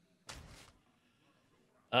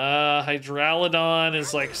enough. Hydralodon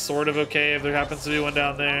is like sort of okay if there happens to be one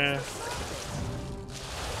down there,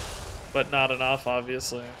 but not enough,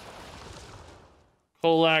 obviously.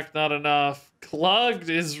 Kolak, not enough. Clugged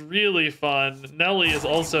is really fun. Nelly is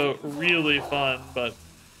also really fun, but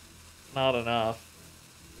not enough.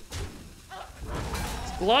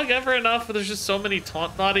 Is Glug ever enough? There's just so many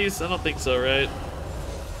taunt bodies? I don't think so, right?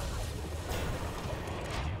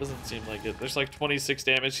 Doesn't seem like it. There's like 26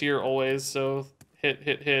 damage here always, so hit.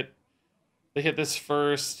 They hit this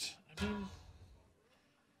first. I mean,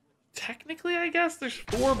 technically, I guess there's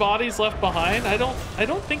 4 bodies left behind. I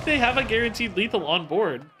don't think they have a guaranteed lethal on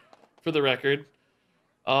board, for the record.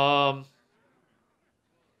 Do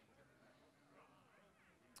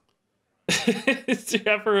you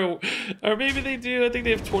ever, or maybe they do. I think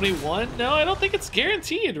they have 21. No, I don't think it's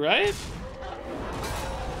guaranteed, right?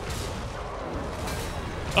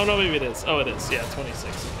 Oh no, maybe it is. Oh, it is. Yeah, 26.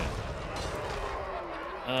 Okay.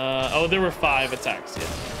 Oh, there were 5 attacks. Yeah.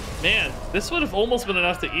 Man, this would have almost been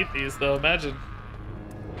enough to eat these, though. Imagine.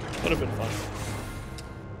 Would have been fun.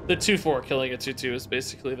 The 2/4 killing a 2/2 is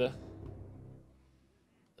basically the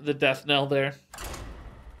death knell there.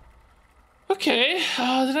 Okay. Okay,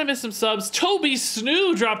 did I miss some subs? Toby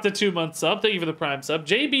Snoo dropped a 2-month sub. Thank you for the Prime sub.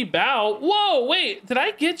 JB Bow. Whoa, wait, did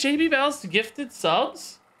I get JB Bow's gifted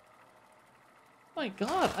subs? Oh my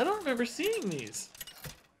God, I don't remember seeing these.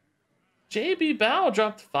 JB Bow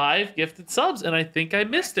dropped 5 gifted subs, and I think I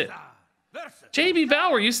missed it. JB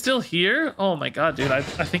Bow, are you still here? Oh my God, dude, I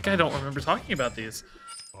think I don't remember talking about these.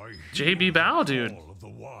 JB Bow, dude. All of the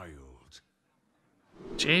wild.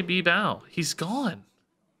 JB Bow, he's gone.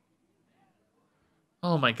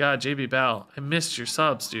 Oh my God, JB Bow, I missed your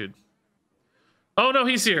subs, dude. Oh no,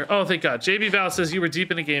 he's here. Oh, thank God. JB Bow says you were deep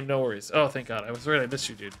in the game, no worries. Oh, thank God, I was worried I missed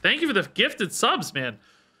you, dude. Thank you for the gifted subs, man.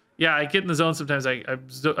 Yeah, I get in the zone sometimes. I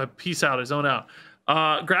peace out, I zone out.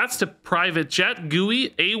 Grats to Private Jet, Gooey,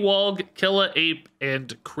 AWOG, Killa Ape,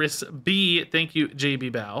 and Chris B. Thank you,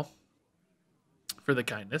 JB Bow, for the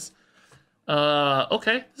kindness.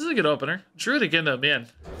 Okay, this is a good opener. Druid again, though, man.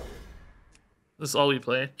 This is all we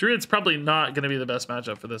play. Druid's probably not going to be the best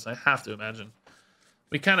matchup for this, I have to imagine.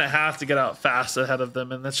 We kind of have to get out fast ahead of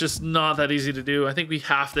them, and that's just not that easy to do. I think we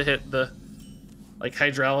have to hit the, like,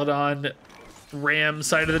 Hydralodon Ram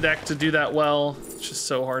side of the deck to do that well. It's just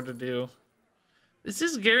so hard to do. This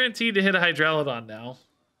is guaranteed to hit a Hydralodon now.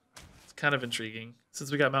 It's kind of intriguing,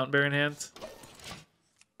 since we got Mountain Bear in hand.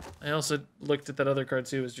 I also looked at that other card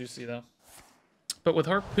too, it was juicy though. But with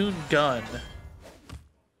Harpoon Gun,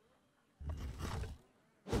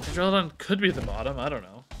 Hydralodon could be at the bottom, I don't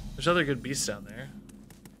know. There's other good beasts down there.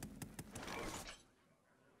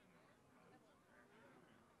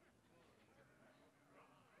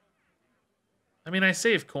 I mean, I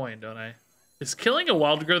save coin, don't I? Is killing a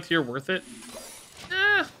wild growth here worth it?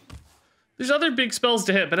 There's other big spells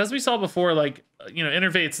to hit, but as we saw before, like, you know,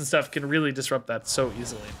 Innervates and stuff can really disrupt that so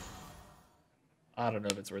easily. I don't know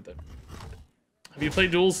if it's worth it. Have you played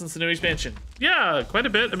duels since the new expansion? Yeah, quite a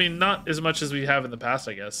bit. I mean, not as much as we have in the past,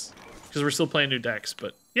 I guess, because we're still playing new decks,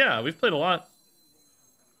 but yeah, we've played a lot.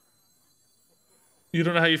 You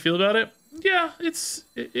don't know how you feel about it? Yeah,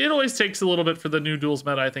 it always takes a little bit for the new duels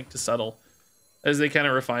meta, I think, to settle as they kind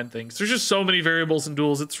of refine things. There's just so many variables in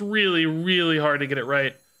duels. It's really, really hard to get it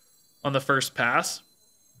right on the first pass.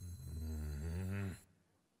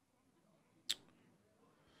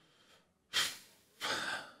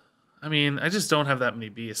 I mean, I just don't have that many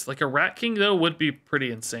beasts. Like a Rat King, though, would be pretty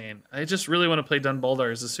insane. I just really want to play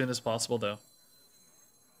Dunbaldars as soon as possible, though.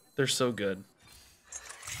 They're so good.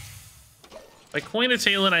 If I coin a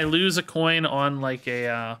Talon, I lose a coin on, like,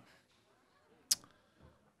 a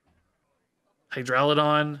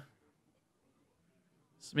Hydralodon.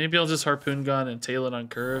 So maybe I'll just Harpoon Gun and Talon on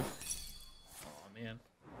curve. Oh, man.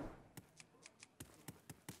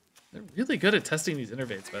 They're really good at testing these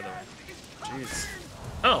Innervates, by the way. Jeez.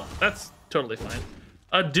 Oh, that's totally fine.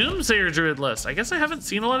 A Doomsayer Druid list. I guess I haven't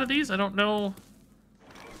seen a lot of these. I don't know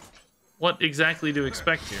what exactly to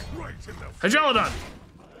expect here. Hydralodon!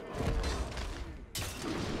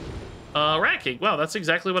 Rat King. Wow, that's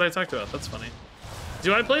exactly what I talked about. That's funny.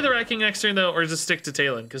 Do I play the Rat King next turn, though, or just stick to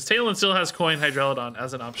Talon? Because Talon still has coin Hydralodon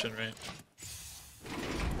as an option, right?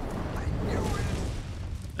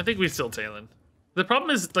 I think we still Talon. The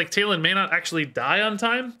problem is, like, Talon may not actually die on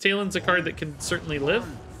time. Talon's a card that can certainly live.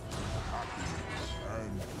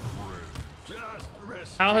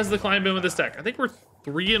 How has the climb been with this deck? I think we're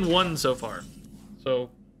 3-1 so far. So,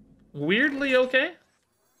 weirdly okay.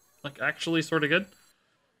 Like, actually sort of good.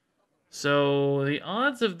 So, the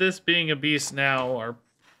odds of this being a beast now are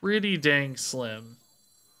pretty dang slim.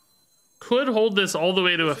 Could hold this all the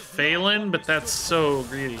way to a Phelan, but that's so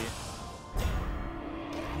greedy.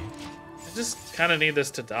 I just kind of need this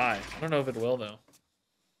to die. I don't know if it will, though.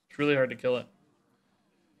 It's really hard to kill it.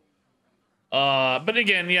 But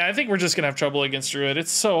again, yeah, I think we're just going to have trouble against Druid. It's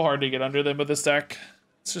so hard to get under them with this deck.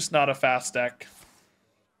 It's just not a fast deck.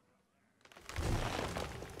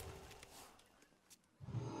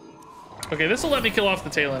 Okay, this will let me kill off the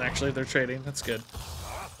Talon, actually, if they're trading. That's good.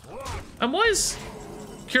 I'm always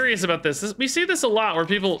curious about this. We see this a lot where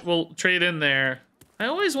people will trade in there. I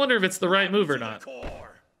always wonder if it's the right move or not.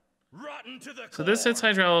 So this hits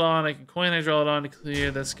Hydralodon. I can coin Hydralodon to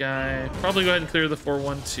clear this guy. Probably go ahead and clear the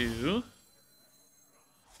 4/1/2.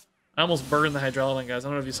 I almost burned the Hydralodon, guys. I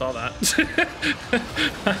don't know if you saw that.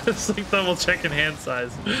 I was like double checking hand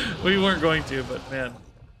size. We weren't going to, but man.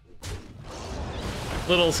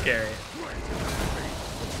 Little scary.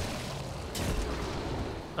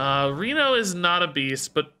 Reno is not a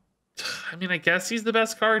beast, but I mean, I guess he's the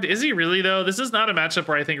best card. Is he really, though? This is not a matchup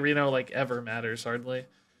where I think Reno, like, ever matters, hardly.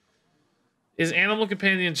 Is Animal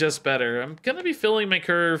Companion just better? I'm going to be filling my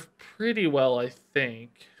curve pretty well, I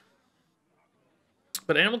think.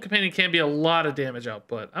 But Animal Companion can be a lot of damage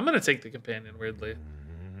output. I'm going to take the Companion, weirdly.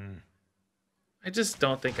 I just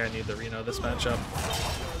don't think I need the Reno this matchup.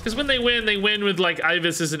 Because when they win with like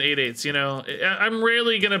Ivises and 8/8s, you know? I'm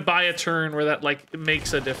rarely gonna buy a turn where that like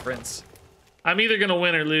makes a difference. I'm either gonna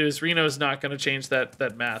win or lose. Reno's not gonna change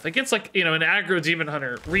that math. Against like, you know, an aggro Demon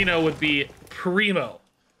Hunter, Reno would be primo.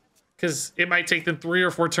 Because it might take them 3 or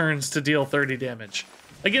 4 turns to deal 30 damage.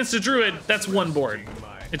 Against a Druid, that's 1 board.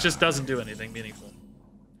 It just doesn't do anything meaningful.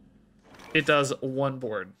 It does 1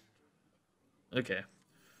 board. Okay.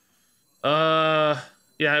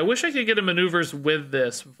 Yeah, I wish I could get a maneuvers with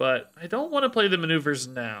this, but I don't want to play the maneuvers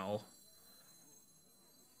now.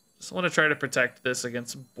 Just want to try to protect this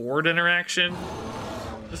against board interaction.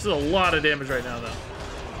 This is a lot of damage right now, though.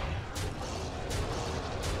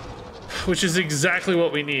 Which is exactly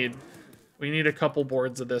what we need. We need a couple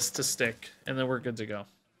boards of this to stick, and then we're good to go.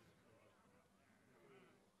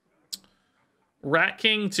 Rat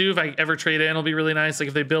King, too, if I ever trade in, will be really nice. Like,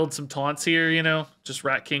 if they build some taunts here, you know, just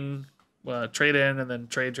Rat King, trade in, and then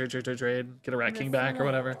trade, get a Rat King back or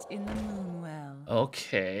whatever. In the moonwell.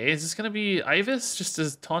 Okay, is this going to be Ivis just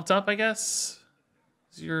to taunt up, I guess?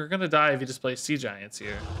 You're going to die if you just play Sea Giants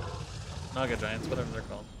here. Naga Giants, whatever they're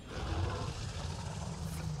called.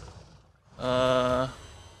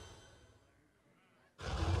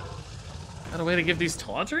 Got a way to give these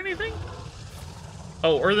taunts or anything?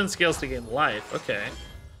 Oh, Earthen Scales to gain life. Okay.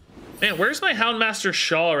 Man, where's my Houndmaster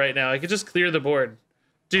Shawl right now? I could just clear the board.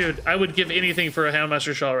 Dude, I would give anything for a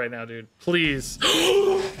Houndmaster Shawl right now, dude. Please.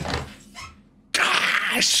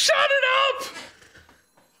 God, shut it up!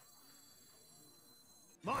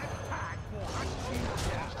 My pack will hunt you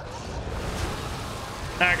down.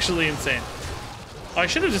 Actually insane. Oh, I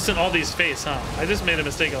should have just sent all these face, huh? I just made a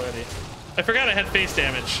mistake already. I forgot I had face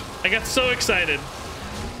damage. I got so excited.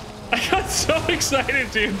 I got so excited,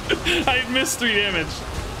 dude. I missed 3 damage.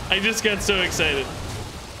 I just got so excited.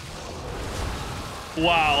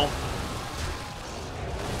 Wow.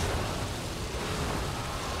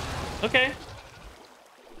 Okay.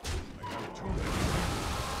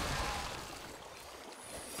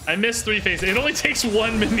 I missed 3 faces. It only takes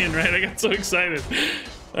 1 minion, right? I got so excited.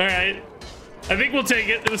 All right. I think we'll take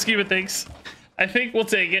it. Let's keep it. Thanks. I think we'll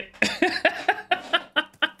take it.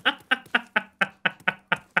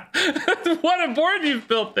 What a board you've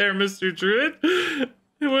built there, Mr. Druid.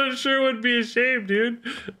 It sure would be a shame, dude.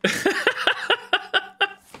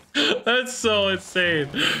 That's so insane.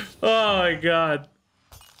 Oh my god.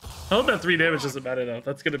 I hope that 3 damage doesn't matter though.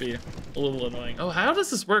 That's gonna be a little annoying. Oh, how does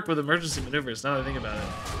this work with emergency maneuvers? Now that I think about it.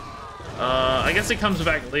 I guess it comes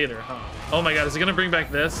back later, huh? Oh my god, is it gonna bring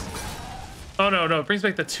back this? Oh no, it brings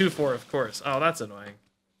back the 2/4, of course. Oh, that's annoying.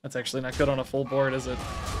 That's actually not good on a full board, is it?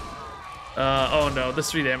 Oh no,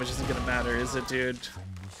 this 3 damage isn't gonna matter, is it, dude?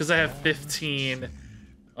 Because I have 15.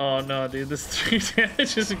 Oh no, dude, this 3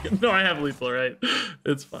 damage isn't good. No, I have lethal, right?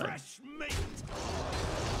 It's fine.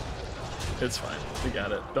 It's fine. We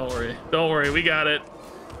got it. Don't worry. Don't worry, we got it.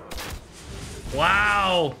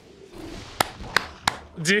 Wow.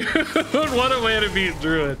 Dude, what a way to beat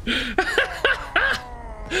Druid.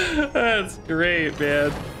 That's great,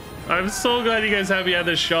 man. I'm so glad you guys have me on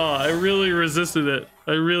this Shaw. I really resisted it.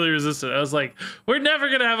 I was like, we're never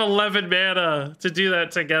gonna have 11 mana to do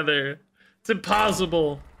that together. It's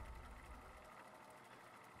impossible.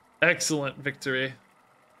 Excellent victory.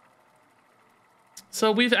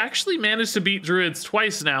 So we've actually managed to beat Druids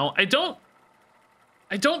twice now. I don't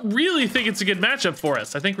really think it's a good matchup for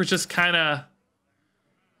us. I think we're just kind of,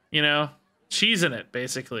 you know, cheesing it,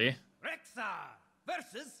 basically.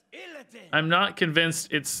 I'm not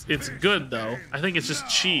convinced it's good, though. I think it's just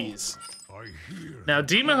cheese. Now,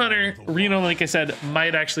 Demon Hunter, Reno, like I said,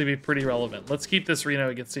 might actually be pretty relevant. Let's keep this Reno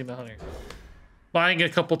against Demon Hunter. Buying a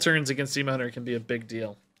couple turns against Demon Hunter can be a big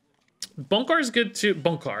deal. Bunkar's good too.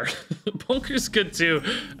 Bunker's good too.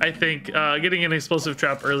 I think getting an explosive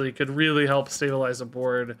trap early could really help stabilize a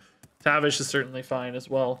board. Tavish is certainly fine as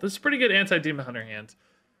well. This is a pretty good anti-Demon Hunter hand.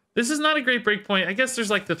 This is not a great breakpoint. I guess there's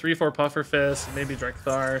like the 3/4 Puffer Fist, maybe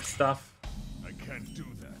Drekthar stuff. I can't do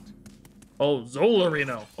that. Oh, Zola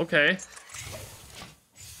Reno. Okay.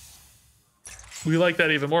 We like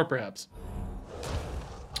that even more, perhaps.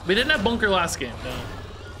 We didn't have Bunker last game, no.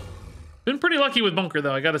 Been pretty lucky with Bunker,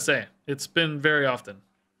 though, I gotta say. It's been very often.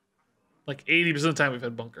 Like 80% of the time we've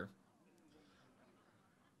had Bunker.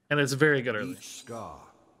 And it's very good early. Scar,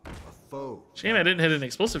 a foe. Shame I didn't hit an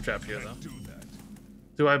explosive trap here, though.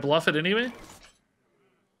 Do I bluff it anyway?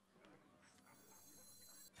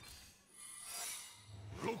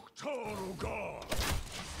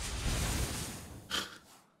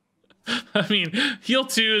 I mean, heal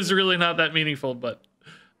 2 is really not that meaningful, but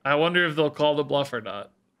I wonder if they'll call the bluff or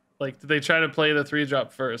not. Like, did they try to play the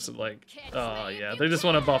 3-drop first? And like, oh yeah, they just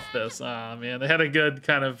want to buff this. Ah man, they had a good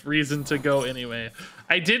kind of reason to go anyway.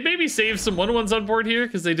 I did maybe save some 1/1s on board here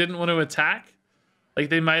because they didn't want to attack. Like,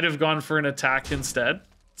 they might have gone for an attack instead.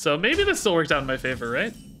 So maybe this still worked out in my favor,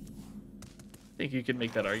 right? I think you could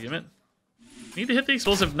make that argument. Need to hit the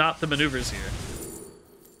explosive, not the maneuvers here.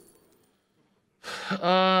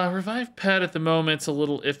 Revive Pet at the moment's a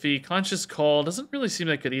little iffy. Conscious Call doesn't really seem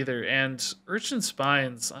that good either. And Urchin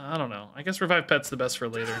Spines, I don't know. I guess Revive Pet's the best for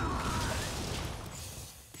later.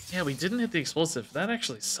 Yeah, we didn't hit the explosive. That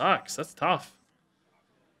actually sucks. That's tough.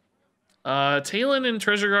 Talon and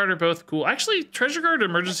Treasure Guard are both cool. Actually, Treasure Guard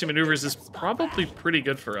Emergency Maneuvers is probably pretty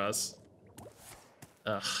good for us.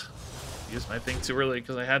 Ugh. Used my thing too early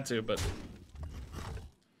because I had to, but...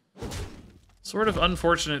 sort of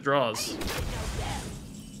unfortunate draws.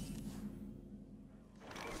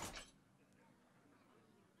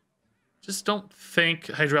 Just don't think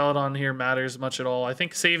Hydralodon here matters much at all. I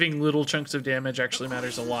think saving little chunks of damage actually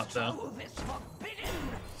matters a lot, though.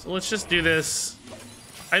 So let's just do this.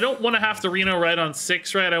 I don't want to have to Reno right on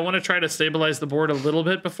 6, right? I want to try to stabilize the board a little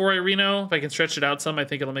bit before I Reno. If I can stretch it out some, I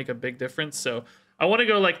think it'll make a big difference. So I want to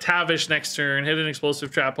go like Tavish next turn, hit an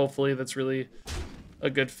explosive trap, hopefully that's really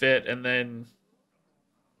a good fit, and then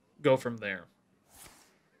go from there.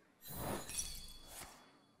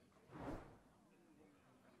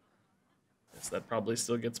 Guess that probably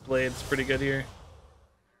still gets played. It's pretty good here.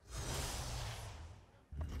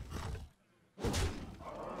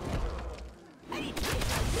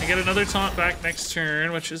 I get another taunt back next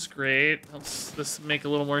turn, which is great. Helps this make a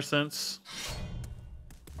little more sense.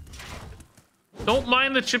 Don't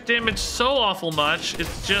mind the chip damage so awful much.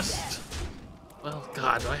 It's just... well,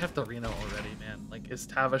 God, do I have to Reno already, man? Like, is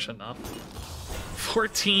Tavish enough?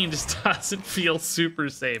 14 just doesn't feel super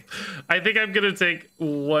safe. I think I'm going to take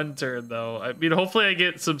one turn, though. I mean, hopefully I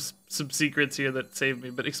get some secrets here that save me.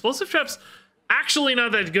 But Explosive Trap's actually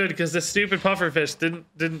not that good because the stupid pufferfish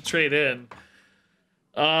didn't trade in.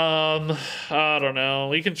 I don't know.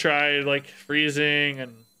 We can try, like, freezing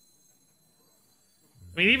and...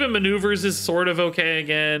 I mean, even maneuvers is sort of okay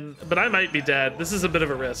again, but I might be dead. This is a bit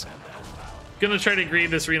of a risk. Gonna try to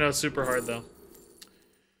greed this Reno super hard, though.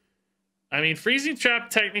 I mean, freezing trap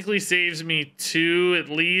technically saves me 2 at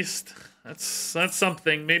least. That's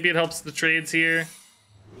something. Maybe it helps the trades here.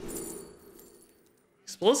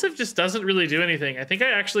 Explosive just doesn't really do anything. I think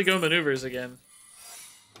I actually go maneuvers again.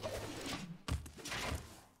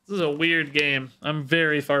 This is a weird game. I'm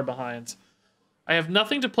very far behind. I have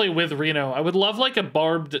nothing to play with Reno. I would love like a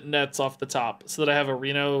barbed nets off the top so that I have a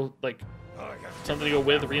Reno, like something to go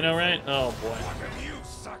with Reno, right? Oh boy.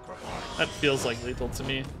 That feels like lethal to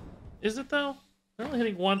me. Is it though? They're only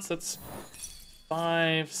hitting once. That's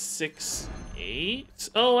 5, 6, 8.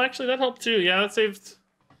 Oh, actually that helped too. Yeah, that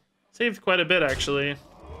saved quite a bit actually.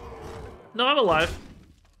 No, I'm alive.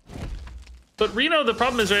 But Reno, the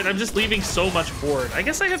problem is, right, I'm just leaving so much board. I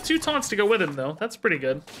guess I have 2 taunts to go with him though. That's pretty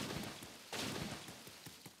good.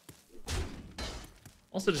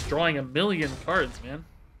 Also just drawing a million cards, man.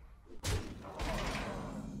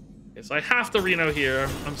 Okay, so I have to Reno here,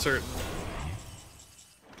 I'm certain.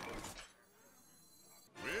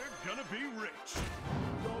 We're gonna be rich.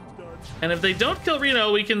 And if they don't kill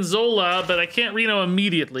Reno, we can Zola, but I can't Reno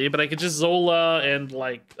immediately, but I could just Zola and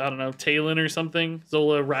like, I don't know, Talon or something.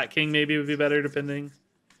 Zola, Rat King maybe would be better depending.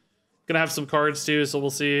 Gonna have some cards too, so we'll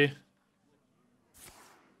see.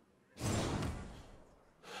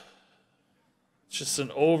 Just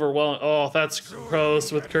an overwhelming... oh, that's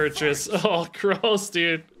gross with Kurtrus. Oh, gross,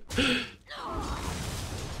 dude.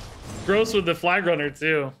 Gross with the Flag Runner,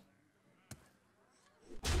 too.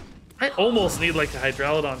 I almost need, like, a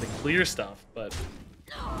Hydralodon to clear stuff, but...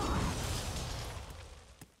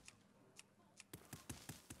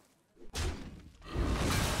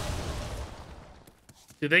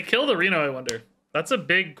 do they kill the Reno, I wonder? That's a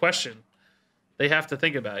big question they have to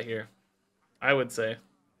think about here, I would say.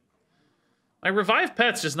 My Revive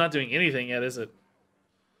Pet's just not doing anything yet, is it?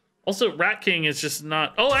 Also, Rat King is just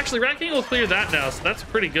not... oh, actually, Rat King will clear that now, so that's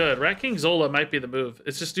pretty good. Rat King Zola might be the move.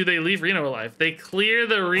 It's just, do they leave Reno alive? They clear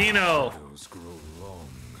the Reno.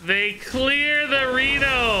 They clear the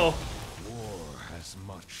Reno.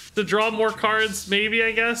 To draw more cards, maybe,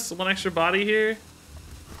 I guess. 1 extra body here.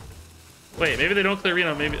 Wait, maybe they don't clear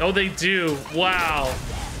Reno. Maybe... oh, they do. Wow.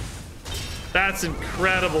 That's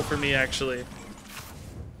incredible for me, actually.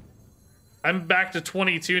 I'm back to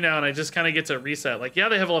 22 now, and I just kind of get to reset. Like, yeah,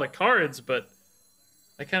 they have a lot of cards, but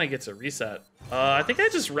I kind of get to reset. I think I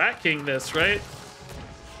just Rat King this, right?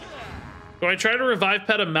 Do I try to Revive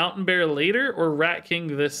Pet a Mountain Bear later, or Rat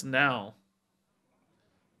King this now?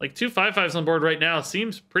 Like 2 5/5s on board right now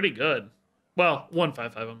seems pretty good. Well, 1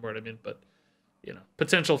 5/5 on board, I mean, but you know,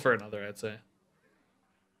 potential for another, I'd say.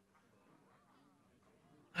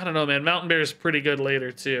 I don't know, man. Mountain Bear's pretty good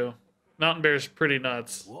later too. Mountain Bear's pretty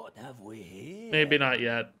nuts. What have we here? Maybe not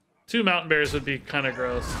yet. 2 Mountain Bears would be kind of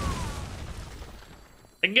gross.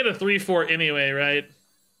 I can get a 3/4 anyway, right?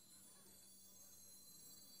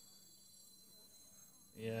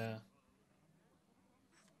 Yeah.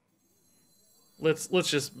 Let's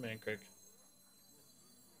just man quick.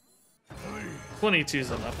 22's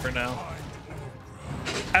enough for now.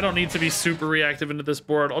 I don't need to be super reactive into this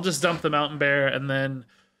board. I'll just dump the Mountain Bear and then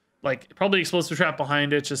like probably Explosive Trap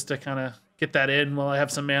behind it just to kind of get that in while I have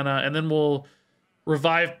some mana, and then we'll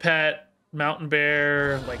revive Pet, Mountain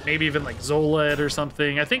Bear, like maybe even like Zola it or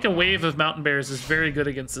something. I think a wave of Mountain Bears is very good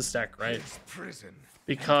against this deck, right?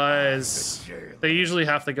 Because they usually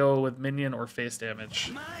have to go with minion or face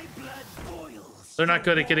damage. They're not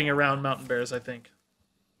good at getting around Mountain Bears, I think.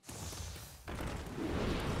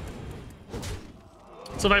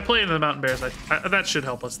 So if I play into the Mountain Bears, that should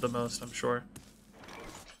help us the most, I'm sure.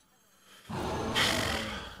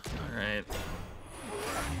 Alright.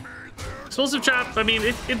 Explosive Trap, I mean,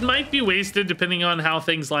 it might be wasted depending on how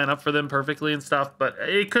things line up for them perfectly and stuff, but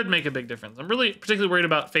it could make a big difference. I'm really particularly worried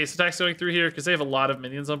about face attacks going through here because they have a lot of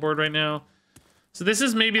minions on board right now. So this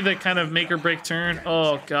is maybe the kind of make or break turn.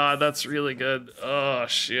 Oh god, that's really good. Oh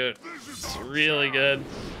shoot. It's really good.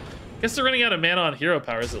 Guess they're running out of mana on hero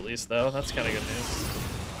powers at least, though. That's kind of good news.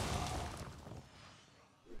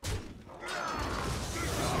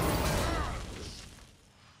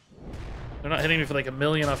 They're not hitting me for like 1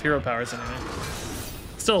 million off hero powers anyway.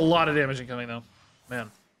 Still a lot of damage incoming though.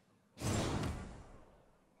 Man.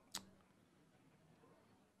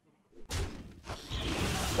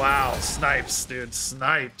 Wow, snipes, dude.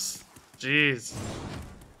 Snipes. Jeez.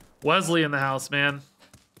 Wesley in the house, man.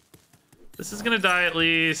 This is gonna die at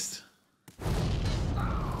least. So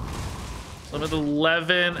I'm at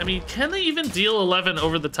 11. I mean, can they even deal 11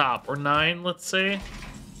 over the top? Or 9, let's say?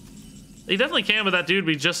 They definitely can with that dude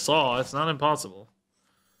we just saw. It's not impossible.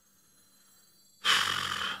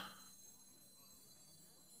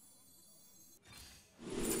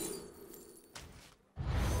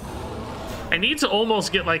 I need to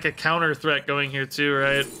almost get like a counter threat going here too,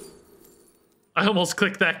 right? I almost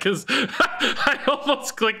clicked that because I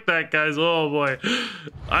almost clicked that, guys. Oh boy.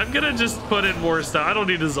 I'm gonna just put in more stuff. I don't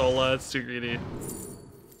need a Zola, it's too greedy.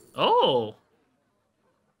 Oh.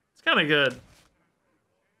 It's kind of good.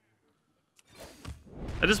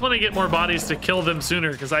 I just want to get more bodies to kill them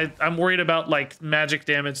sooner because I'm worried about like magic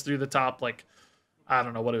damage through the top. Like, I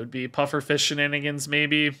don't know what it would be. Pufferfish shenanigans,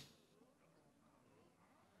 maybe.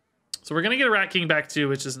 So we're going to get a Rat King back too,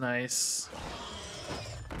 which is nice.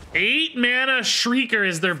 8 mana Shrieker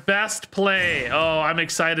is their best play. Oh, I'm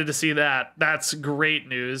excited to see that. That's great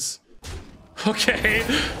news. Okay,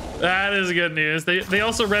 that is good news. They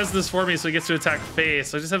also res this for me so he gets to attack face.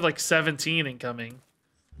 So I just have like 17 incoming.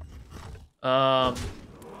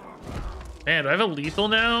 Man, do I have a lethal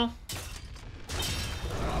now?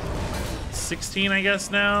 16, I guess,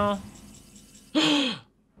 now. I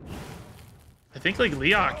think, like,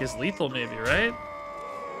 Leok is lethal, maybe, right?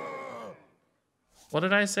 What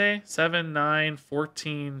did I say? 7, 9,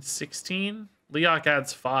 14, 16? Leok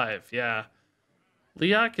adds 5, yeah.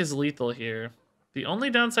 Leok is lethal here. The only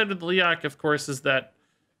downside with Leok, of course, is that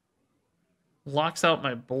locks out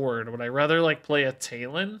my board. Would I rather, like, play a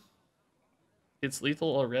Talon? It's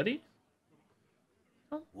lethal already?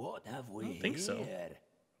 What have we I don't think so. here?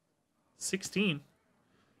 16.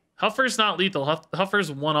 Huffer's not lethal.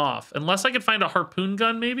 Huffer's 1 off. Unless I could find a harpoon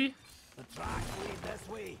gun, maybe? The track lead this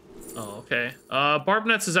way. Oh, okay. Barb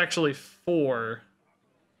Nets is actually 4.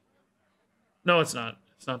 No, it's not.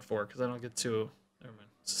 It's not 4, because I don't get 2. Never mind.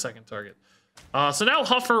 It's a second target. So now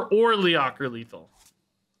Huffer or Leok are lethal.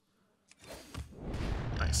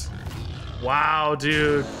 Nice. Wow,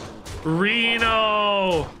 dude.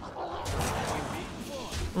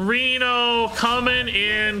 Reno coming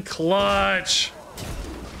in clutch.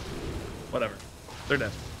 Whatever. They're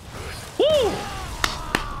dead. Woo!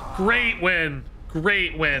 Great win.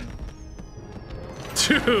 Great win.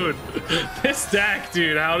 Dude, this deck,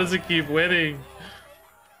 dude, how does it keep winning?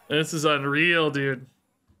 This is unreal, dude.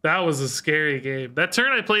 That was a scary game. That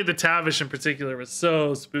turn I played the Tavish in particular was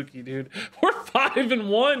so spooky, dude. We're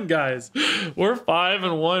 5-1, guys. We're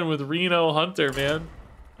 5-1 with Reno Hunter, man.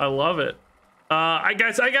 I love it.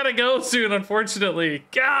 Guys, I gotta go soon, unfortunately.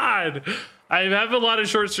 God, I have a lot of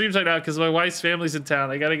short streams right now because my wife's family's in town.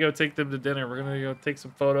 I gotta go take them to dinner. We're gonna go take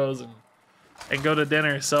some photos and go to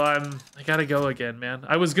dinner. So I gotta go again, man.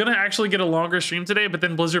 I was gonna actually get a longer stream today, but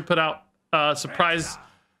then Blizzard put out surprise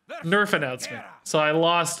nerf announcement. So I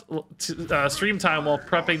lost stream time while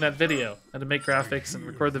prepping that video. I had to make graphics and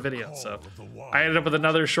record the video. So I ended up with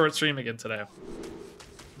another short stream again today.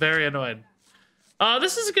 Very annoyed.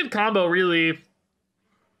 This is a good combo, really.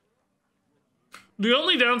 The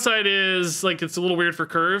only downside is, like, it's a little weird for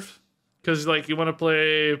curve. Because, like, you want to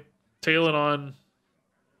play Talon on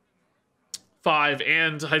 5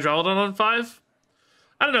 and Hydralodon on 5.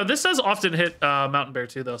 I don't know. This does often hit Mountain Bear,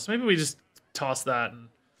 too, though. So maybe we just toss that and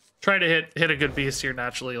try to hit a good beast here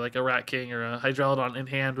naturally. Like a Rat King or a Hydralodon in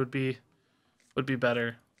hand would be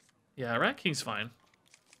better. Yeah, Rat King's fine.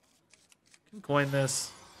 Can coin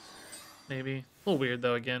this. Maybe. A little weird,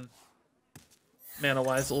 though, again.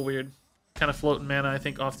 Mana-wise, a little weird. Kind of floating mana, I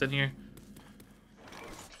think, often here.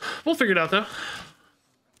 We'll figure it out, though.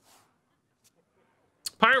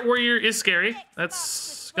 Pirate Warrior is scary.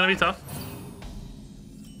 That's gonna be tough.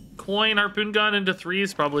 Coin Harpoon Gun into 3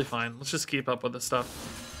 is probably fine. Let's just keep up with this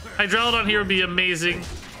stuff. Hydralodon here would be amazing.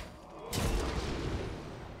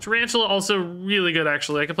 Tarantula also really good,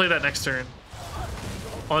 actually. I can play that next turn.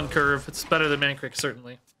 On curve. It's better than Mankrik,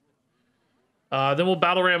 certainly. Then we'll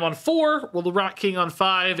Battle Ram on 4. We'll the Rock King on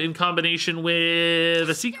 5 in combination with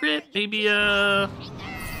a secret. Maybe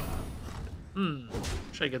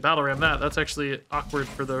should I get Battle Ram that? That's actually awkward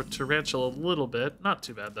for the Tarantula a little bit. Not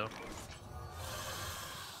too bad, though.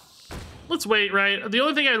 Let's wait, right? The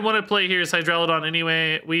only thing I'd want to play here is Hydralodon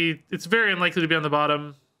anyway. It's very unlikely to be on the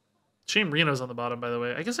bottom. Shame Reno's on the bottom, by the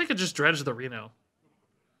way. I guess I could just dredge the Reno.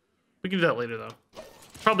 We can do that later, though.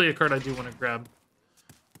 Probably a card I do want to grab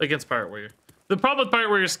against Pirate Warrior. The problem with Pirate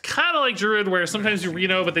Warrior is kind of like Druid, where sometimes you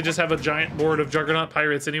Reno, but they just have a giant board of Juggernaut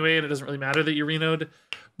Pirates anyway, and it doesn't really matter that you Reno'd.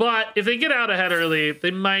 But if they get out ahead early,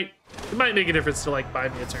 it might make a difference to, like, buy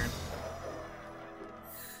me a turn.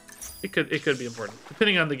 It could be important,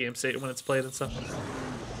 depending on the game state when it's played and stuff.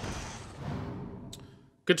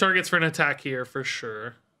 Good targets for an attack here, for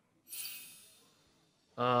sure.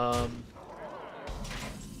 So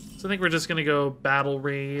I think we're just gonna go Battle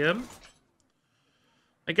Ram.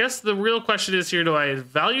 I guess the real question is here, do I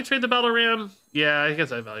value trade the Battle Ram? Yeah, I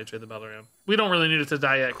guess I value trade the Battle Ram. We don't really need it to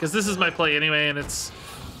die yet, because this is my play anyway, and it's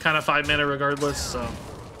kind of 5 mana regardless, so...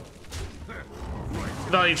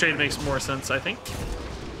 Value trade makes more sense, I think.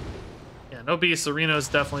 Yeah, no beast, so Reno is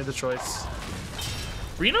definitely the choice.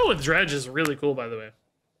 Reno with Dredge is really cool, by the way.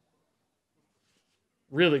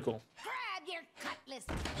 Really cool.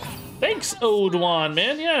 Thanks, Oldwan,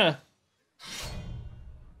 man, yeah.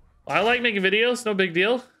 I like making videos, no big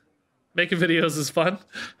deal. Making videos is fun.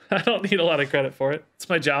 I don't need a lot of credit for it. It's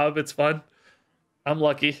my job, it's fun. I'm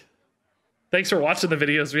lucky. Thanks for watching the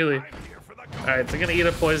videos, really. Alright, so I'm gonna eat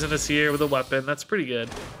a poisonous here with a weapon. That's pretty good.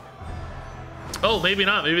 Oh, maybe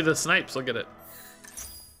not. Maybe the snipes will get it.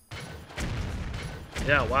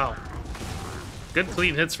 Yeah, wow. Good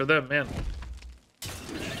clean hits for them, man.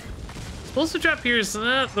 Explosive Trap here is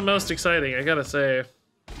not the most exciting, I gotta say.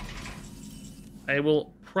 I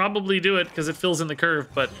will probably do it because it fills in the curve,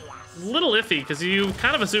 but a little iffy because you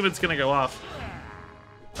kind of assume it's gonna go off.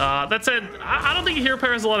 That said, I don't think Hero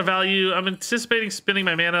Power has a lot of value. I'm anticipating spending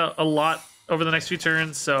my mana a lot over the next few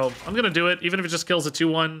turns, so I'm gonna do it, even if it just kills a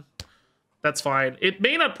 2-1. That's fine. It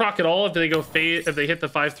may not proc at all if they go fade, if they hit the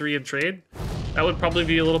 5-3 and trade. That would probably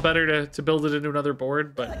be a little better to build it into another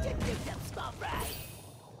board, but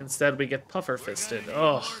instead we get Puffer Fisted.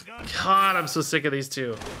 Oh God, I'm so sick of these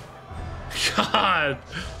two. God,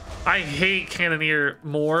 I hate Cannoneer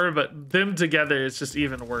more, but them together is just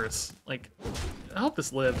even worse. Like, I hope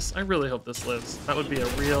this lives. I really hope this lives. That would be a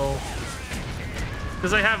real...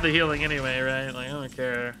 Because I have the healing anyway, right? Like, I don't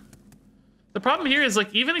care. The problem here is,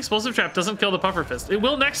 like, even Explosive Trap doesn't kill the Puffer Fist. It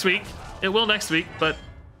will next week. It will next week, but...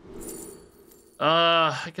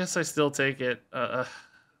 I guess I still take it.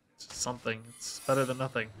 It's something. It's better than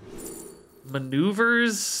nothing.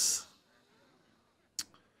 Maneuvers...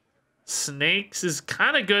 Snakes is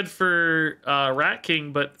kind of good for Rat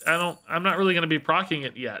King, but I'm not really going to be proccing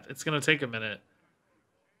it yet. It's going to take a minute.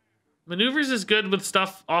 Maneuvers is good with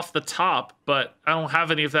stuff off the top, but I don't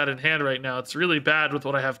have any of that in hand right now. It's really bad with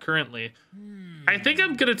what I have currently. I think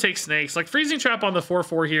I'm going to take Snakes. Like, Freezing Trap on the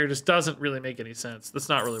 4/4 here just doesn't really make any sense. That's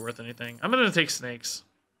not really worth anything. I'm going to take Snakes.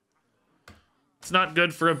 It's not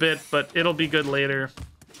good for a bit, but it'll be good later.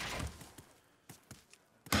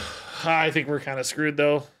 I think we're kind of screwed,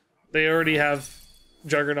 though. They already have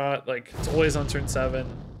Juggernaut, like, it's always on turn 7.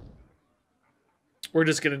 We're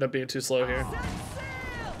just gonna end up being too slow here.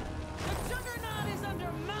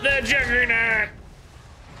 The Juggernaut!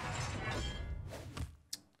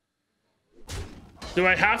 Do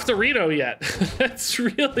I have to Reno yet? That's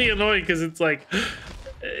really annoying because it's like,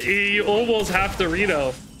 you almost have to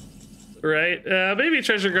Reno. Right? Maybe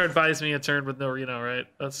Treasure Guard buys me a turn with no Reno, right?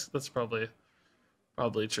 That's probably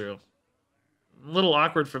true. A little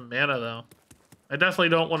awkward from mana, though. I definitely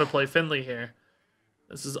don't want to play Finley here.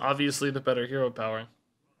 This is obviously the better hero power.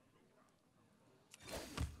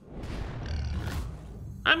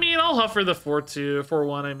 I mean, I'll Huffer the 4-2,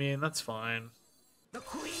 4-1, I mean, that's fine. The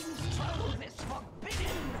Queen's throne is forbidden.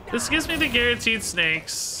 This gives me the guaranteed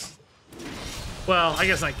snakes. Well, I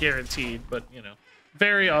guess not guaranteed, but, you know,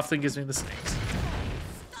 very often gives me the snakes.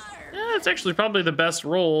 Yeah, it's actually probably the best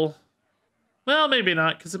roll. Well, maybe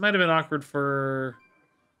not, because it might have been awkward for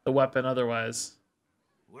the weapon otherwise.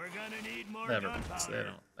 We're gonna need more Never.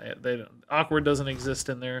 gunpowder. They don't. Awkward doesn't exist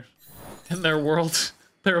in their world.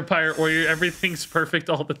 They're a pirate warrior. Everything's perfect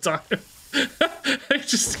all the time.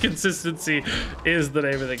 Just consistency is the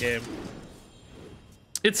name of the game.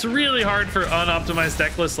 It's really hard for unoptimized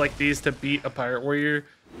deck lists like these to beat a pirate warrior.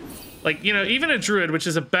 Like, you know, even a druid, which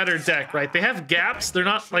is a better deck, right? They have gaps. They're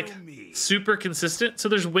not like super consistent. So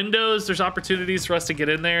there's windows, there's opportunities for us to get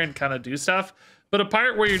in there and kind of do stuff. But a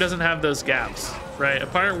pirate warrior doesn't have those gaps, right? A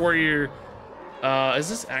pirate warrior, is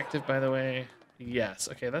this active, by the way? Yes,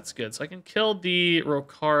 okay, that's good. So I can kill the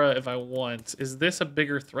Rokara if I want. Is this a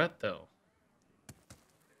bigger threat, though?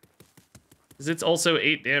 Because it's also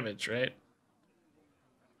 8 damage, right?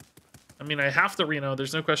 I mean, I have to Reno,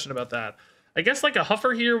 there's no question about that. I guess like a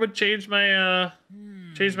Huffer here would change my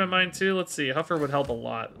mind too. Let's see, Huffer would help a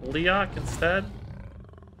lot. Leok instead.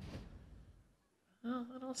 Well,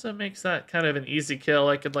 that also makes that kind of an easy kill.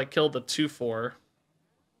 I could like kill the 2/4.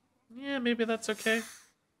 Yeah, maybe that's okay.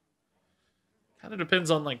 Kind of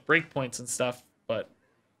depends on like breakpoints and stuff, but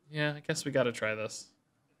yeah, I guess we gotta try this.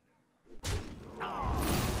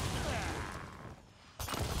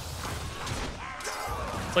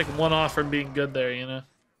 It's like one off from being good there, you know?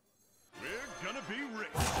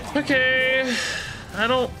 Okay, I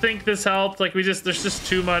don't think this helped. Like there's just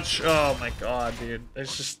too much. Oh my god, dude.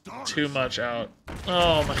 There's just too much out.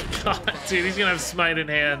 Oh my god, dude. He's gonna have smite in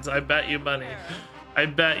hands. I bet you money. I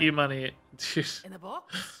bet you money. Dude. In the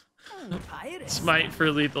box? Smite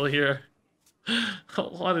for lethal here.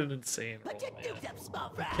 What an insane roll,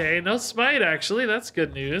 man. Okay, no smite actually. That's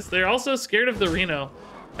good news. They're also scared of the Reno.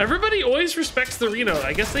 Everybody always respects the Reno.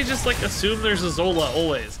 I guess they just like assume there's a Zola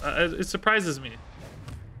always. It surprises me.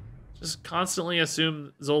 Just constantly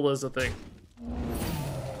assume Zola is a thing.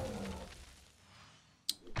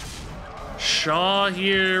 Shaw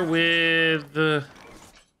here with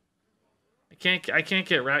I can't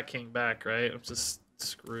get Rat King back, right? I'm just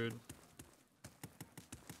screwed.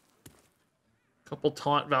 Couple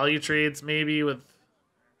taunt value trades maybe with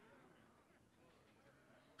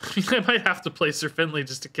I might have to play Sir Finley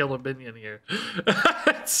just to kill a minion here.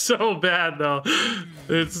 It's so bad, though.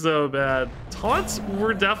 It's so bad. Taunts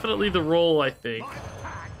were definitely the role, I think.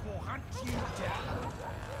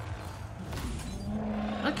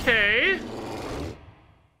 Okay.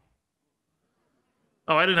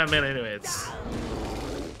 Oh, I didn't have mana anyway. It's...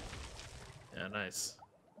 Yeah, nice.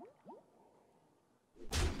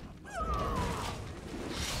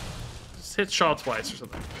 Just hit Shaw twice or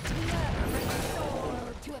something.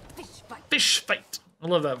 Fish fight. I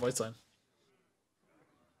love that voice line.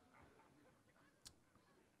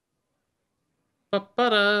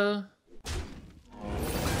 Ba-ba-da.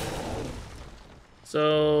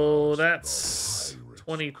 So that's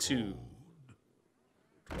 22.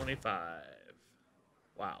 25.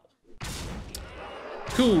 Wow.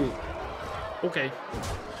 Cool. Okay.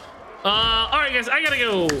 Alright guys, I gotta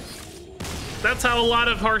go. That's how a lot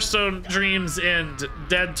of Hearthstone dreams end.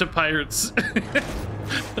 Dead to pirates.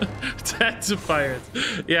 Dead to pirates.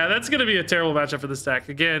 Yeah, that's gonna be a terrible matchup for this deck.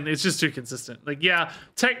 Again, it's just too consistent. Like, yeah,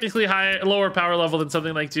 technically lower power level than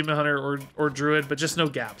something like Demon Hunter or Druid, but just no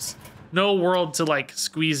gaps. No world to like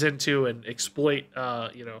squeeze into and exploit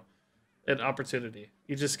you know, an opportunity.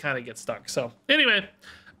 You just kind of get stuck. So anyway,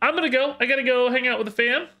 I'm gonna go. I gotta go hang out with the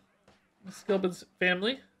fam. RegisKillbin's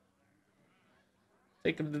family.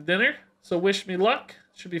 Take them to dinner. So wish me luck.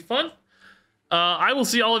 Should be fun. I will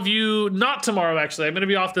see all of you, not tomorrow, actually. I'm going to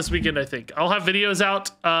be off this weekend, I think. I'll have videos out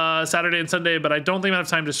Saturday and Sunday, but I don't think I have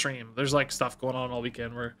time to stream. There's, like, stuff going on all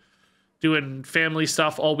weekend. We're doing family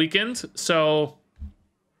stuff all weekend. So,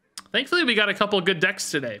 thankfully, we got a couple of good decks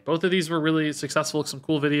today. Both of these were really successful, some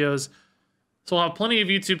cool videos. So, we'll have plenty of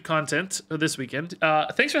YouTube content this weekend.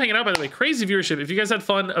 Thanks for hanging out, by the way. Crazy viewership. If you guys had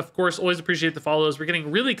fun, of course, always appreciate the follows. We're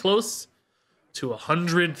getting really close to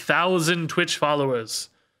 100,000 Twitch followers.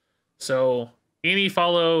 So... any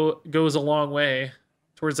follow goes a long way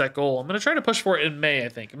towards that goal. I'm going to try to push for it in May, I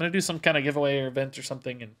think. I'm going to do some kind of giveaway or event or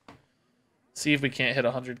something and see if we can't hit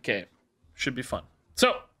 100K. Should be fun.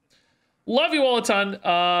 So, Love you all a ton.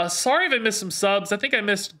 Sorry if I missed some subs. I think I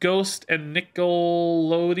missed Ghost and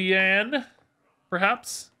Nickelodeon,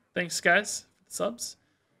 perhaps. Thanks, guys, for the subs.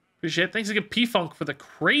 Appreciate it. Thanks again, P-Funk, for the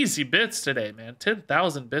crazy bits today, man.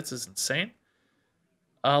 10,000 bits is insane.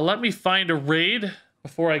 Let me find a raid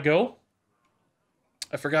before I go.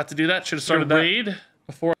 I forgot to do that. Should have started that raid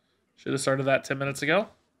before. Should have started that 10 minutes ago.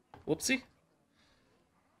 Whoopsie.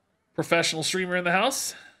 Professional streamer in the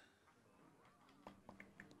house.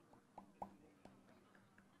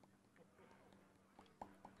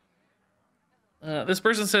 This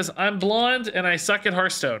person says, I'm blonde and I suck at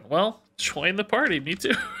Hearthstone. Well, join the party. Me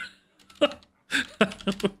too.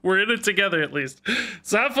 We're in it together, at least.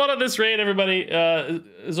 So have fun on this raid, everybody.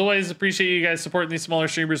 As always, appreciate you guys supporting these smaller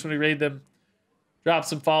streamers when we raid them. Drop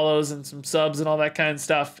some follows and some subs and all that kind of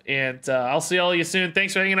stuff. And I'll see all of you soon.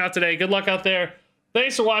 Thanks for hanging out today. Good luck out there.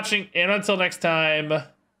 Thanks for watching. And until next time,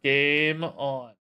 game on.